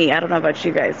uncomfortable for me. I don't know about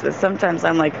you guys, but sometimes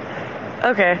I'm like,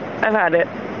 okay, I've had it.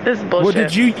 This is bullshit. Well,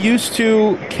 did you used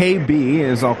to KB,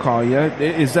 as I'll call you?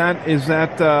 Is that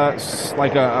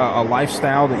like a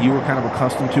lifestyle that you were kind of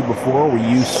accustomed to before? Were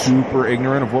you super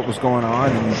ignorant of what was going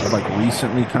on, and you like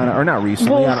recently kind of, or not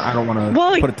recently? I don't want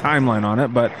to put a timeline on it,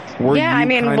 but were you? I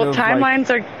mean,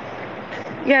 timelines are.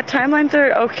 Yeah, timelines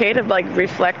are okay to like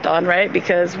reflect on, right?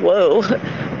 Because whoa.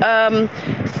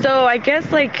 So I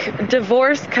guess like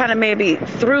divorce kind of maybe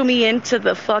threw me into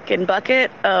the fucking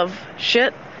bucket of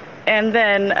shit, and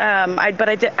then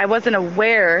I wasn't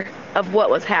aware of what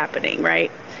was happening,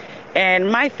 right?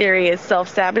 And my theory is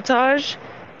self-sabotage,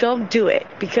 don't do it,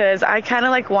 because I kind of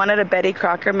like wanted a Betty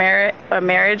Crocker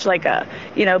marriage, like a,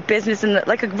 you know, business in the,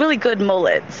 like a really good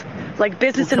mullets, like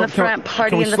business in the front,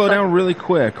 party in the slow front. down really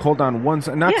quick? Hold on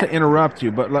not to interrupt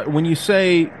you, but like when you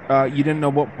say you didn't know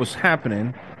what was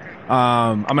happening,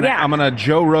 I'm gonna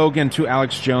Joe Rogan to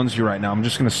Alex Jones you right now. I'm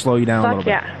just gonna slow you down a little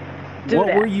bit.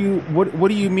 What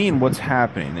do you mean what's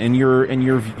happening in your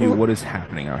view? What is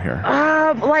happening out here?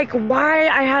 Like why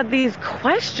I had these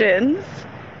questions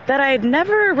that I had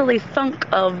never really thunk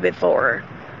of before.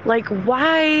 Like,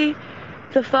 why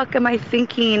the fuck am I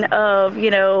thinking of,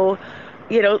 you know,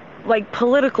 like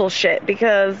political shit?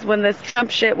 Because when this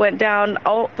Trump shit went down,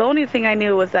 the only thing I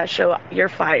knew was that show, You're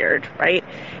Fired, right?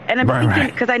 And I'm thinking,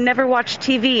 because I never watched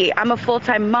TV. I'm a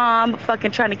full-time mom,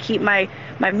 fucking trying to keep my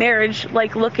marriage,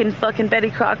 like, looking fucking Betty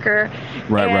Crocker.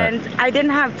 And I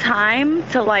didn't have time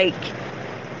to, like,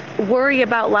 worry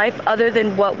about life other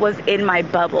than what was in my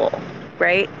bubble.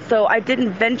 Right? So I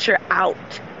didn't venture out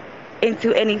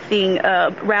into anything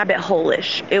rabbit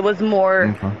hole-ish. It was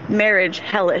more marriage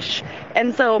hellish.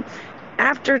 And so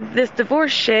after this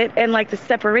divorce shit and like the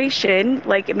separation,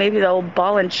 like maybe the old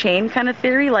ball and chain kind of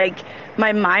theory, like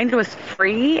my mind was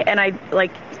free, and I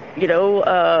like, you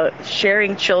know,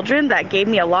 sharing children, that gave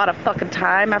me a lot of fucking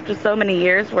time after so many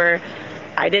years where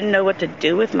I didn't know what to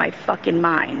do with my fucking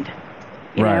mind.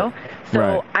 You know?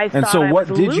 So I thought, and so what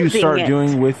did you start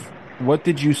doing with? What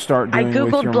did you start doing with your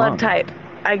mom? I Googled blood type.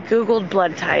 I Googled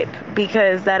blood type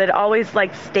because that had always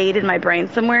like stayed in my brain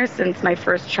somewhere since my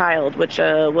first child, which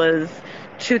was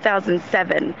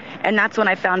 2007. And that's when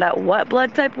I found out what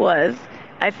blood type was.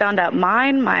 I found out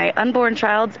mine, my unborn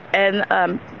child's,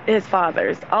 and his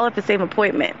father's, all at the same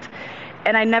appointment.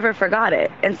 And I never forgot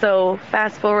it. And so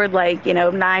fast forward, like, you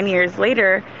know, 9 years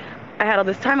later, I had all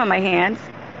this time on my hands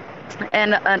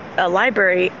and a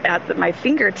library at my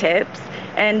fingertips.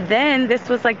 And then this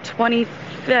was like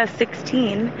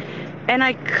 2016, and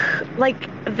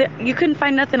you couldn't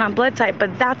find nothing on blood type,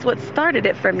 but that's what started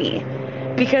it for me,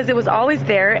 because it was always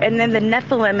there. And then the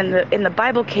Nephilim in the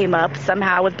Bible came up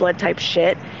somehow with blood type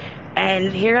shit,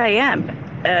 and here I am,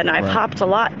 and I've hopped a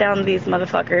lot down these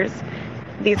motherfuckers,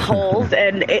 these holes,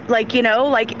 and it, like, you know,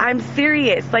 like, I'm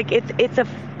serious. Like, it's a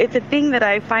thing that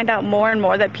I find out more and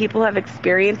more that people have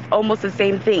experienced almost the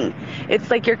same thing.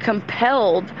 It's like you're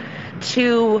compelled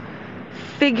to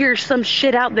figure some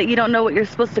shit out that you don't know what you're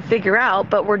supposed to figure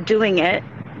out, but we're doing it,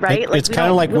 right? It's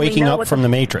kind of like really waking up from the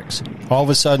Matrix. All of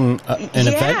a sudden, an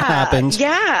event happens,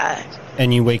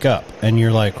 and you wake up, and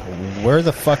you're like, where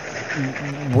the fuck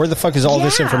has all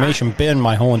this information been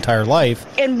my whole entire life?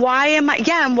 And why am I,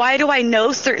 and why do I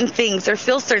know certain things or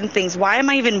feel certain things? Why am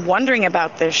I even wondering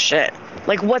about this shit?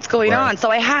 Like, what's going on?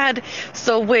 So I had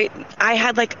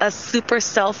like a super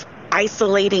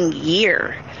self-isolating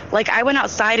year. Like, I went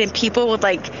outside and people would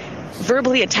like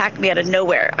verbally attack me out of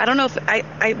nowhere. I don't know if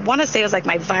I want to say it was like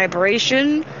my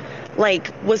vibration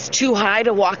like was too high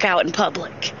to walk out in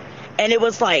public, and it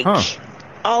was like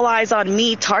all eyes on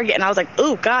me, target. And I was like,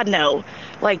 oh God, no.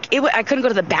 Like, I couldn't go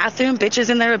to the bathroom. Bitches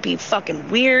in there would be fucking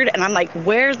weird, and I'm like,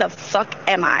 where the fuck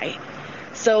am I?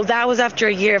 So that was after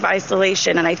a year of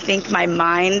isolation, and I think my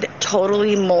mind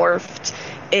totally morphed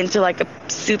into like a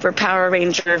super Power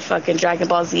Ranger, fucking Dragon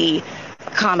Ball Z,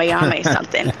 Kamehameha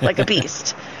something, like a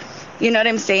beast. You know what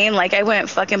I'm saying? Like, I went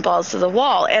fucking balls to the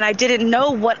wall, and I didn't know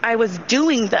what I was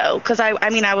doing, though, because I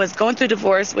mean, I was going through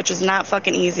divorce, which is not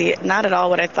fucking easy, not at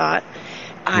all what I thought.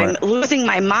 I'm losing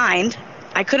my mind.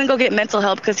 I couldn't go get mental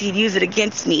help because he'd use it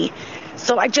against me.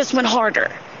 So I just went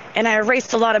harder, and I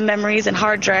erased a lot of memories and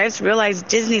hard drives, realized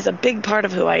Disney's a big part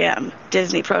of who I am.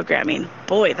 Disney programming.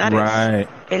 Boy, that is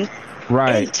intense.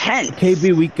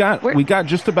 KB, we got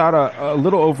just about a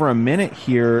little over a minute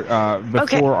here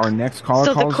before our next caller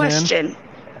calls in. So the question.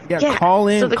 Call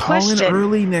in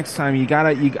early next time.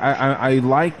 I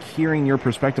like hearing your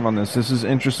perspective on this. This is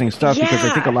interesting stuff because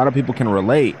I think a lot of people can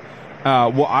relate.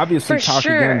 We'll obviously talk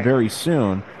again very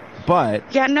soon.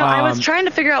 But I was trying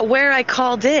to figure out where I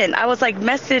called in. I was like,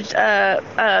 messaged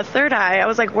Third Eye. I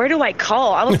was like, where do I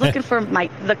call? I was looking for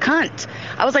the cunt.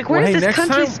 I was like, where is this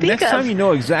country speak next time you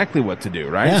know exactly what to do,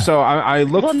 right? Yeah. So I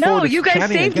look forward to Well, no, you guys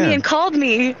saved me and called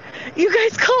me. You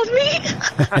guys called me.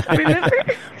 Remember?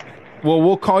 Well,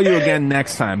 we'll call you again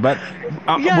next time. But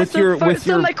my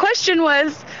question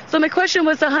was the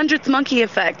 100th monkey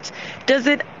effect. Does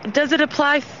it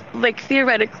apply like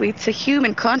theoretically to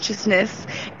human consciousness?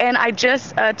 And I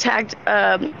just tagged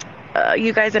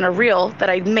you guys in a reel that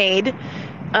I made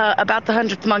about the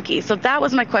 100th monkey. So that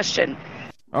was my question.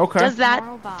 Okay. Does that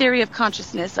theory of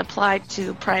consciousness apply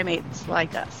to primates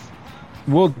like us?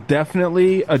 We'll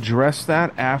definitely address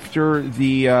that after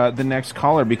the next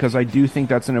caller, because I do think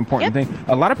that's an important thing.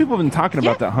 A lot of people have been talking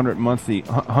about that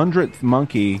 100th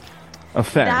monkey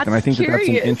effect, and I think that's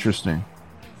interesting.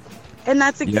 And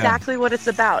that's exactly what it's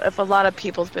about. If a lot of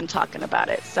people's been talking about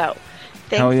it, so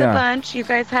thanks a bunch. You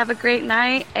guys have a great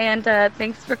night, and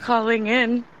thanks for calling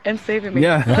in and saving me.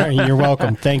 Yeah, right, you're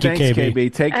welcome. Thank you, Thanks, KB.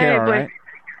 KB. Take care. All right.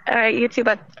 All right, you too,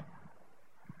 bud.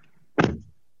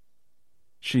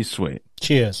 She's sweet.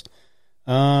 She is.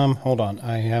 Hold on.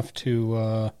 I have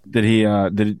to.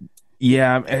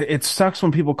 Yeah, it sucks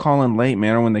when people call in late,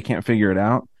 man, or when they can't figure it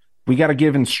out. We got to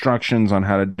give instructions on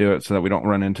how to do it so that we don't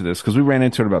run into this, because we ran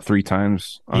into it about 3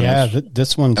 times. On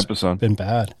this one's episode been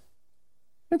bad.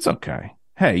 It's okay.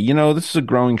 Hey, this is a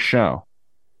growing show.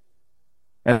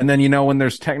 And then, when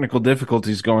there's technical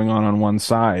difficulties going on one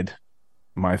side,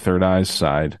 my third eye's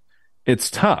side, it's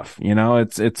tough.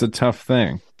 It's a tough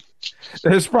thing.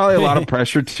 There's probably a lot of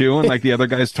pressure too, and like the other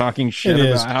guy's talking shit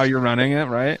about how you're running it,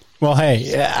 right? Well,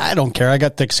 hey, I don't care. I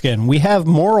got thick skin. We have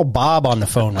Moral Bob on the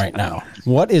phone right now.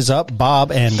 What is up,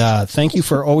 Bob? And thank you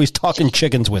for always talking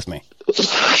chickens with me.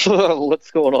 What's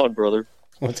going on, brother?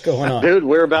 What's going on, dude?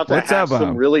 We're about to have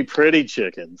some really pretty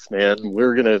chickens, man.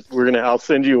 We're gonna. I'll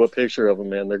send you a picture of them,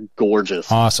 man. They're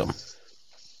gorgeous. Awesome.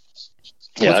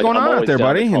 Yeah, what's going on out there,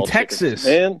 buddy? In Texas,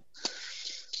 man.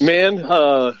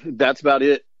 That's about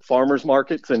it. Farmers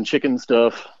markets and chicken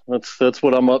stuff. That's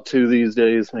what I'm up to these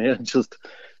days, man. Just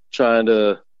trying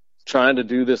to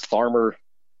do this farmer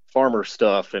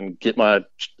stuff and get my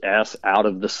ass out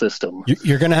of the system.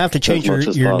 You're going to have to change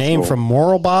your name from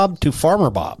Moral Bob to Farmer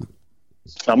Bob.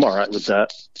 I'm all right with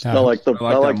that. I like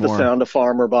the sound of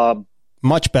Farmer Bob.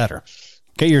 Much better.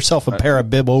 Get yourself a pair of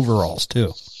bib overalls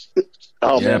too.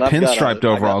 Oh yeah, man, pinstriped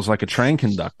overalls like a train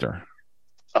conductor.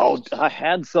 Oh, I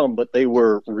had some, but they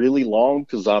were really long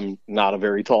because I'm not a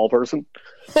very tall person,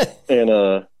 and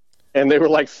they were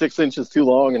like 6 inches too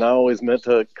long, and I always meant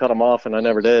to cut them off, and I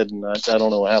never did, and I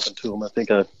don't know what happened to them. I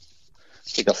think I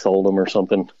sold them or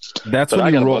something. That's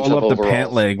when you roll up the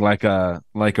pant leg like a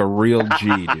real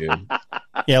G, dude.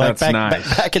 Yeah, like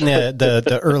nice. back in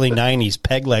the early '90s,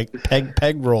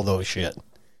 peg roll those shit.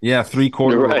 Yeah,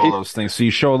 3/4 roll those things. So you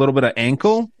show a little bit of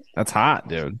ankle. That's hot,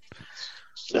 dude.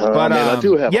 But man, I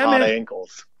do have hot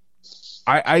ankles.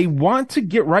 I want to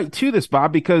get right to this,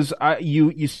 Bob, because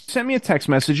you sent me a text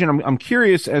message, and I'm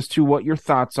curious as to what your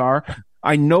thoughts are.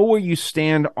 I know where you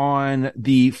stand on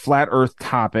the flat Earth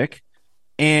topic,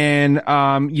 and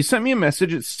you sent me a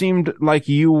message. It seemed like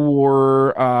you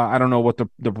were I don't know what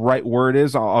the right word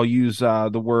is. I'll use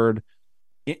the word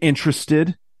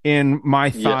interested in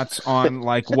my thoughts on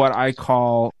like what I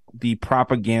call the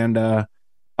propaganda.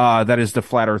 That is the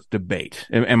flat Earth debate.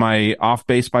 Am I off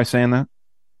base by saying that?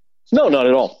 No, not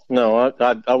at all. No,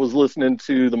 I was listening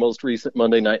to the most recent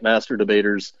Monday Night Master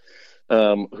debaters,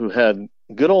 who had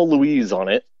good old Louise on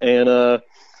it, and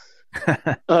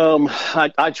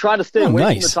I try to stay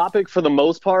away from the topic for the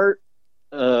most part,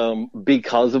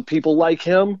 because of people like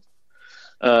him,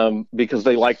 because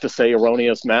they like to say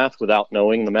erroneous math without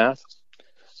knowing the math.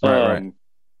 Right.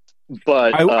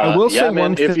 But I will say,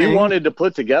 man, if you wanted to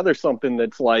put together something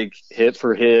that's like hit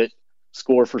for hit,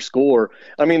 score for score,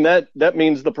 I mean that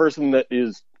means the person that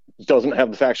doesn't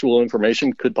have the factual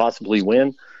information could possibly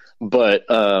win, but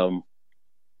that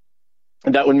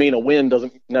would mean a win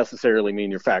doesn't necessarily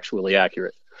mean you're factually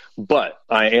accurate. But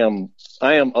I am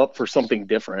up for something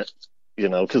different,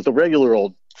 because the regular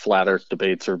old flat Earth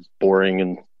debates are boring,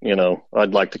 and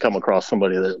I'd like to come across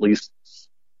somebody that at least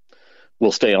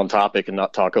will stay on topic and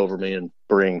not talk over me and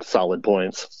bring solid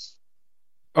points.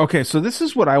 Okay, so this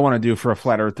is what I want to do for a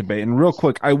flat Earth debate. And real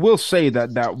quick, I will say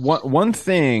that one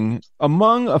thing,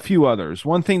 among a few others,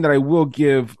 one thing that I will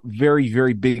give very,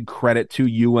 very big credit to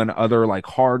you and other like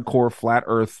hardcore flat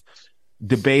Earth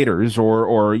debaters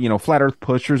or flat Earth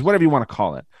pushers, whatever you want to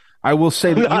call it. I will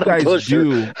say that you guys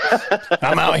do.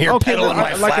 I'm out here peddling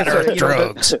my flat Earth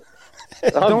drugs.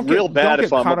 Don't get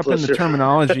caught up in the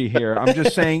terminology here. I'm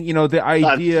just saying, the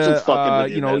idea,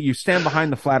 you stand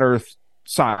behind the flat Earth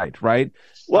side, right?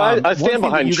 Well, I stand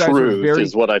behind truth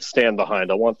is what I stand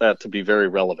behind. I want that to be very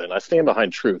relevant. I stand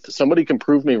behind truth. If somebody can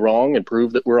prove me wrong and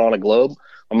prove that we're on a globe,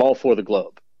 I'm all for the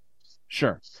globe.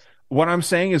 Sure. What I'm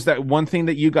saying is that one thing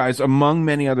that you guys, among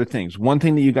many other things, one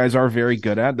thing that you guys are very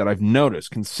good at that I've noticed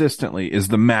consistently is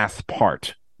the math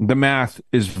part. The math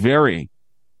is very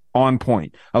on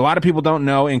point. A lot of people don't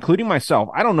know, including myself.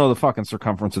 I don't know the fucking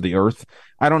circumference of the earth.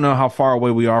 I don't know how far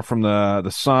away we are from the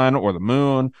sun or the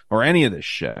moon or any of this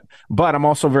shit. But I'm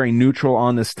also very neutral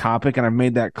on this topic, and I've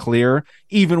made that clear.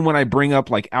 Even when I bring up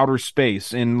like outer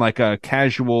space in like a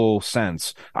casual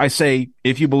sense, I say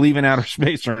if you believe in outer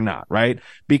space or not, right?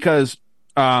 Because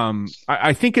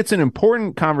I think it's an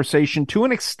important conversation to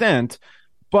an extent,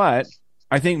 but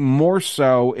I think more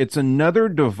so it's another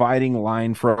dividing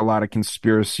line for a lot of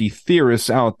conspiracy theorists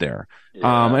out there.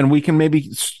 Yeah. And we can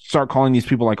maybe start calling these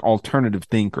people like alternative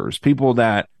thinkers, people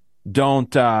that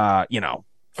don't,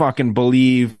 fucking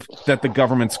believe that the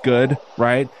government's good,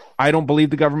 right? I don't believe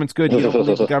the government's good. You don't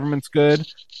believe the government's good.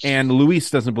 And Luis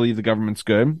doesn't believe the government's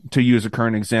good, to use a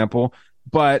current example.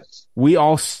 But we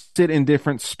all sit in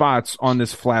different spots on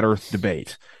this flat earth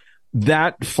debate.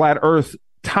 That flat earth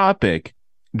topic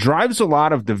drives a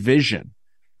lot of division.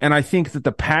 And I think that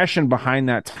the passion behind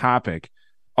that topic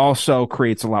also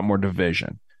creates a lot more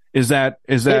division. Is that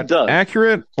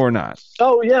accurate or not?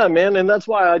 Oh, yeah, man. And that's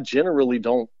why I generally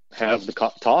don't have the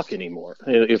talk anymore.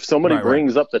 If somebody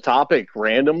brings up the topic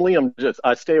randomly,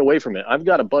 I stay away from it. I've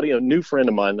got a new friend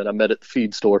of mine that I met at the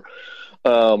feed store,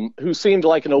 who seemed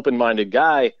like an open-minded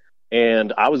guy.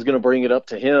 And I was going to bring it up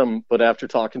to him, but after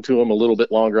talking to him a little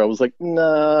bit longer, I was like,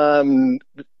 nah,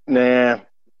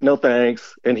 no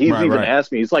thanks. And he's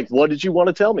asked me, he's like, what did you want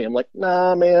to tell me? I'm like,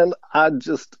 nah, man, I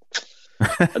just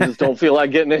don't feel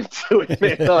like getting into it,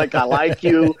 man. Like, I like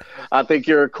you. I think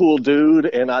you're a cool dude,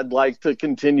 and I'd like to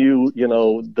continue,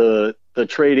 the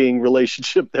trading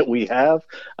relationship that we have.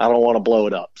 I don't want to blow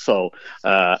it up. So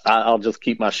I'll just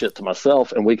keep my shit to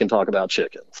myself, and we can talk about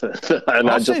chickens. And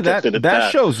I'll say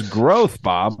that shows growth,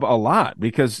 Bob, a lot,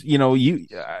 because,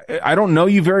 I don't know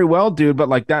you very well, dude, but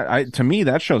like that, to me,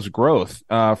 that shows growth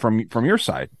from your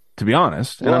side, to be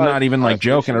honest. And I'm not even like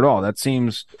joking at all. That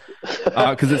seems,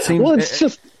 because it seems. Well, it's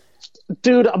just,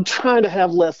 dude, I'm trying to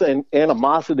have less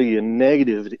animosity and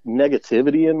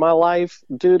negativity in my life,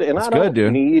 dude. And I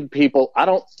don't need people. I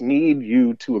don't need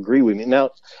you to agree with me.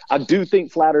 Now, I do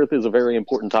think flat Earth is a very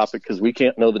important topic, because we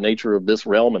can't know the nature of this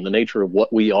realm and the nature of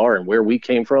what we are and where we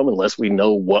came from unless we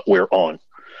know what we're on,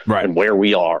 right, and where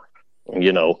we are.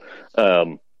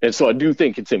 And so I do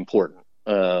think it's important.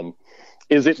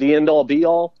 Is it the end all be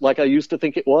all like I used to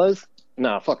think it was?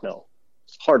 Nah, fuck no.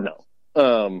 Hard no.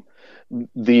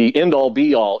 The end all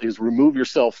be all is remove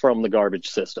yourself from the garbage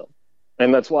system.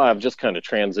 And that's why I've just kind of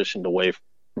transitioned away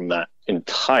from that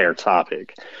entire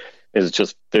topic. Is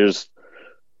just there's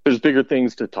bigger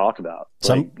things to talk about.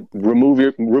 Like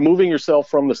removing yourself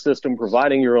from the system,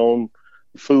 providing your own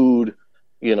food,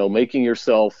 making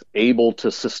yourself able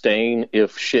to sustain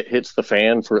if shit hits the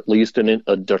fan for at least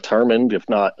a determined, if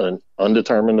not an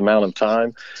undetermined amount of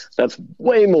time. That's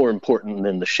way more important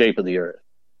than the shape of the earth.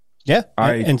 Yeah,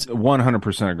 I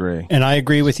 100% agree. And I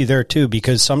agree with you there too,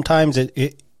 because sometimes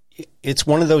it's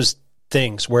one of those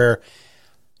things where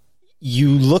you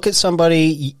look at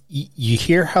somebody, you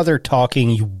hear how they're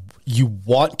talking, you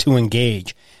want to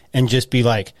engage and just be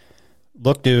like,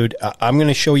 look, dude, I'm going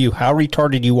to show you how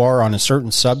retarded you are on a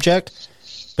certain subject.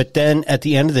 But then at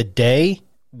the end of the day,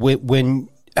 when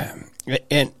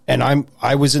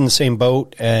I was in the same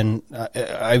boat, and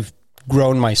I've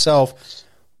grown myself,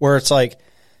 where it's like,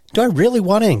 do I really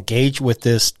want to engage with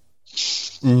this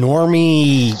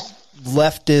normie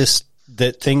leftist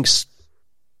that thinks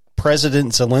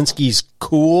President Zelensky's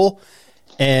cool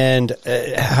and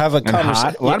have a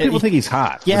conversation? A lot of people think he's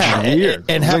hot. Yeah, weird.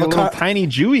 And have like a little tiny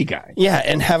Jewy guy. Yeah,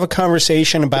 and have a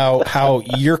conversation about how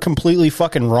you're completely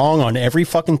fucking wrong on every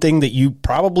fucking thing that you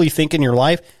probably think in your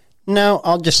life. No,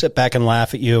 I'll just sit back and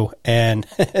laugh at you, and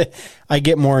I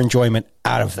get more enjoyment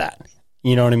out of that.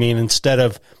 You know what I mean? Instead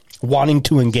of wanting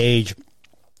to engage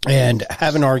and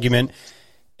have an argument,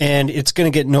 and it's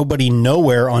going to get nobody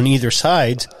nowhere on either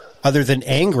side other than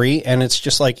angry. And it's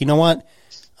just like, you know what?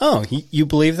 Oh, you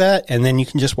believe that? And then you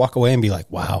can just walk away and be like,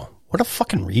 wow, what a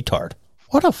fucking retard.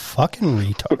 What a fucking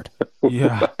retard.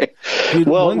 Yeah. Dude,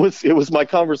 well, it was my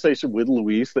conversation with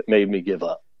Luis that made me give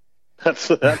up. That's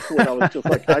when I was just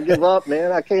like, I give up,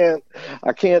 man. I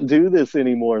can't do this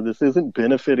anymore. This isn't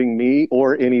benefiting me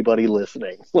or anybody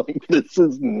listening. Like, this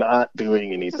is not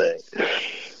doing anything.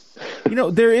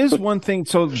 There is one thing.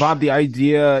 So, Bob, the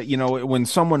idea, when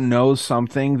someone knows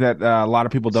something that a lot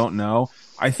of people don't know,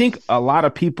 I think a lot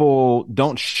of people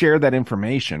don't share that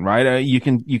information, right? You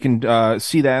can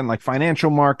see that in like financial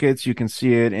markets. You can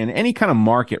see it in any kind of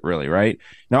market, really, right?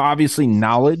 Now, obviously,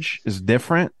 knowledge is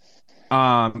different.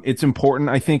 It's important,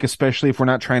 I think, especially if we're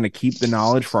not trying to keep the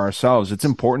knowledge for ourselves. It's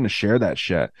important to share that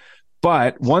shit.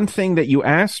 But one thing that you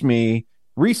asked me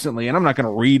recently, and I'm not going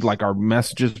to read like our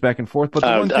messages back and forth, but the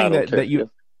one thing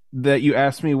that you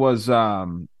asked me was,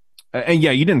 and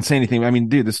yeah, you didn't say anything. I mean,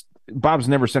 dude, Bob's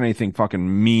never said anything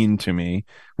fucking mean to me.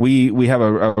 We have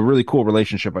a really cool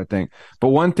relationship, I think. But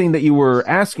one thing that you were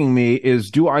asking me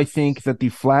is, do I think that the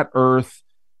flat Earth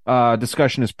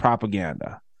discussion is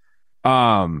propaganda?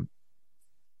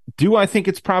 Do I think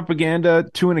it's propaganda?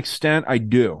 To an extent, I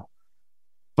do,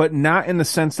 but not in the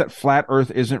sense that flat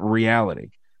Earth isn't reality.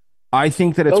 I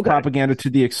think that it's propaganda to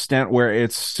the extent where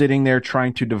it's sitting there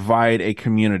trying to divide a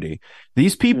community.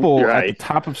 These people at the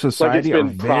top of society are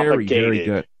very, very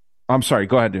good. I'm sorry.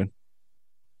 Go ahead, dude.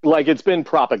 Like it's been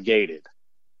propagated.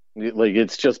 Like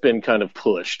it's just been kind of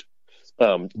pushed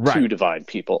to divide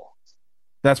people.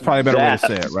 That's probably a better way to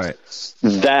say it, right?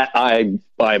 That I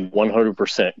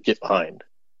 100% get behind.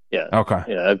 Yeah. Okay.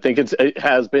 Yeah, I think it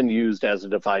has been used as a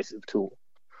divisive tool.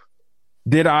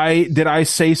 Did I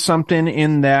say something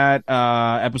in that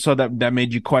episode that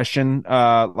made you question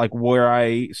like where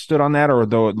I stood on that, or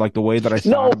the way that I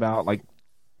thought about like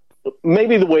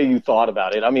maybe the way you thought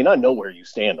about it? I mean, I know where you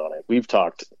stand on it. We've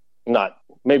talked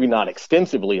maybe not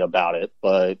extensively about it,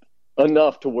 but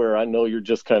enough to where I know you're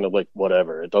just kind of like,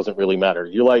 whatever, it doesn't really matter.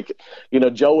 You're like,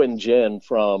 Joe and Jen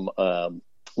from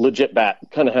Legit Bat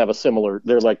kind of have a similar,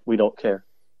 they're like, we don't care.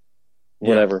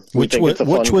 Whatever. Which was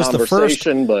the first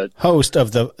host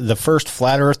of the first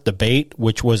flat Earth debate,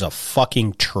 which was a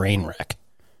fucking train wreck.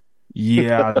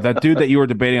 Yeah, that dude that you were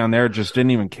debating on there just didn't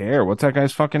even care. What's that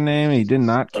guy's fucking name? He did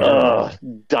not care.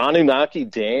 Donunaki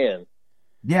Dan.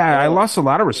 Yeah, I lost a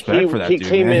lot of respect for that dude. He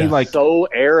came in so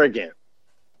arrogant.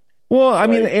 Well, I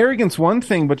mean, arrogance one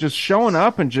thing, but just showing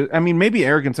up and maybe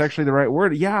arrogance actually the right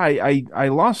word. Yeah, I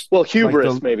lost. Well,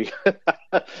 hubris maybe.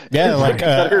 Yeah, like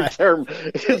better term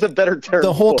is a better term.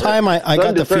 The whole time I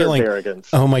got the feeling, arrogance.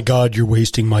 Oh my God, you're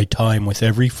wasting my time with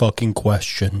every fucking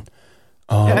question.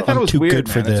 Yeah, I thought I'm it was too weird, good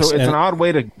for man. this. So it's an odd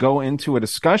way to go into a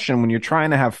discussion when you're trying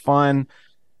to have fun.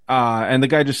 And the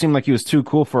guy just seemed like he was too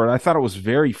cool for it. I thought it was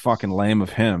very fucking lame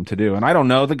of him to do. And I don't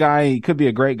know the guy. He could be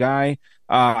a great guy.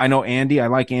 I know Andy. I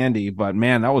like Andy, but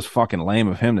man, that was fucking lame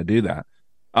of him to do that.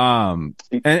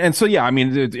 And so, yeah, I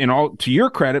mean, to your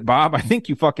credit, Bob, I think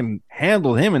you fucking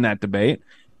handled him in that debate.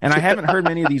 And I haven't heard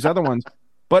many of these other ones.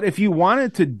 But if you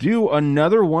wanted to do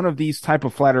another one of these type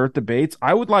of flat Earth debates,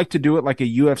 I would like to do it like a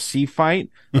UFC fight,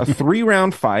 a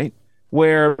 3-round fight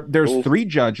where there's 3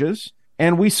 judges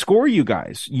and we score you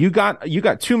guys. You got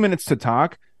 2 minutes to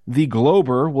talk. The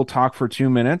Glober will talk for 2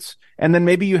 minutes, and then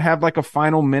maybe you have like a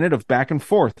final minute of back and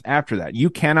forth after that. You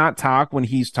cannot talk when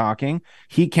he's talking.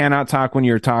 He cannot talk when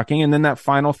you're talking. And then that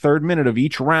final 3rd minute of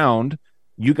each round,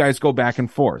 you guys go back and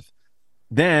forth.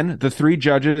 Then the 3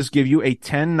 judges give you a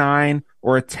 10-9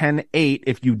 or a 10-8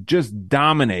 if you just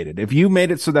dominated. If you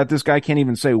made it so that this guy can't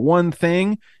even say one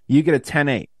thing, you get a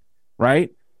 10-8, right?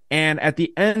 And at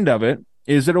the end of it,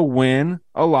 is it a win,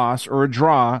 a loss, or a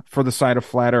draw for the side of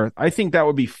Flat Earth? I think that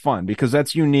would be fun because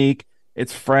that's unique.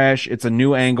 It's fresh. It's a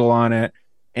new angle on it.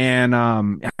 And, I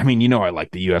mean, I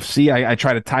like the UFC. I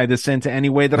try to tie this into any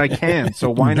way that I can.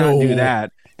 So why not do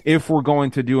that if we're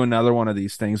going to do another one of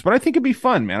these things? But I think it'd be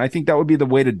fun, man. I think that would be the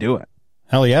way to do it.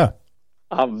 Hell yeah.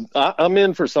 I'm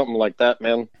in for something like that,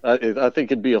 man. I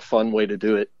think it'd be a fun way to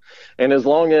do it. And as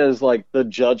long as like the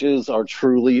judges are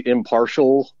truly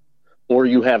impartial, or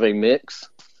you have a mix,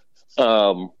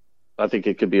 I think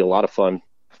it could be a lot of fun.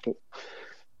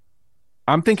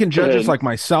 I'm thinking judges like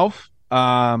myself,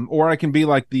 or I can be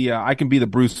like I can be the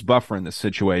Bruce Buffer in this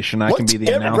situation. I can be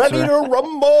the announcer. Ready to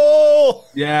rumble!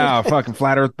 Yeah, fucking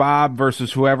Flat Earth Bob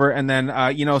versus whoever, and then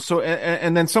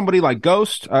and then somebody like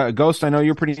Ghost. Ghost, I know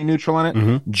you're pretty neutral on it.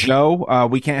 Mm-hmm. Joe,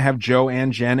 we can't have Joe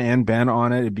and Jen and Ben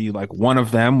on it. It'd be like one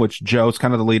of them, which Joe's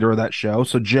kind of the leader of that show.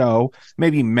 So Joe,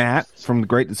 maybe Matt from The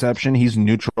Great Deception, he's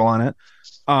neutral on it.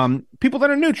 People that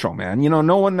are neutral, man.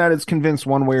 No one that is convinced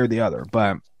one way or the other,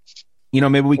 but.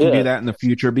 Maybe we can do that in the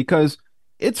future because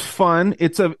it's fun.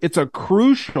 It's a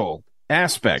crucial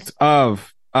aspect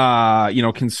of,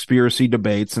 conspiracy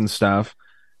debates and stuff.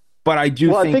 But I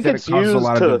do think that it causes a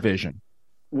lot of division.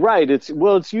 Right. It's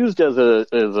used as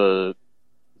a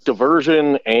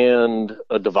diversion and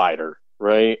a divider.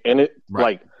 Right. And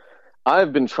like,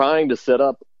 I've been trying to set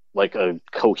up like a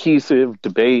cohesive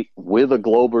debate with a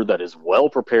Glober that is well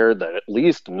prepared, that at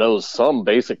least knows some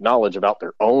basic knowledge about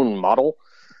their own model.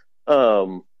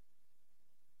 And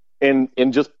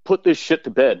just put this shit to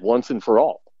bed once and for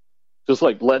all. Just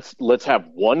like let's have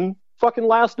one fucking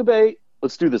last debate.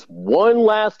 Let's do this one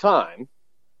last time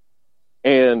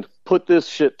and put this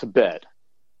shit to bed.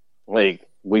 Like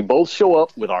we both show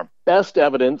up with our best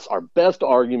evidence, our best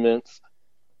arguments,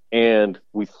 and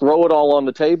we throw it all on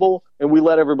the table, and we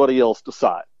let everybody else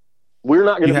decide. We're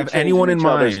not going to have anyone in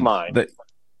mind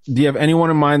do you have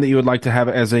anyone in mind that you would like to have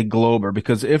as a Glober?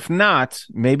 Because if not,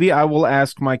 maybe I will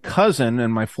ask my cousin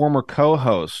and my former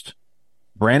co-host,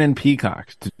 Brandon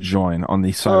Peacock, to join on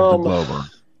the side of the Glober.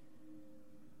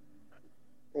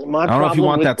 I don't know if you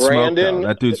want that Brandon, smoke, though.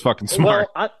 That dude's fucking smart.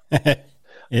 Well,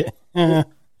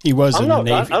 he was in the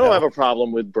Navy. I don't have a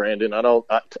problem with Brandon. I don't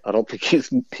think he's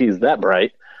that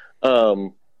bright.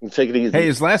 Take it easy. Hey,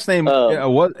 his last name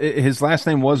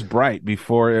was Bright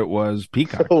before it was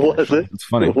Peacock. Was it? It's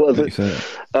funny. Was it?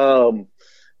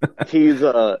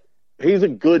 He's a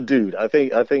good dude. I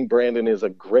think Brandon is a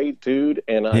great dude,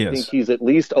 and I think he's at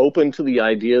least open to the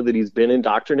idea that he's been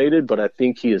indoctrinated. But I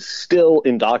think he is still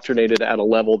indoctrinated at a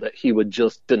level that he would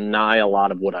just deny a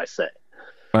lot of what I say.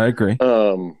 I agree.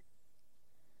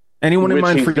 Anyone in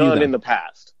mind for you? Done in the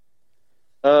past.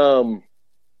 I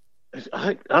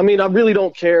mean, I really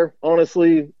don't care,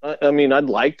 honestly. I mean, I'd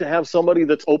like to have somebody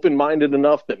that's open-minded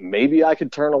enough that maybe I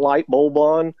could turn a light bulb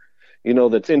on,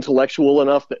 that's intellectual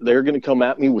enough that they're going to come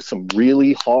at me with some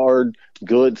really hard,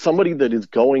 good, somebody that is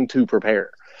going to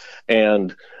prepare.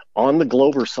 And on the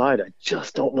Glover side, I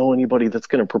just don't know anybody that's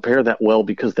going to prepare that well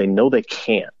because they know they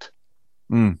can't.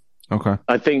 Okay.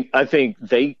 I think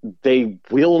they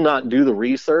will not do the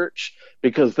research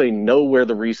because they know where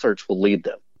the research will lead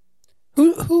them.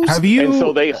 And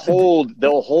so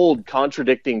they'll hold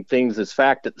contradicting things as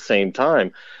fact at the same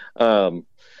time.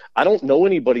 I don't know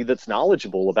anybody that's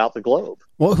knowledgeable about the globe.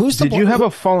 Well, you have a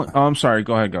fallen? Oh, I'm sorry.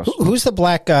 Go ahead, Gus. Who's the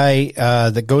black guy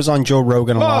that goes on Joe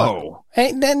Rogan a lot?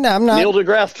 Hey, I'm not. Neil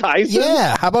deGrasse Tyson.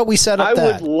 Yeah. How about we set up I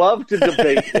that? would love to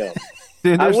debate him.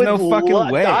 Dude, there's no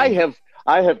fucking way. I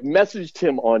have messaged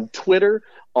him on Twitter,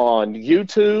 on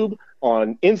YouTube,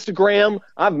 on Instagram.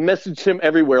 I've messaged him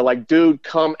everywhere. Like, dude,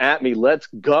 come at me. Let's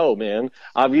go, man.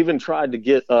 I've even tried to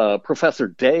get Professor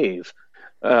Dave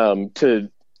to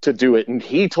do it, and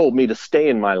he told me to stay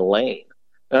in my lane.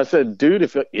 And I said, dude,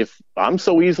 if I'm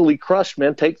so easily crushed,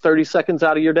 man, take 30 seconds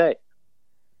out of your day.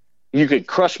 You could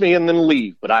crush me and then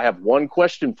leave, but I have one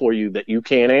question for you that you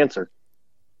can't answer.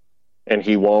 And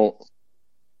he won't.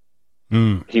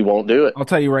 He won't do it. I'll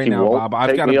tell you right now, Bob,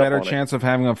 I've got a better chance of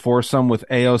having a foursome with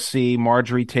AOC,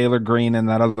 Marjorie Taylor Greene, and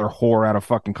that other whore out of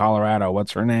fucking Colorado.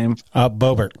 What's her name?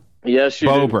 Boebert. Yes, you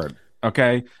Boebert. do.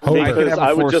 Okay. Because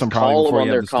I would just call them on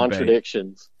their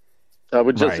contradictions. I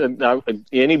would just,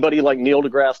 anybody like Neil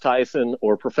deGrasse Tyson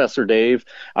or Professor Dave,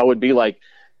 I would be like,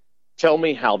 tell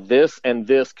me how this and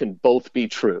this can both be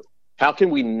true. How can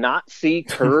we not see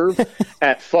curve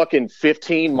at fucking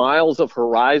 15 miles of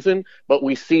horizon, but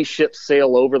we see ships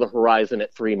sail over the horizon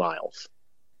at 3 miles?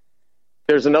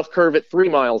 There's enough curve at 3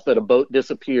 miles that a boat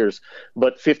disappears,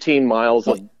 but 15 miles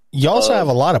of you also have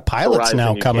a lot of pilots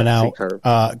now coming out,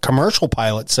 commercial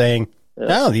pilots saying,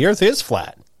 no, the Earth is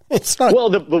flat. It's not.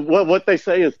 Well, what they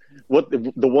say is,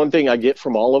 the one thing I get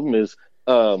from all of them is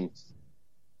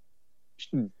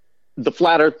the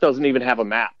flat Earth doesn't even have a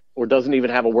map or doesn't even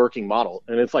have a working model.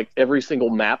 And it's like every single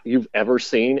map you've ever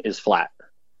seen is flat.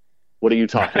 What are you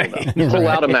talking about? Pull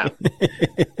out a map.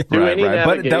 Do any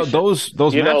navigation. But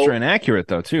those maps are inaccurate,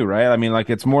 though, too, right? I mean, like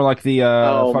it's more like the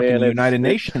United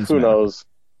Nations. Who knows?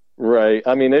 Right.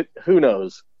 I mean, who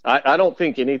knows? I don't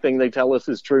think anything they tell us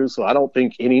is true, so I don't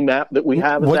think any map that we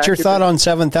have is What's accurate. your thought on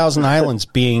 7,000 islands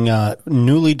being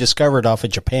newly discovered off of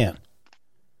Japan?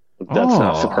 That's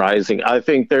not surprising. I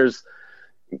think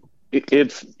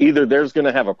it's either there's going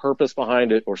to have a purpose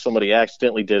behind it or somebody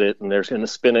accidentally did it and they're going to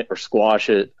spin it or squash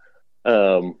it.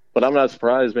 But I'm not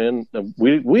surprised, man.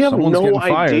 We have no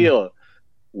idea.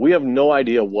 We have no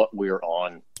idea what we're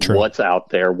on, what's out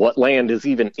there, what land is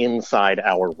even inside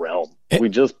our realm. We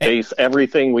just base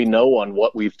everything we know on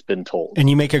what we've been told. And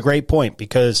you make a great point,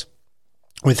 because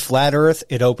with Flat Earth,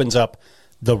 it opens up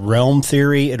the realm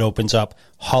theory. It opens up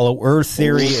hollow Earth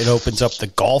theory. It opens up the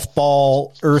golf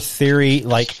ball Earth theory.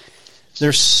 Like,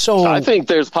 there's so. I think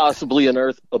there's possibly an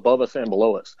Earth above us and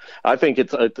below us. I think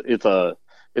it's a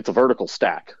vertical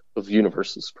stack of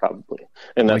universes, probably,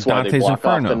 and that's why they block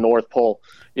off the North Pole.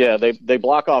 Yeah, they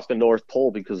block off the North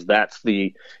Pole because that's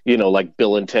the, like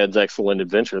Bill and Ted's Excellent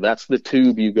Adventure. That's the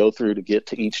tube you go through to get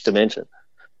to each dimension.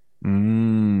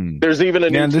 There's even a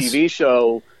new TV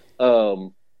show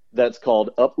that's called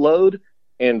Upload,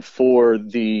 and for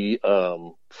the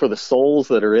souls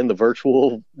that are in the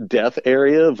virtual death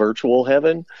area, virtual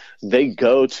heaven, they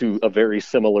go to a very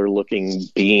similar looking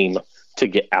beam to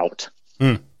get out.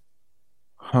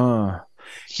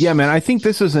 Yeah, man, I think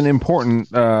this is an important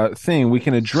thing. We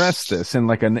can address this in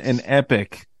like an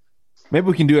epic Maybe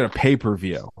we can do it a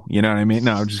pay-per-view. You know what I mean?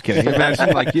 No, I'm just kidding. Imagine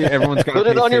like everyone's got to put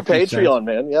it on your 50 Patreon, cents.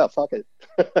 man. Yeah, fuck it.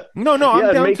 No,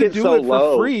 I'm down make to it do so it for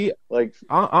low. free. Like,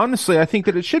 honestly, I think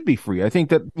that it should be free. I think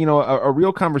that, a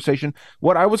real conversation.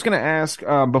 What I was going to ask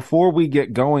before we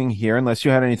get going here, unless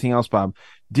you had anything else, Bob,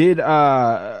 and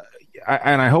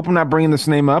I hope I'm not bringing this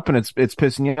name up and it's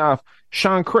pissing you off,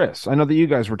 Sean Chris. I know that you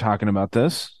guys were talking about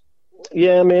this.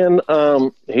 Yeah, man.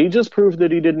 He just proved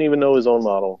that he didn't even know his own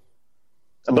model.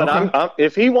 But Okay.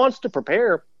 if he wants to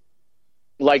prepare,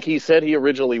 like he said he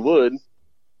originally would,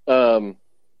 then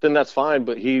that's fine.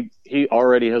 But he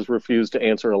already has refused to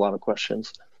answer a lot of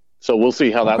questions. So we'll see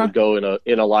how that would go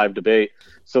in a live debate.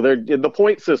 So the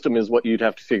point system is what you'd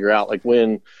have to figure out. Like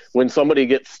when somebody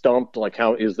gets stumped, like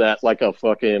how is that like a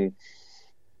fucking?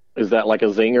 Is that like a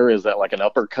zinger? Is that like an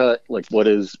uppercut? Like what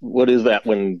is that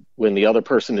when the other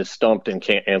person is stumped and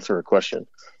can't answer a question?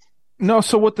 No,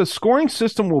 so what the scoring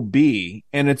system will be,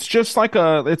 and it's just like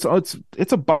it's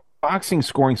a boxing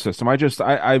scoring system.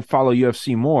 I follow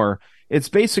UFC more. It's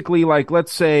basically like,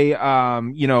 let's say,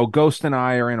 Ghost and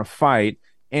I are in a fight,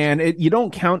 and you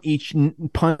don't count each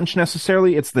punch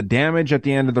necessarily. It's the damage at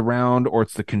the end of the round, or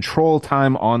it's the control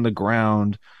time on the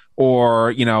ground,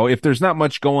 or, if there's not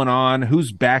much going on,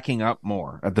 who's backing up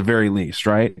more at the very least,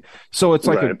 right? So it's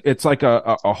like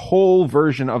a whole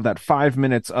version of that 5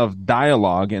 minutes of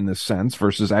dialogue in this sense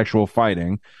versus actual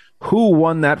fighting. Who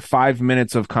won that 5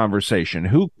 minutes of conversation?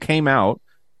 Who came out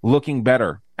looking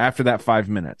better after that 5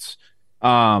 minutes? A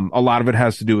lot of it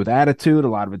has to do with attitude. A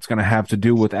lot of it's going to have to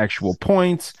do with actual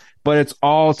points, but it's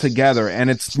all together, and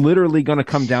it's literally going to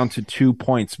come down to 2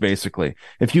 points, basically.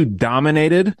 If you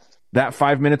dominated that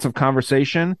 5 minutes of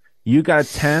conversation, you got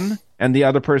a 10, and the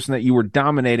other person that you were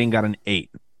dominating got an 8,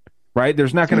 right?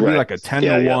 There's not going to be like a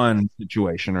 10-1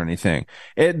 situation or anything.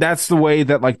 That's the way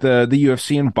that like the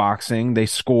UFC and boxing, they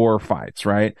score fights,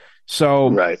 right?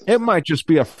 So it might just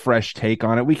be a fresh take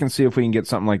on it. We can see if we can get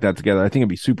something like that together. I think it'd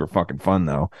be super fucking fun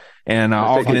though. And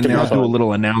I'll get in there. I'll do a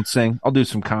little announcing. I'll do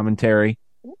some commentary.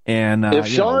 And if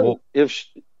Sean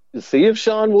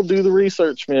will do the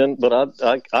research, man. But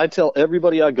I tell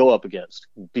everybody I go up against,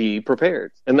 be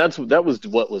prepared. And that was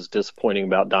what was disappointing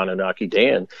about Donanaki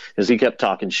Dan, is he kept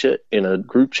talking shit in a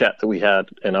group chat that we had,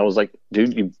 and I was like,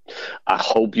 dude, I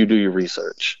hope you do your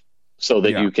research so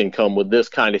that you can come with this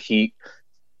kind of heat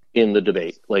in the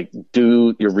debate. Like,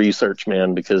 do your research,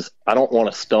 man, because I don't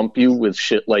want to stump you with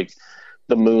shit like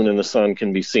the moon and the sun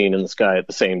can be seen in the sky at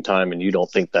the same time, and you don't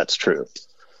think that's true.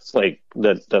 Like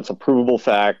that's a provable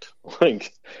fact.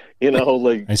 Like,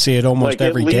 like I see it almost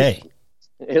every day.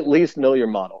 At least know your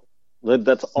model.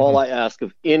 That's all I ask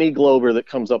of any Glober that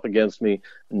comes up against me.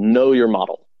 Know your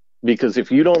model, because if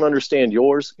you don't understand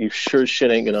yours, you sure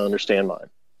shit ain't gonna understand mine.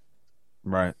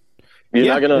 Right. You're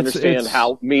not gonna understand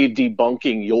how me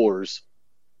debunking yours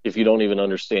if you don't even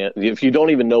understand. If you don't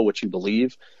even know what you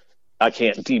believe, I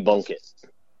can't debunk it.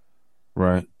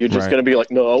 Right. You're just gonna be like,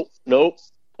 nope.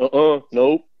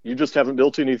 You just haven't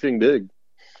built anything big.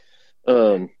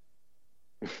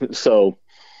 So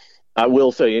I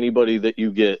will say, anybody that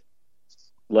you get,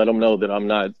 let them know that I'm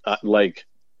not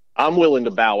I'm willing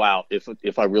to bow out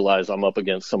if I realize I'm up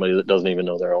against somebody that doesn't even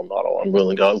know their own model. I'm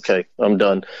willing to go, okay, I'm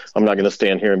done. I'm not going to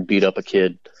stand here and beat up a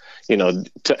kid,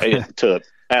 to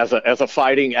as a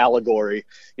fighting allegory.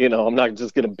 I'm not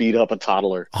just going to beat up a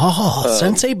toddler. Oh,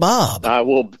 Sensei Bob. I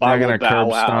will. Not going to bow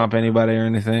curb out. stomp anybody or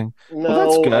anything. No, well,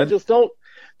 that's good.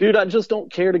 I just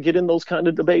don't care to get in those kind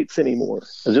of debates anymore.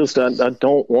 I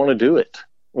don't want to do it.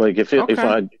 Like if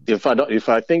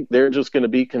I think they're just going to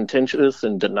be contentious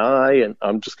and deny, and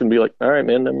I'm just going to be like, all right,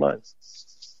 man, never mind.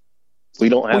 We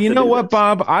don't have. Well, you to know do what, this.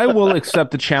 Bob? I will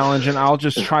accept the challenge, and I'll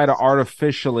just try to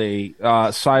artificially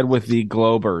side with the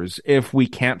Globers if we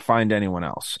can't find anyone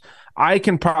else. I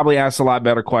can probably ask a lot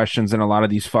better questions than a lot of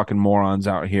these fucking morons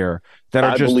out here that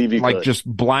are just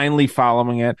blindly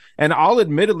following it. And I'll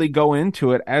admittedly go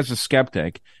into it as a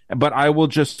skeptic, but I will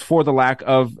just, for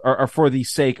the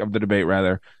sake of the debate,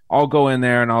 rather, I'll go in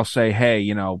there and I'll say, hey,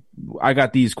 I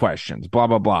got these questions, blah,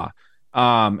 blah, blah.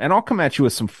 And I'll come at you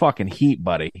with some fucking heat,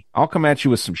 buddy. I'll come at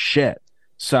you with some shit.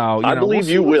 So, I believe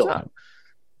you will.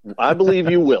 I believe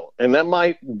you will. And that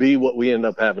might be what we end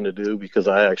up having to do, because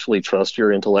I actually trust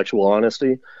your intellectual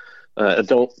honesty. I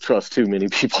don't trust too many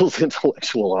people's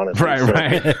intellectual honesty.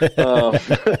 Right.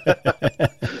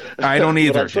 I don't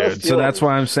either, dude. So that's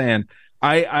why I'm saying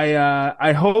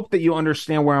I hope that you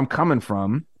understand where I'm coming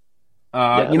from.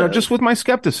 Just with my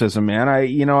skepticism, man.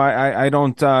 I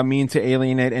don't mean to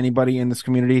alienate anybody in this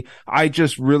community. I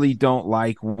just really don't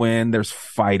like when there's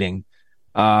fighting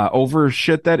over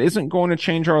shit that isn't going to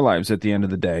change our lives at the end of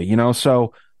the day,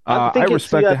 so I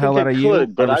respect the hell out of you.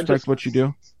 But I respect what you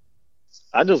do.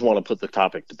 I just want to put the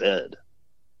topic to bed.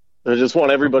 I just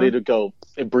want everybody to go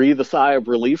and breathe a sigh of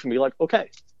relief and be like,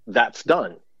 okay, that's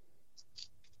done.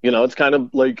 You know, it's kind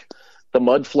of like the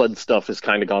mud flood stuff has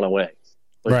kind of gone away.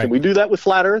 Like, Right. Can we do that with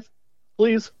flat Earth,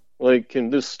 please? Like, can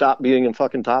this stop being a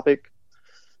fucking topic?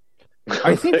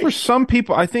 I think for some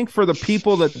people, I think for the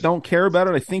people that don't care about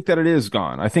it, I think that it is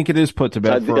gone. I think it is put to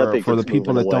bed I think for the it's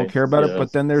people that moving don't away. care about it. Yeah.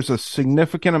 But then there's a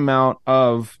significant amount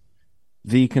of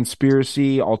the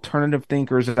conspiracy alternative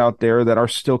thinkers out there that are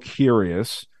still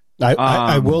curious.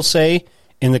 I will say,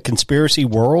 in the conspiracy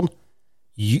world,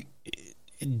 it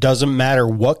doesn't matter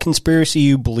what conspiracy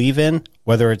you believe in,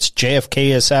 whether it's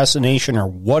JFK assassination or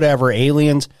whatever,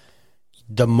 aliens,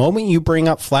 the moment you bring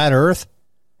up flat Earth,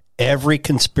 every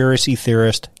conspiracy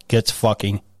theorist gets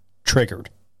fucking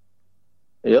triggered.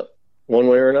 Yep. One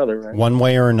way or another, right? One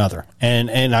way or another.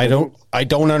 And I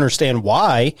don't understand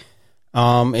why.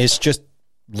 It's just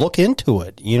look into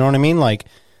it. You know what I mean? Like,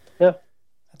 yeah,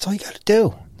 that's all you got to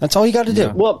do. That's all you got to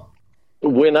do. Well,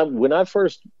 when I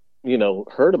first,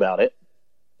 heard about it,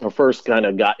 or first kind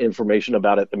of got information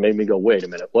about it that made me go, wait a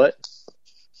minute, what?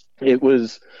 I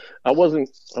was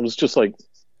just like,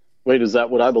 wait, is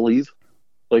that what I believe?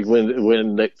 Like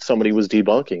when somebody was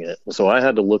debunking it. So I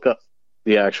had to look up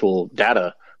the actual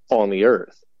data on the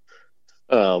Earth.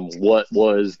 What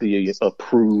was the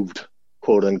approved,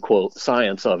 quote unquote,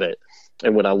 science of it?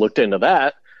 And when I looked into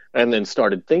that and then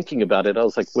started thinking about it, I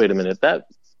was like, wait a minute, that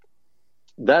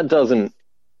doesn't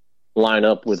line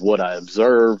up with what I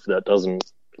observed. That doesn't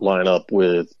line up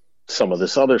with some of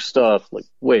this other stuff. Like,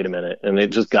 wait a minute. And it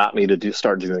just got me to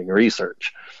start doing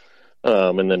research.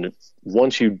 And then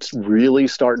once you really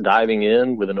start diving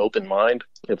in with an open mind,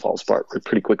 it falls apart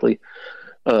pretty quickly.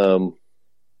 And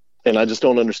I just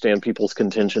don't understand people's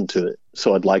contention to it.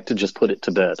 So I'd like to just put it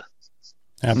to bed.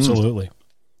 Absolutely.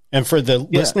 And for the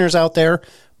listeners out there,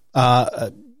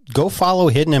 go follow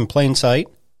Hidden in Plain Sight.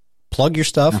 Plug your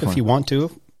stuff if you want to,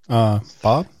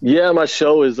 Bob. Yeah, my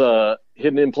show is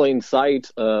Hidden in Plain Sight.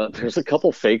 There's a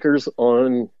couple fakers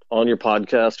on your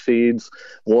podcast feeds.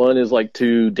 One is like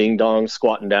two ding-dongs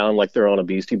squatting down like they're on a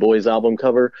Beastie Boys album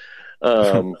cover.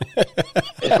 And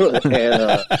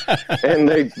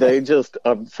they just,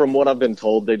 from what I've been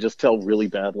told, they just tell really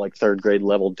bad, like third grade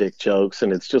level dick jokes.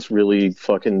 And it's just really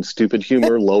fucking stupid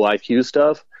humor, low IQ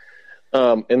stuff.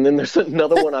 And then there's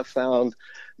another one I found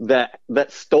that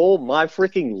stole my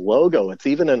freaking logo. It's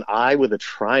even an eye with a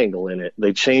triangle in it.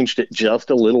 They changed it just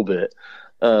a little bit.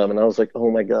 And I was like, oh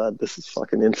my God, this is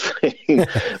fucking insane.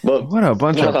 But what a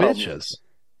bunch of bitches.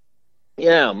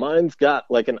 Yeah, mine's got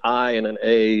like an I and an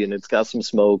A, and it's got some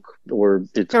smoke, or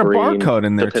it's got green. a barcode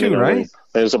in there too, right?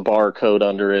 There's a barcode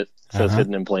under it. It says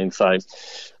Hidden in Plain Sight.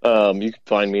 You can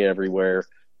find me everywhere.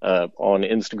 On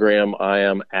Instagram, I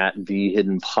am at The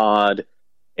Hidden Pod,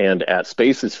 and at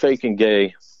Spaces Fake and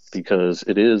Gay, because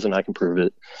it is, and I can prove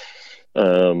it.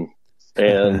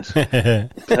 And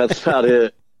that's about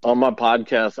it. On my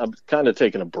podcast, I'm kind of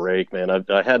taking a break, man.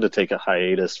 I had to take a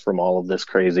hiatus from all of this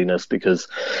craziness because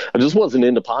I just wasn't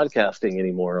into podcasting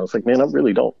anymore. I was like, man, I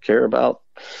really don't care about,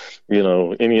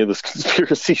 any of this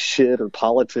conspiracy shit or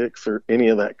politics or any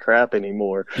of that crap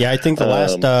anymore. Yeah, I think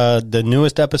the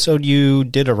newest episode you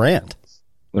did a rant.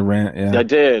 The rant, yeah. I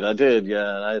did,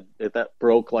 yeah. That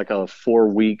broke like a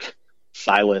 4-week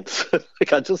silence.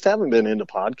 Like, I just haven't been into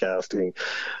podcasting.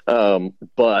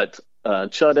 But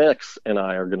Chud X and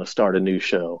I are going to start a new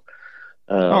show.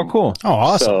 Oh, cool. Oh,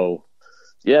 awesome. So,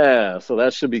 yeah, so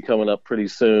that should be coming up pretty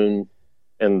soon,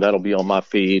 and that'll be on my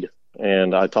feed.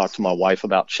 And I talked to my wife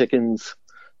about chickens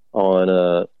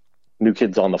on New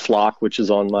Kids on the Flock, which is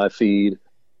on my feed.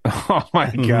 Oh, my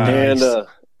God. And,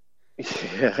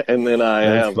 and then I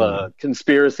have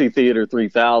Conspiracy Theater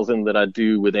 3000 that I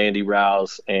do with Andy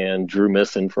Rouse and Drew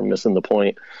Misson from Missing the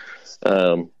Point.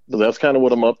 But that's kind of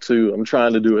what I'm up to. I'm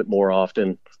trying to do it more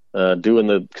often. Doing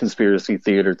the Conspiracy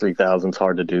Theater 3000 is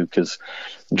hard to do because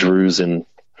Drew's in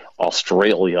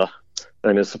Australia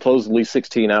and is supposedly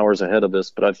 16 hours ahead of us,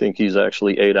 but I think he's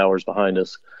actually 8 hours behind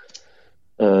us.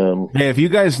 Hey, if you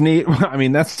guys need, I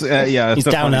mean, that's that's he's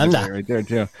a down funny under right there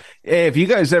too. Hey, if you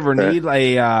guys ever need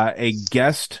a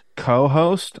guest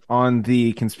co-host on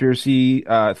the Conspiracy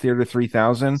Theater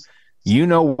 3000, you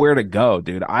know where to go,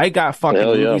 dude. I got fucking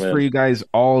movies for you guys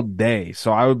all day,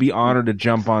 so I would be honored to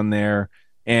jump on there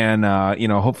and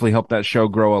hopefully help that show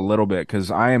grow a little bit, because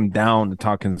I am down to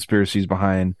talk conspiracies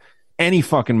behind any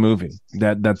fucking movie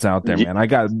that's out there, man. I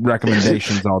got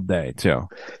recommendations all day too.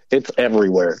 It's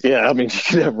everywhere. Yeah, I mean, you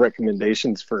can have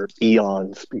recommendations for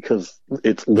eons because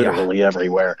it's literally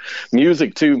everywhere.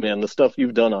 Music too, man. The stuff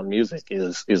you've done on music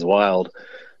is wild.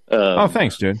 Oh,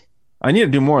 thanks, dude. I need to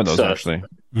do more of those, actually.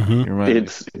 Mm-hmm. You're right.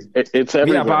 It's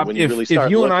everywhere. Yeah, Bob, when you really if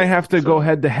start you and I looking. have to go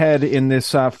head to head in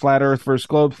this flat Earth versus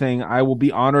globe thing, I will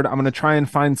be honored. I'm going to try and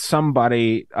find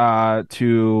somebody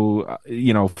to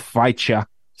fight you,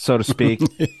 so to speak.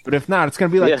 But if not, it's going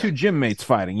to be like two gym mates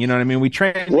fighting. You know what I mean? We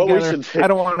train together. I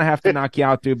don't want to have to knock you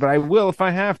out, dude, but I will if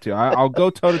I have to. I'll go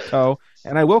toe to toe,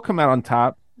 and I will come out on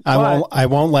top. I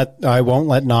won't let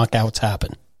knockouts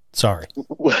happen. Sorry.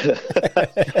 Well,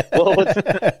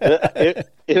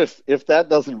 if that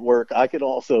doesn't work,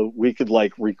 we could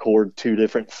like record 2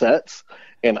 different sets,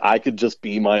 and I could just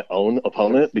be my own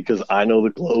opponent because I know the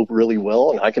globe really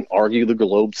well, and I can argue the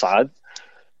globe side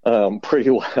pretty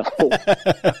well.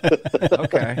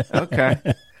 Okay.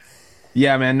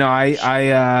 Yeah, man. No,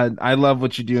 I love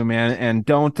what you do, man. And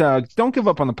don't give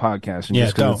up on the podcast. And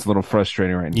just because it's a little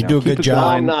frustrating right now. You do a good job.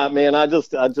 I'm not, man. I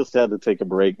just had to take a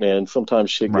break, man. Sometimes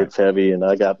shit gets heavy, and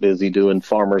I got busy doing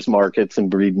farmers markets and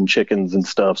breeding chickens and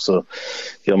stuff. So,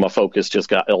 my focus just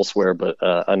got elsewhere. But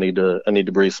I need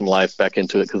to breathe some life back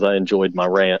into it because I enjoyed my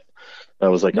rant. I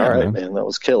was like, all right, man, that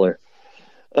was killer.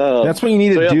 That's what you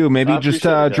need to do. Maybe just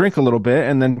drink a little bit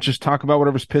and then just talk about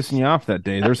whatever's pissing you off that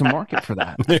day. There's a market for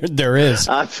that. There is.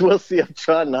 I'm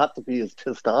trying not to be as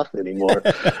pissed off anymore.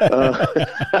 But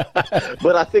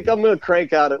I think I'm going to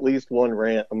crank out at least one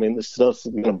rant. I mean, this stuff's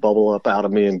going to bubble up out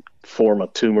of me and form a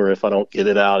tumor if I don't get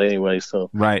it out anyway. So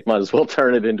might as well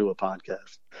turn it into a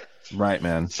podcast. Right,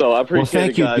 man. So I appreciate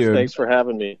thank it, guys. you, dude. Thanks for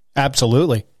having me.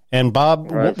 Absolutely. And Bob,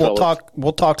 right,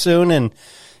 we'll talk soon, and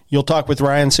you'll talk with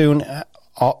Ryan soon.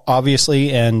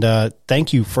 Obviously, and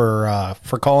thank you for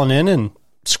calling in and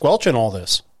squelching all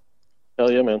this.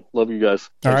 Hell yeah, man. Love you guys.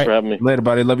 Thanks for having me. Later,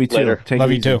 buddy. Love you too. Later. Take Love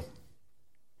it you easy. too.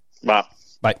 Bye.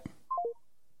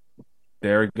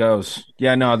 There it goes.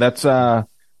 Yeah, no, that's a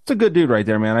good dude right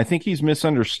there, man. I think he's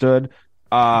misunderstood.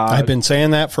 I've been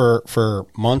saying that for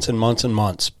months and months and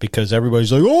months because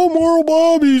everybody's like, "Oh, Moral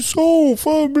Bobby's so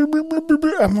fun."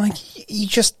 I'm like,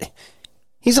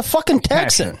 he's a fucking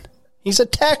Texan. He's a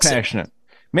Texan. Passionate.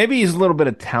 Maybe he's a little bit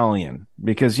Italian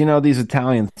because these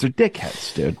Italians are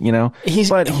dickheads, dude.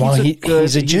 He's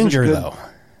a ginger though.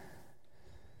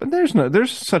 But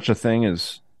there's such a thing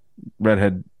as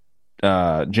redhead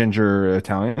ginger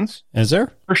Italians. Is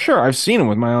there? For sure. I've seen them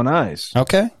with my own eyes.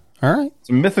 Okay. All right. It's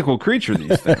a mythical creature,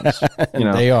 these things.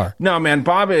 They are. No, man,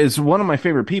 Bob is one of my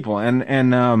favorite people. And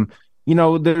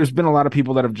there's been a lot of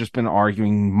people that have just been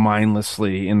arguing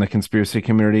mindlessly in the conspiracy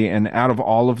community. And out of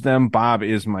all of them, Bob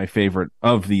is my favorite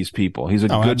of these people. He's a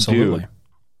good dude.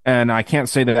 And I can't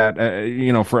say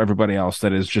that, for everybody else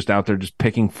that is just out there just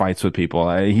picking fights with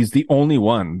people. He's the only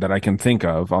one that I can think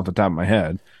of off the top of my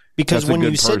head. Because when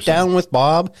you sit down with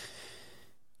Bob,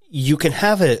 you can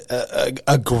have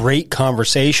a great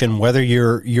conversation, whether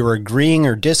you're agreeing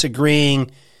or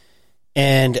disagreeing.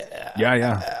 And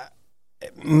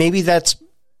maybe that's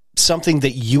something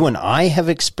that you and I have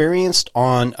experienced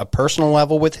on a personal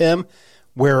level with him,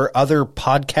 where other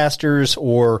podcasters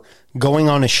or going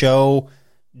on a show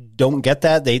don't get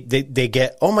that. They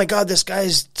get, oh my God, this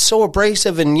guy's so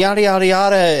abrasive and yada, yada,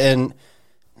 yada. And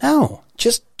no,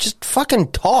 just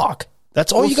fucking talk.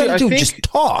 That's all you got to do. Just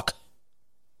talk.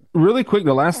 Really quick,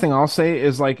 the last thing I'll say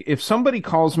is, like, if somebody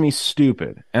calls me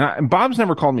stupid, and Bob's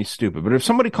never called me stupid, but if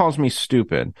somebody calls me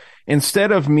stupid,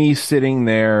 instead of me sitting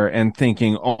there and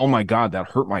thinking, oh my God,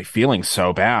 that hurt my feelings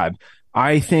so bad,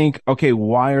 I think, okay,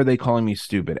 why are they calling me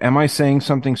stupid? Am I saying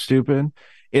something stupid?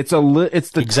 It's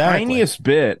the tiniest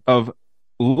bit of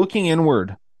looking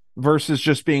inward versus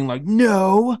just being like,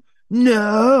 no.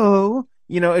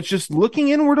 It's just looking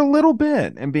inward a little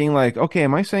bit and being like, okay,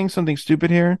 am I saying something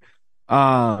stupid here?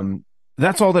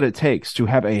 That's all that it takes to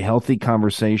have a healthy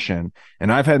conversation. And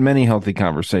I've had many healthy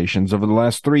conversations over the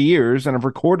last 3 years, and I've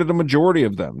recorded a majority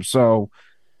of them. So,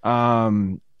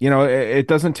 it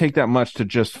doesn't take that much to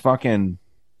just fucking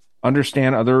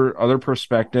understand other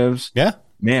perspectives. Yeah.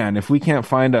 Man, if we can't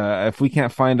find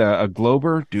a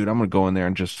Glober, dude, I'm gonna go in there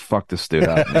and just fuck this dude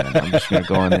up, man. I'm just gonna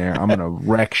go in there. I'm gonna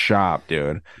wreck shop,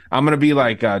 dude. I'm gonna be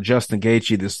like Justin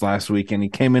Gaethje this last weekend. He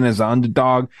came in as an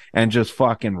underdog and just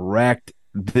fucking wrecked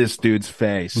this dude's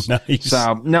face. Nice.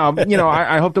 So no,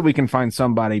 I hope that we can find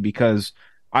somebody, because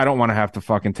I don't want to have to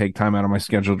fucking take time out of my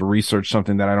schedule to research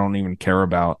something that I don't even care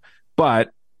about.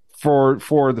 But for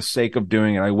the sake of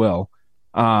doing it, I will.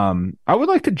 I would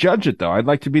like to judge it, though. I'd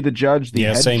like to be the judge, the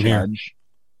head same judge.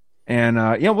 Here.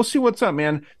 And we'll see what's up,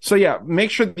 man. So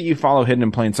make sure that you follow Hidden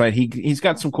in Plain Sight. He's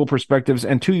got some cool perspectives.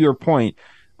 And to your point,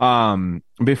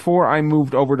 before I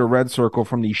moved over to Red Circle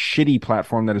from the shitty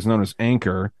platform that is known as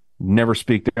Anchor, never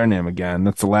speak their name again.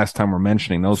 That's the last time we're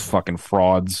mentioning those fucking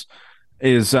frauds.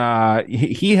 is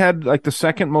he had like the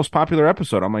second most popular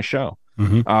episode on my show.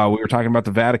 We were talking about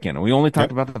the Vatican, and we only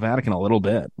talked about the Vatican a little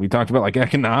bit. We talked about like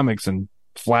economics and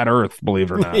flat Earth, believe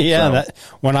it or not. Yeah,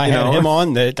 when I had him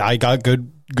on, that I got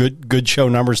good show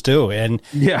numbers too. And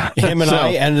him and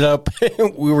I ended up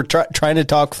we were trying to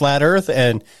talk flat Earth,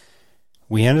 and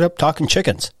we ended up talking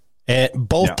chickens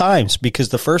both times, because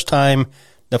the first time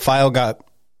the file got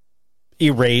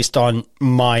erased on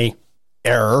my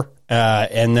error,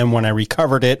 and then when I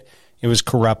recovered it, it was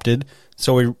corrupted.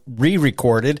 So we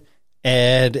re-recorded,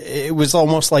 and it was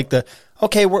almost like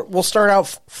we'll start out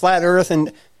flat Earth,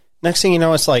 and next thing you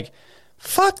know, it's like,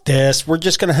 fuck this. We're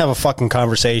just going to have a fucking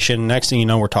conversation. Next thing you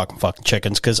know, we're talking fucking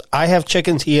chickens, because I have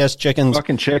chickens. He has chickens.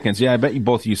 Fucking chickens. Yeah, I bet you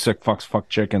both of you sick fucks fuck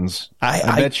chickens.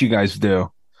 I bet you guys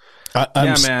do.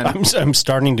 I'm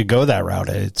starting to go that route.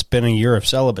 It's been a year of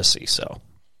celibacy, so.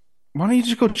 Why don't you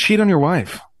just go cheat on your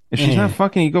wife? If she's not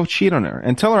fucking, you go cheat on her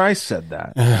and tell her I said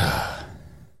that.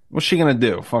 What's she going to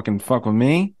do? Fucking fuck with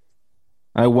me?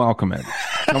 I welcome it.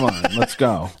 Come on, let's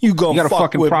go. You got a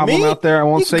fucking problem out there? I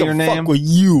won't say your name. Fuck with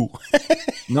you.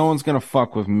 No one's gonna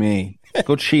fuck with me.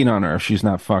 Go cheat on her if she's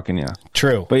not fucking you.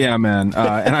 True. But yeah, man.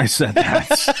 And I said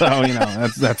that, so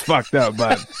that's fucked up.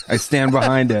 But I stand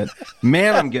behind it.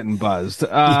 Man, I'm getting buzzed.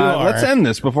 Let's end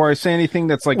this before I say anything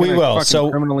that's like we will.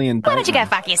 So criminally indicted. Why don't you go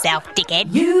fuck yourself,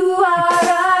 dickhead? You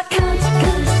are a cunt.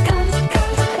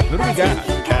 Who do we got?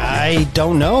 I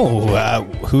don't know.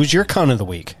 Who's your cunt of the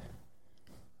week?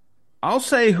 I'll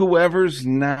say whoever's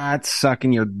not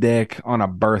sucking your dick on a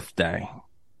birthday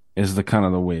is the cunt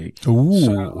of the week. Ooh.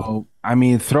 So, I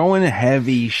mean, throwing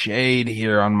heavy shade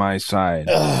here on my side.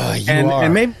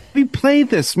 And maybe play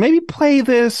this. Maybe play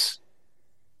this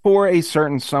for a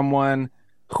certain someone.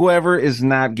 Whoever is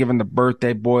not giving the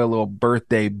birthday boy a little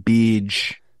birthday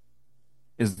beach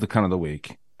is the cunt of the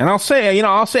week. And I'll say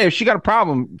if she got a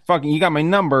problem, fucking, you got my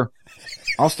number.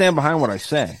 I'll stand behind what I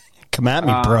say. Come at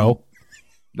me, bro.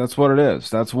 That's what it is.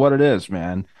 That's what it is,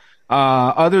 man.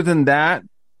 Other than that,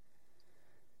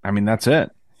 I mean, that's it.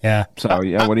 Yeah. So,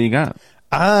 yeah, what do you got?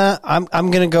 I'm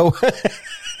going to go.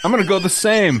 I'm going to go the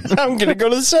same. I'm going to go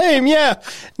to the same. Yeah.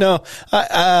 No,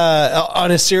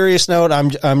 on a serious note,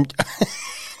 I'm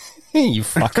you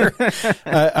fucker.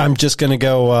 I'm just going to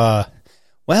go,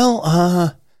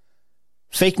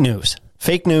 fake news.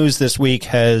 Fake news this week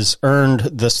has earned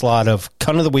the slot of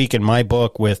cunt of the week in my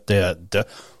book with the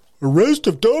arrest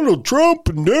of Donald Trump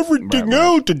and everything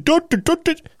else.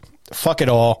 Fuck it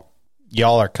all.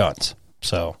 Y'all are cunts.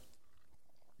 So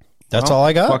that's all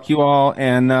I got. Fuck you all.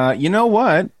 And you know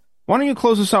what? Why don't you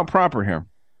close us out proper here?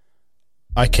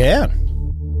 I can.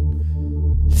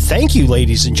 Thank you,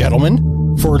 ladies and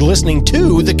gentlemen, for listening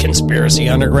to the Conspiracy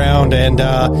Underground. And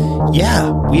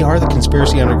we are the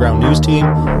Conspiracy Underground news team,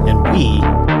 and we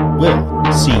will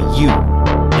see you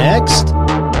next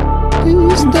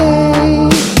Tuesday.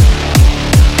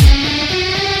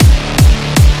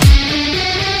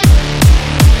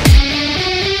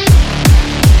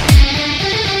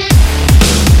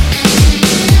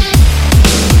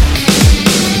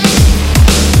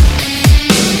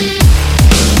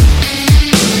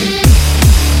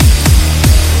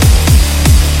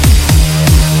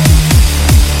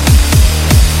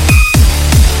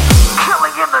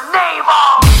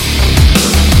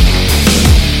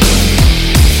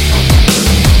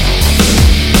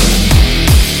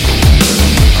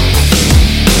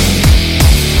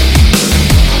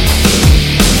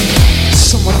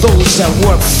 That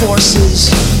work forces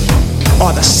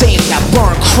are the same that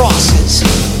burn crosses.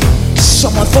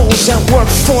 Some of those that work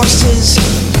forces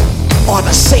are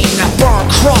the same that burn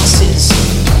crosses.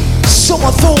 Some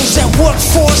of those that work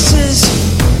forces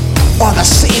are the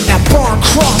same that burn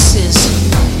crosses.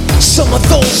 Some of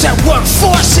those that work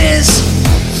forces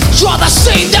are the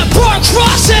same that burn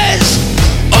crosses.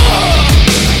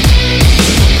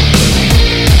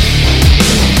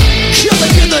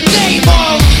 Killing in the name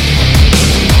of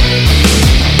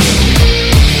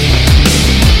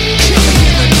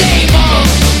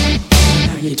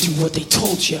you do what they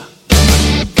told you.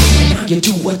 And now you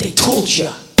do what they told you.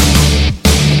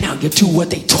 And now you do what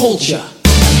they told you.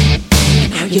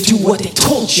 And now you do what they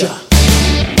told you.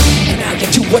 And now you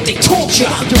do what they told you.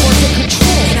 You're under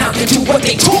control. And now you do what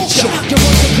they told you. You're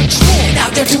under control. And now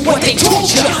you do what they told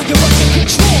you. You're under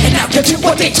control. And now you do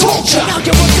what they told you. Now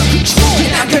you're under control.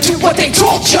 And now you do what they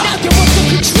told you. Now you're under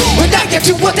control. And now you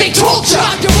do what they told you.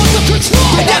 You're under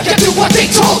control. And now you do what they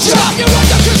told you. You're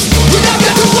under control. And now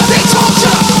you do what they told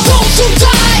you. Those who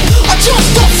die are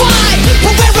justified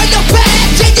for wearing a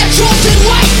badge and you're chosen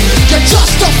right. You're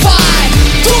justified.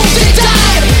 Those who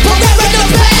died for wearing a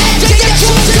badge and you're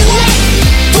chosen right.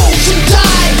 Those who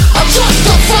died are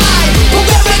justified for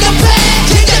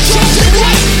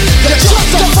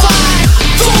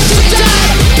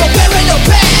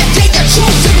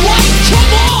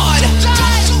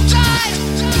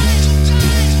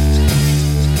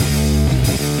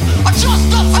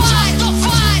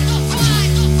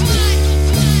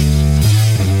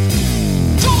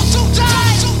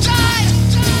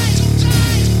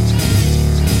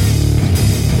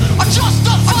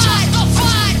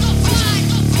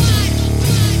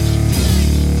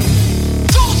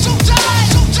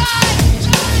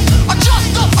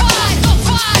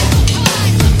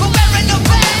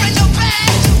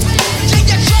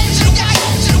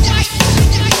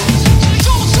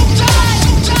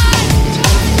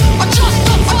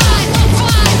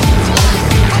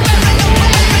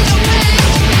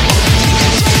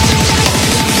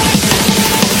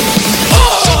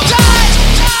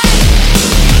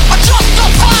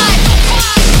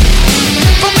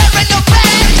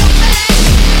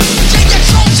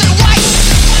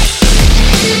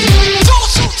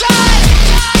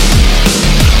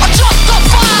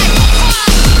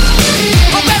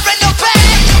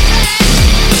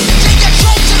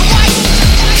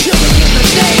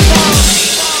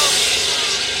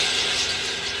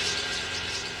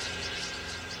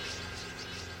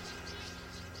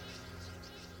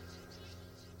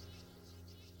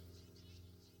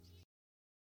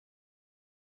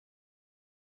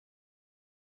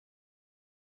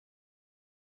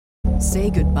say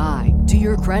goodbye to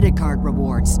your credit card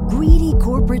rewards. Greedy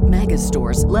corporate mega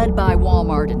stores, led by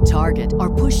Walmart and Target,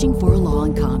 are pushing for a law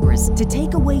in Congress to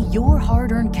take away your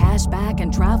hard-earned cash back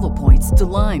and travel points to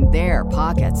line their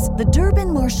pockets. The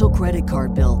Durbin-Marshall credit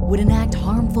card bill would enact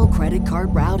harmful credit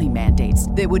card routing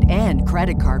mandates that would end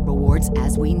credit card rewards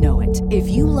as we know it. If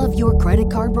you love your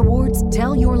credit card rewards,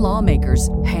 tell your lawmakers,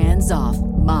 hands off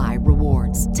my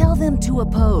rewards. Tell them to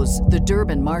oppose the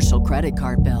Durbin-Marshall credit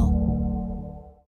card bill.